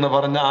ചെയ്തു എന്ന്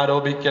പറഞ്ഞ്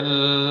ആരോപിക്കൽ.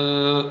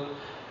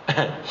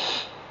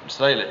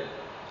 മനസ്സിലായില്ലേ?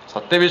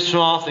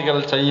 സത്യവിശ്വാസികൾ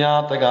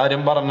ചെയ്യാത്ത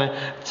കാര്യം പറഞ്ഞ്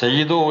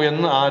ചെയ്തു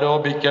എന്ന്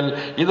ആരോപിക്കൽ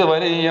ഇത്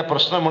വലിയ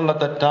പ്രശ്നമുള്ള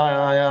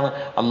തെറ്റായാണ്.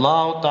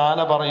 അല്ലാഹു തആല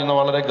പറയുന്ന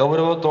വളരെ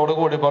ഗൗരവത്തോടു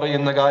കൂടി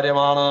പറയുന്ന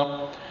കാര്യമാണ്.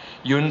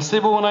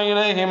 യുൻസിബൂന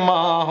ഇലൈഹിം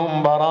മാഹും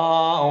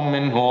ബറാഉം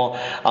മിൻഹു,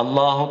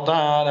 അല്ലാഹു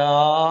തആല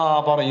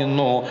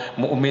പറയുന്നു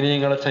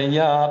മുഅ്മിനീങ്ങൾ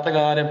ചെയ്യാത്ത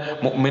കാര്യം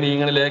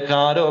മുഅ്മിനീങ്ങളിലേക്ക്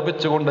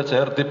ആരോപിച്ചുകൊണ്ട്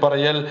ചേർത്തി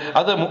പറയൽ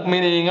അത്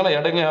മുഅ്മിനീങ്ങളെ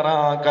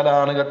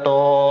ഇടങ്ങേറാക്കലാണ് കേട്ടോ.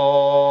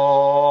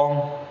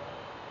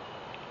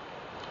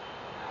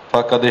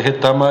 ഫഖദ്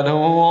ഇഹ്തമലൂ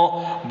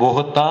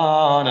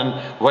ബുഹ്താനൻ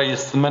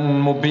വഇസ്മൻ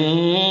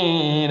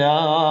മുബീനാ,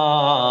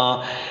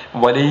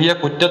 വലിയ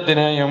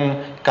കുറ്റത്തിനെയും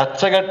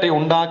കച്ചകെട്ടി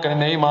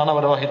ഉണ്ടാക്കലിനെയുമാണ്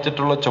അവർ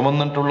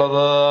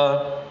ചുമന്നിട്ടുള്ളത്.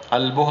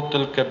 അൽ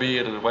ബുഹ്തുൽ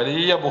കബീർ,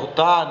 വലിയ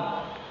ബുഹ്താൻ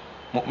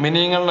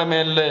മുഅ്മിനീങ്ങളുടെ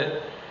മേലില്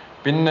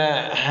പിന്നെ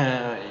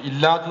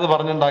ഇല്ലാത്തത്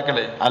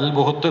പറഞ്ഞുണ്ടാക്കലേ. അൽ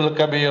ബുഹ്തുൽ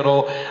കബീറോ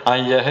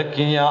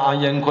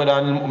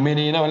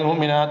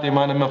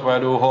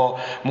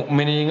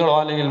മുഅ്മിനീങ്ങളോ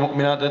അല്ലെങ്കിൽ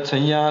മുഅ്മിനാത്ത്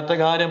ചെയ്യാത്ത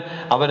കാര്യം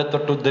അവരെ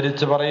തൊട്ട്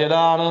ഉദ്ധരിച്ച്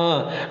പറയലാണ്.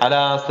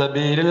 അലാ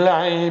സബീലിൽ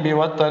ഐബി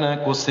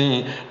വതനകുസി,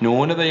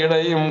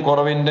 ന്യൂനതയുടെയും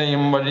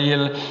കുറവിന്റെയും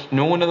വഴിയിൽ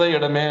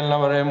ന്യൂനതയുടെ മേൽ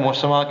അവരെ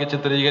മോശമാക്കി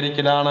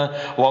ചിത്രീകരിക്കലാണ്.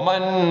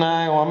 വമൻ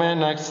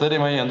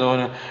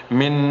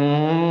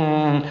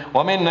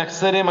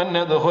അക്സരി മൻ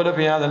യദ്ഖുലു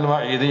ഫീ ഹാദൽ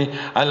വഈദി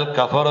അൽ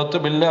കഫറതു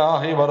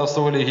ബില്ലാഹി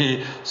വറസൂലിഹി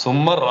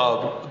സുമ്മ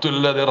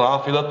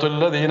റാഫിദത്തുൽ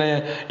ലദീന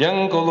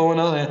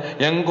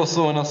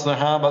യൻകുസൂന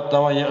الصحابة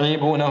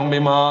ويعيبونهم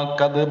بما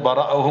قد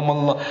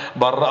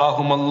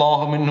برأهم الله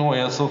منه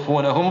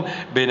ويصفونهم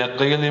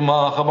بنقيض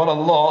ما خبر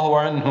الله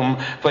عنهم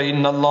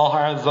فإن الله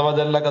عز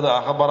وجل قد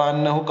أخبر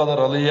أنه قد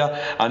رضي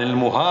عن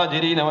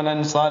المهاجرين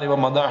والأنصار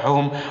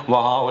ومدحهم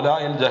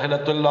وهؤلاء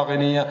الجهلة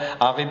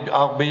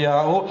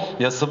الأغبياء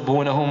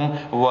يسبونهم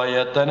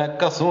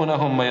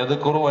ويتنكسونهم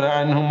ويذكرون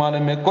عنهم ما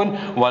لم يكن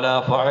ولا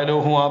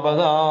فعلوه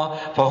أبدا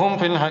فهم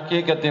في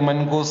الحقيقة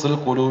منكوس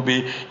القلوب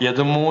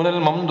يذمون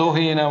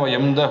الممدوحين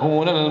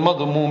ويمدحون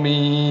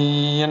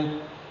المذمومين.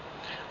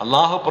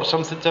 അള്ളാഹു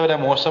പ്രശംസിച്ചവരെ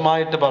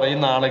മോശമായിട്ട്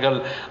പറയുന്ന ആളുകൾ,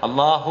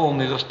 അള്ളാഹു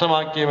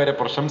നികൃഷ്ടമാക്കിയവരെ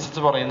പ്രശംസിച്ച്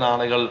പറയുന്ന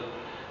ആളുകൾ,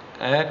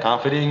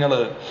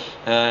 കാഫിരീങ്ങള്,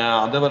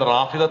 അതേപോലെ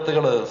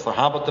റാഫിദത്തുകള്,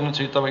 സഹാബത്തിന്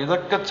ചീത്ത,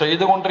 ഇതൊക്കെ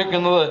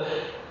ചെയ്തുകൊണ്ടിരിക്കുന്നത്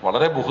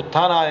വളരെ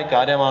ബുഹ്താനായ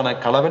കാര്യമാണ്.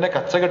 കളവിനെ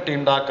കച്ചകെട്ടി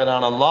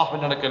ഉണ്ടാക്കലാണ്.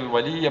 അള്ളാഹുവിന്റെ അടുക്കൽ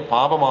വലിയ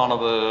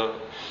പാപമാണത്.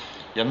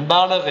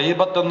 എന്താണ്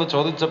ഗീബത്ത് എന്ന്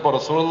ചോദിച്ചപ്പോൾ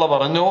റസൂലുള്ളാഹി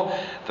പറഞ്ഞു,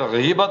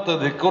 ഗീബത്ത്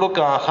ദിക്റുക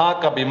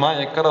അഖാക ബിമാ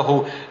യക്റഹു,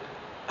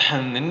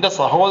 നിന്റെ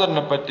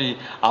സഹോദരനെ പറ്റി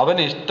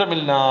അവന്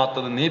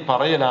ഇഷ്ടമില്ലാത്തത് നീ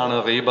പറയലാണ്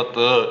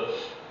ഗീബത്ത്.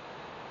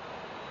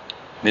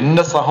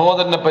 നിന്റെ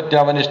സഹോദരനെ പറ്റി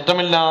അവൻ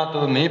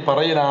ഇഷ്ടമില്ലാത്തത് നീ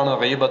പറയലാണ്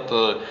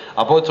ഗീബത്ത്.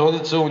 അപ്പോ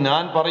ചോദിച്ചു,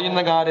 ഞാൻ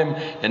പറയുന്ന കാര്യം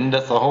എൻ്റെ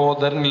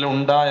സഹോദരനിൽ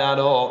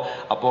ഉണ്ടായാലോ?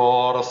 അപ്പോ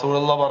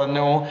റസൂലുള്ളാഹി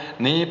പറഞ്ഞു,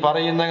 നീ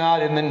പറയുന്ന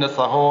കാര്യം നിന്റെ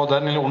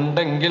സഹോദരനിൽ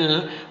ഉണ്ടെങ്കിൽ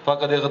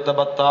ഫഖദ്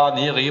ഇഗ്തബത്ത,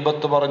 നീ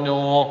ഗീബത്ത് പറഞ്ഞു.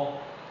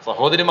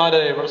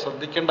 സഹോദരിമാരെ, ഇവർ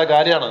ശ്രദ്ധിക്കേണ്ട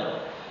കാര്യമാണ്.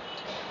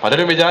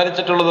 പലരും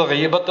വിചാരിച്ചിട്ടുള്ളത്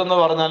ഗീബത്ത് എന്ന്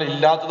പറഞ്ഞാൽ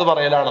ഇല്ലാത്തത്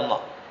പറയലാണെന്ന.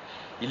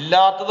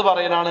 ഇല്ലാത്തത്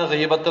പറയലാണ്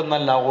ഗീബത്ത്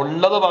എന്നല്ല,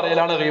 ഉള്ളത്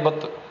പറയലാണ്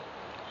ഗീബത്ത്.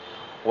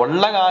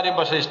 ഉള്ള കാര്യം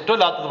പക്ഷെ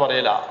ഇഷ്ടമില്ലാത്തത്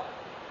പറയല.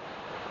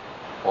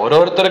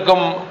 ഓരോരുത്തർക്കും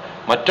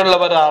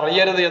മറ്റുള്ളവർ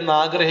അറിയരുത് എന്ന്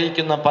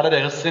ആഗ്രഹിക്കുന്ന പല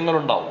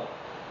രഹസ്യങ്ങളുണ്ടാവും.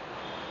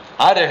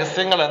 ആ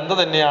രഹസ്യങ്ങൾ എന്ത്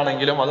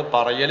തന്നെയാണെങ്കിലും അത്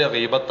പറയല്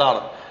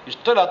ഗീബത്താണ്.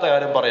 ഇഷ്ടമില്ലാത്ത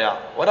കാര്യം പറയാ.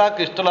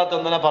 ഒരാൾക്ക് ഇഷ്ടമില്ലാത്ത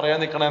എന്തിനാ പറയാൻ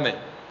നിൽക്കണേന്നേ,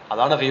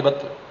 അതാണ്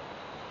ഗീബത്ത്.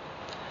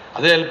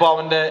 അത് ചിലപ്പോൾ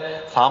അവന്റെ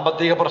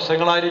സാമ്പത്തിക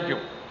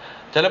പ്രശ്നങ്ങളായിരിക്കും,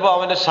 ചിലപ്പോൾ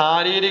അവന്റെ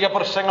ശാരീരിക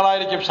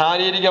പ്രശ്നങ്ങളായിരിക്കും,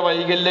 ശാരീരിക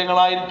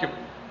വൈകല്യങ്ങളായിരിക്കും,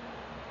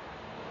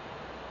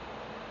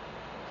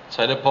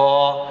 ചിലപ്പോ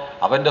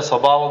അവന്റെ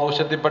സ്വഭാവ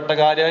ദൂഷ്യത്തിൽപ്പെട്ട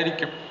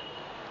കാര്യമായിരിക്കും,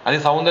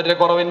 അല്ലെങ്കിൽ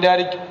സൗന്ദര്യക്കുറവിന്റെ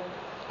ആയിരിക്കും,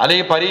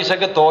 അല്ലെങ്കിൽ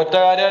പരീക്ഷയ്ക്ക് തോറ്റ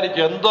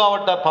കാര്യമായിരിക്കും. എന്തോ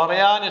ആവട്ടെ,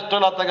 പറയാൻ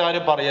ഇഷ്ടമില്ലാത്ത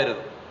കാര്യം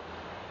പറയരുത്.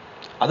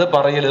 അത്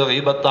പറയല്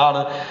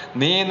ഗീബത്താണ്.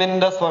 നീ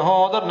നിന്റെ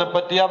സഹോദരനെ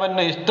പറ്റി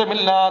അവന്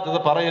ഇഷ്ടമില്ലാത്തത്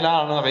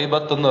പറയലാണ്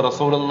ഗീബത്ത് എന്ന്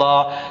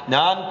റസൂലുള്ളാഹി.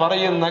 ഞാൻ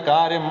പറയുന്ന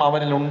കാര്യം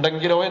അവനിൽ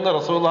ഉണ്ടെങ്കിലോ എന്ന്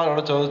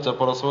റസൂലുള്ളാഹിയോട്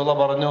ചോദിച്ചപ്പോൾ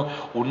റസൂലുള്ളാഹി പറഞ്ഞു,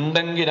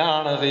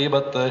 ഉണ്ടെങ്കിലാണ്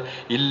ഗീബത്ത്,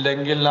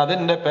 ഇല്ലെങ്കിൽ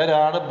അതിന്റെ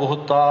പേരാണ്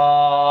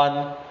ബുഹ്താൻ.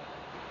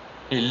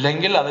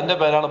 ഇല്ലെങ്കിൽ അതിന്റെ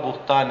പേരാണ്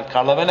ബുഹ്താൻ.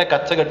 കളവനെ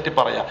കച്ചകെട്ടി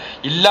പറയാ.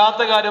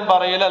 ഇല്ലാത്ത കാര്യം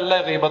പറയലല്ല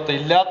ഗീബത്ത്,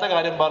 ഇല്ലാത്ത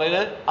കാര്യം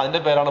പറയല്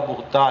അതിന്റെ പേരാണ്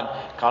ബുഹ്താൻ.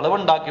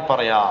 കളവുണ്ടാക്കി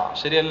പറയാ,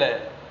 ശരിയല്ലേ?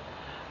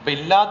 അപ്പൊ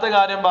ഇല്ലാത്ത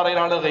കാര്യം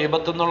പറയലാണ്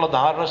ഗീബത്ത് എന്നുള്ള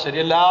ധാരണ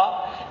ശരിയല്ല.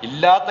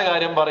 ഇല്ലാത്ത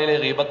കാര്യം പറയല്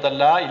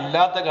ഗീബത്തല്ല,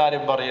 ഇല്ലാത്ത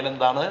കാര്യം പറയൽ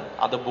എന്താണ്?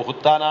 അത്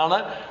ബുഹ്താനാണ്.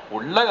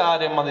 ഉള്ള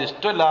കാര്യം, അത്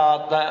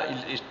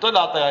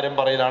ഇഷ്ടമില്ലാത്ത കാര്യം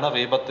പറയലാണ്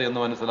ഗീബത്ത് എന്ന്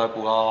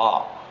മനസ്സിലാക്കുക.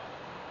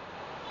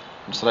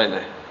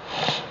 മനസ്സിലായില്ലേ?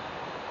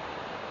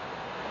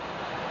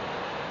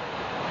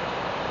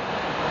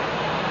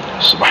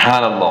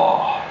 സുബ്ഹാനല്ലാഹ്.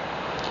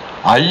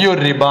 അയ്യു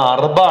റിബ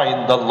അർബ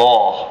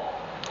ഇൻദല്ലാഹ്,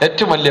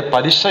 ഏറ്റവും വലിയ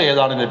പലിശ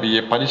ഏതാണ്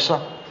നബിയെ?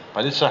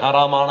 പലിശ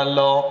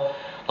ഹറാമാണല്ലോ,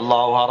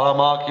 അള്ളാഹു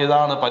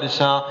ഹറാമാക്കിയതാണ് പലിശ.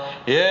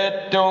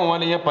 ഏറ്റവും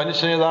വലിയ പലിശ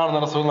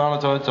ഏതാണെന്ന്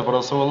റസൂലുള്ളാഹിയോട് ചോദിച്ചപ്പോൾ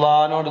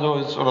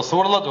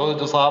റസൂലുള്ളാഹി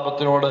ചോദിച്ചു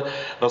സഹാബത്തിനോട്.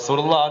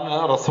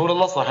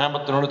 റസൂലുള്ളാഹി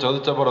സഹാബത്തിനോട്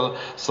ചോദിച്ചപ്പോൾ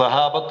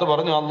സഹാബത്ത്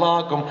പറഞ്ഞു,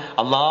 അള്ളാഹ്ക്കും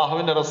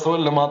അള്ളാഹുവിന്റെ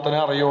റസൂലിന് മാത്രമേ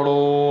അറിയുള്ളൂ.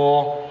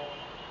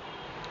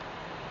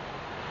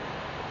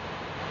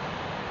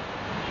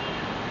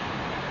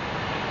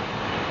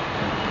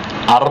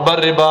 അർബ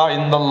റിബ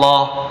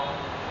ഇൻദല്ലാഹ്,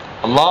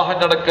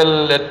 അള്ളാഹുവിന്റെ അടുക്കൽ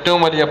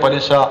ഏറ്റവും വലിയ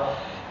പലിശ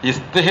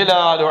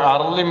ഇസ്തിഹ്ലാലു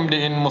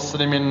അർളിംരിഇൻ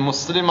മുസ്ലിമിൻ,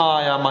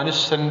 മുസ്ലിമായ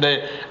മനുഷ്യന്റെ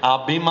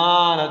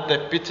അഭിമാനത്തെ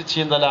പിച്ച്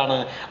ചീന്തലാണ്.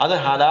 അത്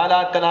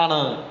ഹലാലാക്കലാണ്.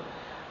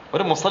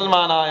 ഒരു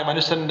മുസൽമാനായ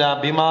മനുഷ്യന്റെ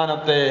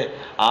അഭിമാനത്തെ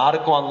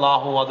ആർക്കും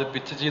അള്ളാഹു അത്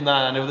പിച്ച്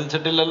ചീന്താൻ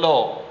അനുവദിച്ചിട്ടില്ലല്ലോ.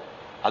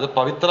 അത്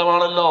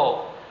പവിത്രമാണല്ലോ,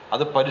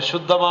 അത്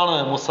പരിശുദ്ധമാണ്.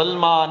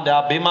 മുസൽമാന്റെ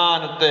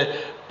അഭിമാനത്തെ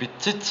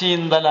പിച്ച്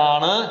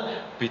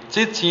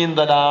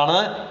ചീന്തലാണ്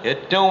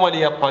ഏറ്റവും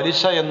വലിയ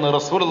പലിശ എന്ന്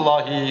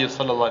റസൂലുള്ളാഹി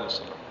സ്വല്ലല്ലാഹു അലൈഹി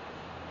വസല്ലം.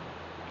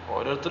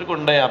 ഓരോരുത്തർക്കും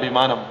ഉണ്ട്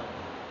അഭിമാനം,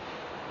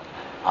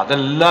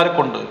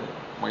 അതെല്ലാവർക്കും ഉണ്ട്.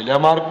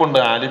 മൗലവിമാർക്കുണ്ട്,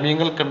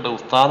 ആലിമീങ്ങൾക്കുണ്ട്,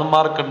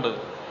 ഉസ്താദന്മാർക്കുണ്ട്,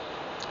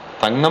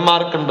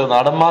 തങ്ങന്മാർക്കുണ്ട്,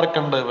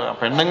 നാടന്മാർക്കുണ്ട്,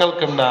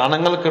 പെണ്ണുങ്ങൾക്കുണ്ട്,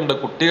 ആണുങ്ങൾക്കുണ്ട്,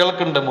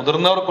 കുട്ടികൾക്കുണ്ട്,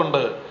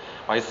 മുതിർന്നവർക്കുണ്ട്,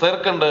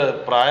 വയസ്സർക്കുണ്ട്,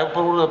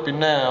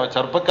 പിന്നെ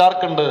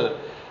ചെറുപ്പക്കാർക്കുണ്ട്,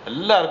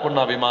 എല്ലാവർക്കും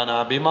ഉണ്ട് അഭിമാനം.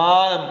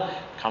 അഭിമാനം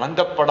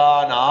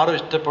കളങ്കപ്പെടാൻ ആരും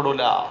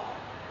ഇഷ്ടപ്പെടൂല.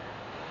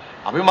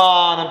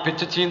 അഭിമാനം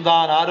പിച്ചു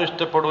ചീന്താൻ ആരും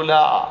ഇഷ്ടപ്പെടൂല.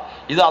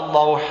 ഇത്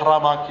അല്ലാഹു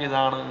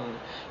ഹറാമാക്കിയതാണ്.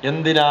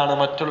 എന്തിനാണ്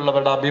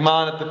മറ്റുള്ളവരുടെ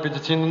അഭിമാനത്തെ പിച്ചു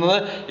ചീന്തുന്നത്?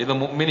 ഇത്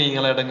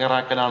മുഅ്മിനീങ്ങളെ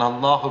ഇടങ്ങേറാക്കലാണ്.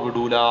 അല്ലാഹു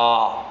വിടൂല.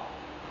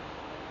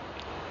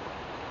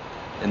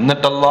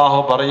 എന്നിട്ട് അല്ലാഹു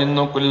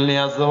പറയുന്നു, കുല്ലി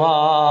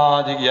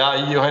അസ്വാജിക യാ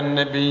അയ്യുഹൻ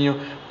നബിയ്യു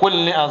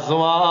കുല്ലി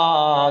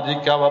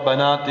അസ്വാജിക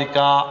വബനാതിക,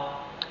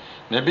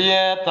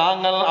 നബിയെ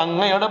താങ്കൾ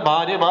അങ്ങയുടെ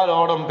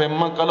ഭാര്യമാരോടും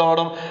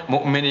പെൺമക്കളോടും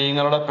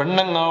മുഅ്മിനീങ്ങളുടെ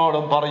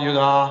പെണ്ണുങ്ങളോടും പറയുക,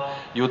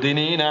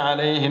 യുദിനീന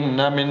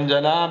അലൈഹിന്ന മിൻ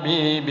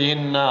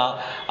ജലാബീബിഹിന്ന,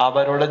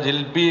 അവരുടെ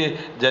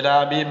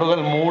ജലാബീബുകൾ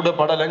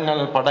പടങ്ങൾ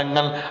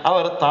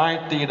അവർ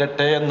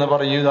താഴ്ത്തിയിടട്ടെ എന്ന്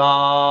പറയുക.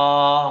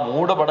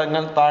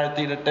 മൂടുപടങ്ങൾ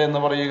താഴ്ത്തിയിടട്ടെ എന്ന്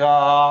പറയുക.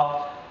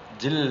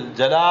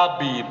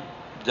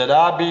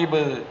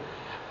 ജലാബീബ്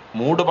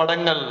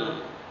മൂടുപടങ്ങൾ,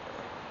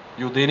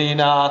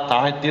 യുദിനീന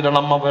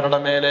താഴ്ത്തിയിടണം, അവരുടെ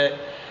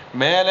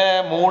മേലെ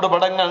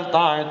മൂടുപടങ്ങൾ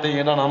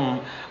താഴ്ത്തിയിടണം.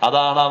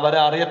 അതാണ്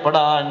അവരെ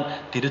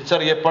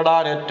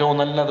തിരിച്ചറിയപ്പെടാൻ ഏറ്റവും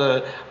നല്ലത്.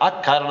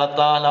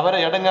 അക്കാരണത്താൽ അവരെ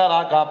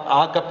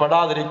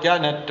ആക്കപ്പെടാതിരിക്കാൻ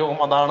ഏറ്റവും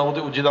അതാണ്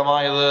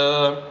ഉചിതമായത്.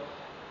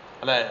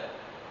 അല്ലെ,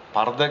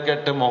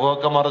 പർദ്ദക്കെട്ട്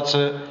മുഖമൊക്കെ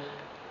മറിച്ച്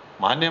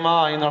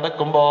മാന്യമായി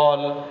നടക്കുമ്പോൾ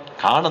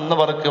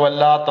കാണുന്നവർക്ക്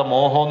വല്ലാത്ത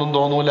മോഹമൊന്നും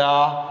തോന്നൂല.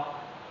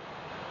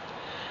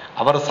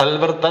 അവർ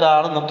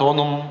സൽവൃത്തരാണെന്ന്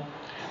തോന്നും.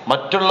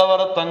 മറ്റുള്ളവർ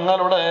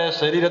തങ്ങളുടെ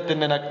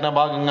ശരീരത്തിന്റെ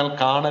നഗ്നഭാഗങ്ങൾ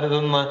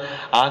കാണരുതെന്ന്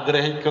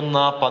ആഗ്രഹിക്കുന്ന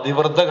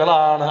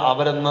പതിവ്രതകളാണ്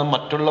അവരെന്ന്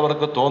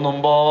മറ്റുള്ളവർക്ക്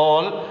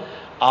തോന്നുമ്പോൾ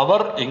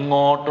അവർ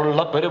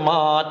ഇങ്ങോട്ടുള്ള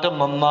പെരുമാറ്റം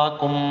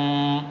നന്നാക്കും,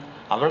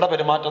 അവരുടെ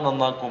പെരുമാറ്റം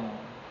നന്നാക്കും.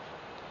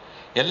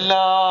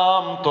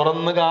 എല്ലാം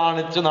തുറന്നു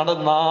കാണിച്ച്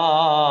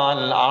നടന്നാൽ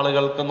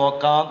ആളുകൾക്ക്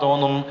നോക്കാൻ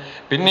തോന്നും,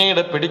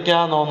 പിന്നീട്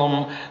പിടിക്കാൻ തോന്നും.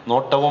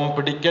 നോട്ടവും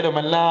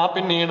പിടിക്കലുമെല്ലാം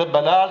പിന്നീട്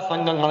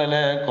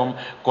ബലാത്സംഗങ്ങളിലേക്കും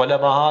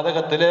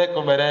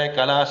കൊലപാതകത്തിലേക്കും വരെ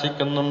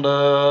കലാശിക്കുന്നുണ്ട്.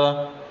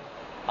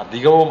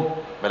 അധികവും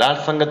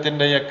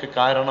ബലാത്സംഗത്തിൻ്റെയൊക്കെ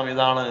കാരണം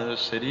ഇതാണ്.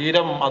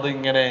 ശരീരം അത്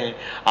ഇങ്ങനെ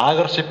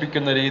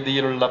ആകർഷിപ്പിക്കുന്ന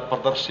രീതിയിലുള്ള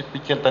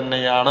പ്രദർശിപ്പിക്കൽ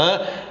തന്നെയാണ്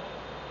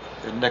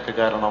ഇതിൻ്റെയൊക്കെ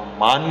കാരണം.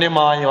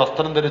 മാന്യമായി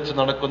വസ്ത്രം ധരിച്ച്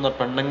നടക്കുന്ന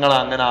പെണ്ണുങ്ങളെ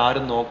അങ്ങനെ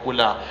ആരും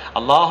നോക്കൂല.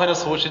 അള്ളാഹുവിനെ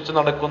സൂക്ഷിച്ച്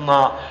നടക്കുന്ന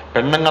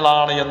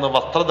പെണ്ണുങ്ങളാണ് എന്ന്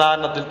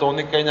വസ്ത്രധാരണത്തിൽ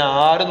തോന്നിക്കഴിഞ്ഞാൽ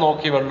ആരും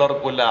നോക്കി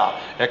വെള്ളറക്കൂല.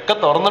 ഒക്കെ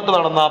തുറന്നിട്ട്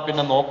നടന്നാൽ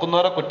പിന്നെ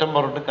നോക്കുന്നവരെ കുറ്റം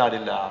പറഞ്ഞിട്ട്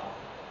കാര്യമില്ല.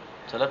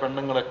 ചില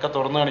പെണ്ണുങ്ങളൊക്കെ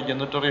തുറന്നു കാണിക്കും,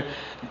 എന്നിട്ടൊരു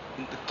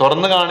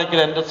തുറന്നു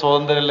കാണിക്കൽ എൻ്റെ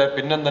സ്വാതന്ത്ര്യമല്ലേ,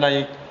 പിന്നെന്തിനാ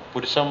ഈ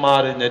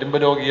പുരുഷന്മാര് ഞെരുമ്പ്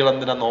രോഗികൾ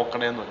എന്തിനാ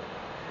നോക്കണേന്ന്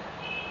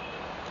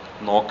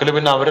നോക്കല്?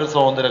 പിന്നെ അവരൊരു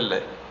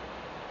സ്വാതന്ത്ര്യമല്ലേ.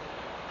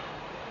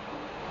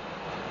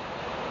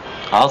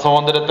 ആ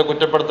സ്വാതന്ത്ര്യത്തെ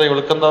കുറ്റപ്പെടുത്ത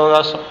ഇവൾക്കെന്താ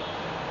അവകാശം?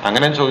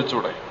 അങ്ങനെയും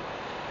ചോദിച്ചൂടെ?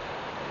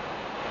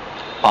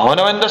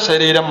 അവനവന്റെ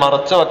ശരീരം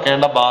മറച്ചു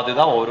വെക്കേണ്ട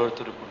ബാധ്യത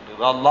ഓരോരുത്തർക്കുണ്ട്.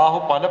 ഇത് അള്ളാഹു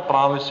പല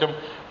പ്രാവശ്യം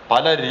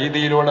പല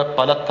രീതിയിലൂടെ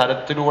പല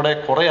തരത്തിലൂടെ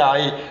കുറെ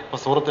ആയി. ഇപ്പൊ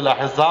സൂറത്തുൽ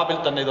അഹ്സാബിൽ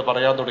തന്നെ ഇത്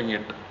പറയാൻ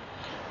തുടങ്ങിയിട്ട്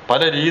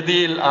പല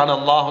രീതിയിൽ ആണ്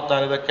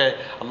ഇതൊക്കെ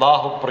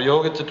അള്ളാഹു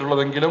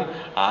പ്രയോഗിച്ചിട്ടുള്ളതെങ്കിലും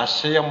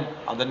ആശയം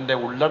അതിൻ്റെ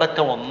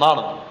ഉള്ളടക്കം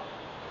ഒന്നാണ്.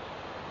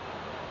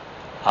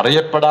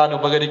 അറിയപ്പെടാൻ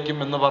ഉപകരിക്കും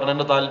എന്ന്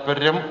പറഞ്ഞതിന്റെ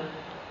താല്പര്യം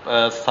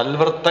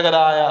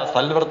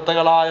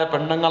സൽവൃത്തകളായ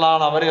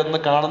പെണ്ണുങ്ങളാണ് അവർ എന്ന്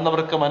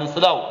കാണുന്നവർക്ക്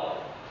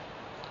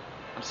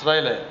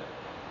മനസ്സിലായില്ലേ?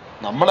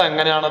 നമ്മൾ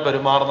എങ്ങനെയാണ്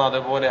പെരുമാറുന്നത്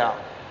അതേപോലെയാ.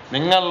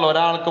 നിങ്ങൾ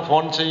ഒരാൾക്ക്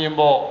ഫോൺ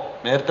ചെയ്യുമ്പോൾ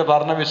നേരത്തെ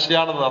പറഞ്ഞ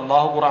വിഷയമാണത്,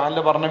 അള്ളാഹു ഖുർആനിൽ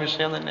പറഞ്ഞ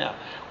വിഷയം തന്നെയാ.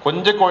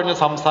 കൊഞ്ചിക്കൊഴിഞ്ഞ്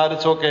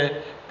സംസാരിച്ചൊക്കെ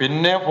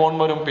പിന്നെ ഫോൺ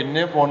വരും.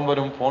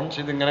 ഫോൺ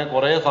ചെയ്ത് ഇങ്ങനെ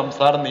കുറെ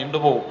സംസാരം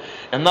നീണ്ടുപോകും.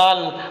 എന്നാൽ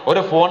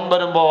ഒരു ഫോൺ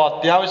വരുമ്പോൾ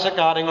അത്യാവശ്യ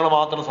കാര്യങ്ങൾ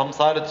മാത്രം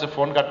സംസാരിച്ച്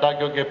ഫോൺ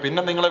കട്ടാക്കി നോക്കിയ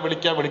പിന്നെ നിങ്ങളെ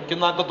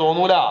വിളിക്കുന്നാക്ക്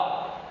തോന്നൂല.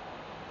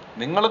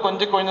 നിങ്ങൾ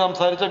കൊഞ്ചിക്കൊഴിഞ്ഞ്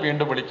സംസാരിച്ച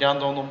വീണ്ടും വിളിക്കാൻ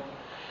തോന്നും.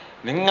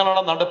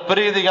 നിങ്ങളുടെ നടപ്പ്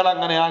രീതികൾ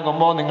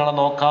അങ്ങനെയാകുമ്പോൾ നിങ്ങളെ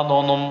നോക്കാൻ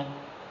തോന്നും,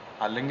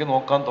 അല്ലെങ്കിൽ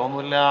നോക്കാൻ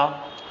തോന്നില്ല.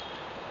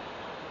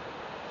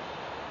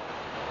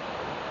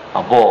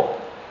 അപ്പോ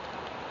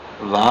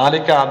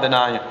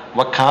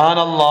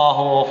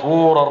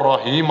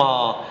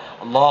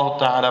അല്ലാഹു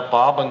തആല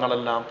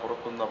പാപങ്ങളെല്ലാം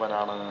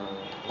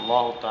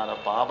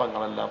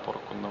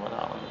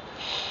പൊറുക്കുന്നവനാണ്.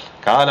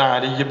 കാന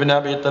അലി ഇബ്നു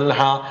അബീ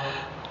തൽഹ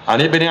عن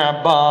ابن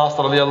عباس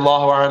رضي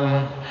الله عنه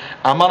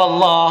أمر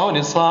الله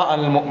نساء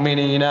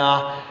المؤمنين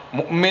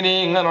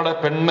മുഅ്മിനീങ്ങളുടെ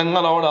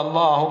പെണ്ണുങ്ങളോട്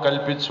അല്ലാഹു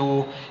കൽപ്പിച്ചു,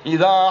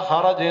 ഇദാ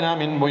ഖറജ്ന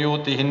മിൻ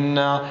ബുയൂതിഹിന്ന,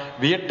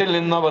 വീട്ടിൽ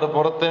നിന്നവർ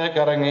പുറത്തേക്ക്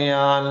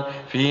ഇറങ്ങിയാൽ,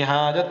 ഫീ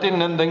ഹാജത്തിൻ,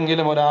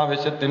 എന്തെങ്കിലും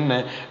ഒരാവശ്യത്തിന്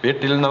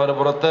വീട്ടിൽ നിന്നവർ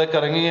പുറത്തേക്ക്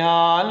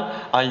ഇറങ്ങിയാൽ,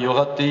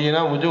 അയ്യുഹത്തീന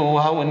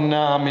വുജൂഹുന്ന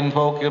മിൻ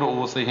ഫൗഖി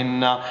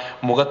റൂസിഹിന്ന,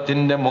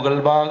 മുഖത്തിന്റെ മുകൾ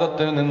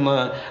ഭാഗത്തിൽ നിന്ന്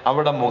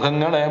അവിടെ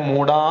മുഖങ്ങളെ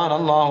മൂടാൻ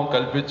അല്ലാഹു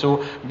കൽപ്പിച്ചു.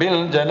 ബിൽ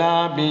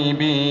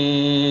ജലാബീബി,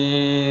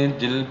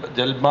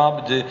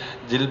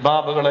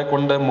 ജിൽബാബുകളെ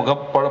കൊണ്ട്,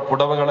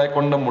 മുഖപ്പുടവകളെ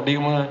കൊണ്ട്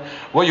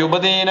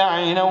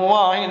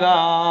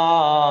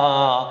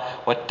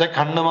ഒറ്റ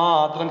കണ്ണ്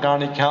മാത്രം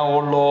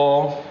കാണിക്കാവുള്ളൂ.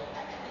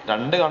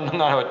 രണ്ട് കണ്ണും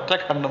ഒറ്റ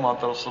കണ്ണ്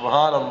മാത്രം.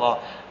 സുബ്ഹാനല്ലാഹ്,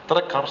 ഇത്ര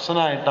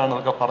കർശനായിട്ടാണ്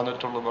ഇതൊക്കെ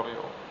പറഞ്ഞിട്ടുള്ളത്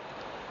അറിയോ?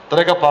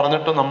 ഇത്രയൊക്കെ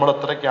പറഞ്ഞിട്ടും നമ്മൾ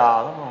എത്രയൊക്കെ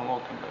ആകും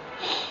നോക്കണ്ടേ.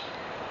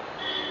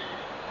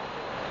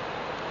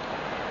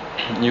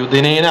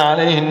 യുദിനീന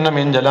അലൈഹിന്ന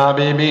മിൻ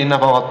ജലാബീബിഹിന്ന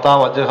ഫവത്ത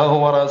വജ്ഹഹു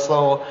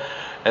വറസഹു,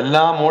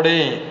 എല്ലാം മൂടി.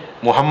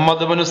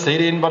 മുഹമ്മദ് ഇബ്നു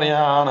സിരീൻ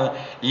പറയാണ്,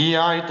 ഈ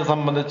ആയത്ത്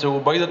സംബന്ധിച്ച്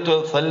ഉബൈദത്ത്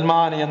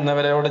സൽമാനി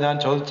എന്നവരോട് ഞാൻ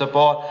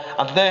ചോദിച്ചപ്പോൾ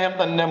അദ്ദേഹം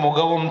തന്നെ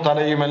മുഖവും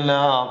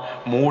തലയുമെല്ലാം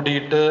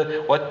മൂടിയിട്ട്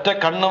ഒറ്റ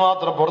കണ്ണ്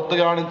മാത്രം പുറത്ത്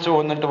കാണിച്ചു.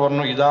 എന്നിട്ട്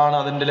പറഞ്ഞു, ഇതാണ്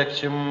അതിന്റെ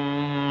ലക്ഷ്യം,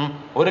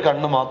 ഒരു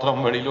കണ്ണ്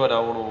മാത്രം വെളിയിൽ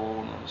വരാവുള്ളൂ.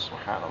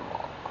 സുബ്ഹാനല്ലാഹ്.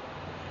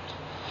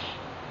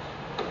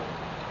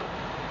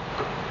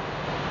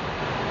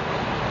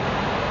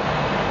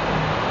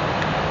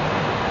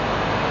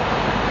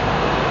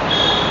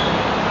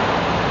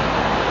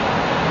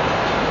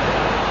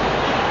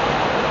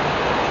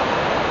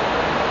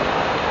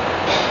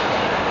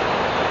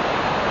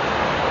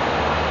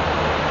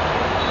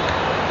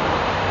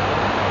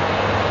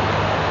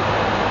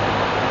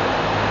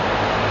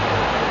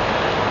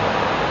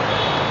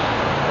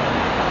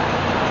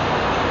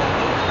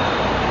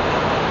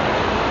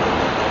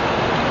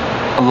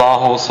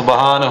 അല്ലാഹു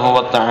സുബ്ഹാനഹു വ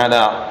തആല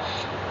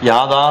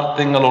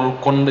യാഥാർത്ഥ്യങ്ങൾ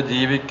ഉൾക്കൊണ്ട്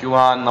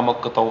ജീവിക്കുവാൻ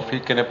നമുക്ക്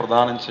തൗഫീഖിനെ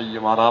പ്രദാനം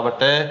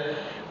ചെയ്യുമാറാവട്ടെ.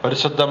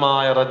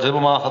 പരിശുദ്ധമായ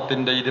റജബ്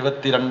മാസത്തിന്റെ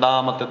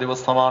 22-ാമത്തെ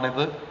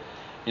ദിവസമാണിത്.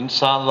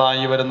 ഇൻഷാ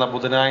അല്ലാഹ് ഈ വരുന്ന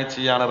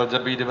ബുധനാഴ്ചയാണ്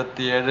റജബ്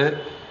 27.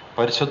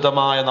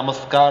 പരിശുദ്ധമായ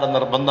നമസ്കാരം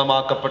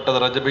നിർബന്ധമാക്കപ്പെട്ടത്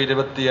റജബ്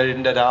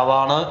 27ന്റെ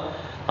രാവാണ്.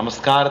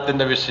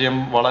 നമസ്കാരത്തിന്റെ വിഷയം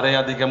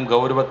വളരെയധികം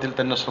ഗൗരവത്തിൽ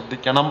തന്നെ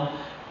ശ്രദ്ധിക്കണം.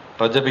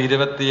 റജബ്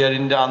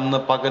 27ന്റെ അന്ന്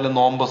പകല്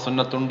നോമ്പ്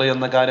സുന്നത്തുണ്ട്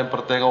എന്ന കാര്യം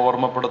പ്രത്യേകം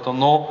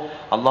ഓർമ്മപ്പെടുത്തുന്നു.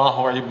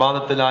 അള്ളാഹു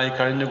ഇബാദത്തിലായി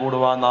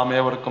കഴിഞ്ഞുകൂടുവാൻ നാം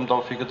ഏവർക്കും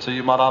തൗഫീഖ്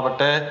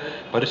ചെയ്യുമാറാവട്ടെ.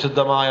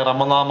 പരിശുദ്ധമായ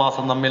റമദാൻ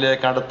മാസം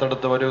നമ്മിലേക്ക്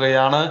അടുത്തടുത്ത്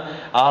വരികയാണ്.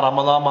 ആ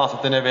റമദാൻ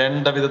മാസത്തിനെ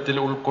വേണ്ട വിധത്തിൽ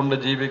ഉൾക്കൊണ്ട്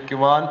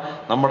ജീവിക്കുവാൻ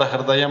നമ്മുടെ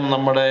ഹൃദയം,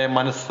 നമ്മുടെ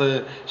മനസ്സ്,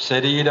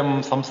 ശരീരം,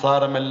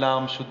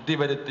 സംസാരമെല്ലാം ശുദ്ധി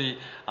വരുത്തി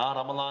ആ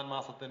റമദാൻ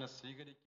മാസത്തിനെ സ്വീകരിക്കും.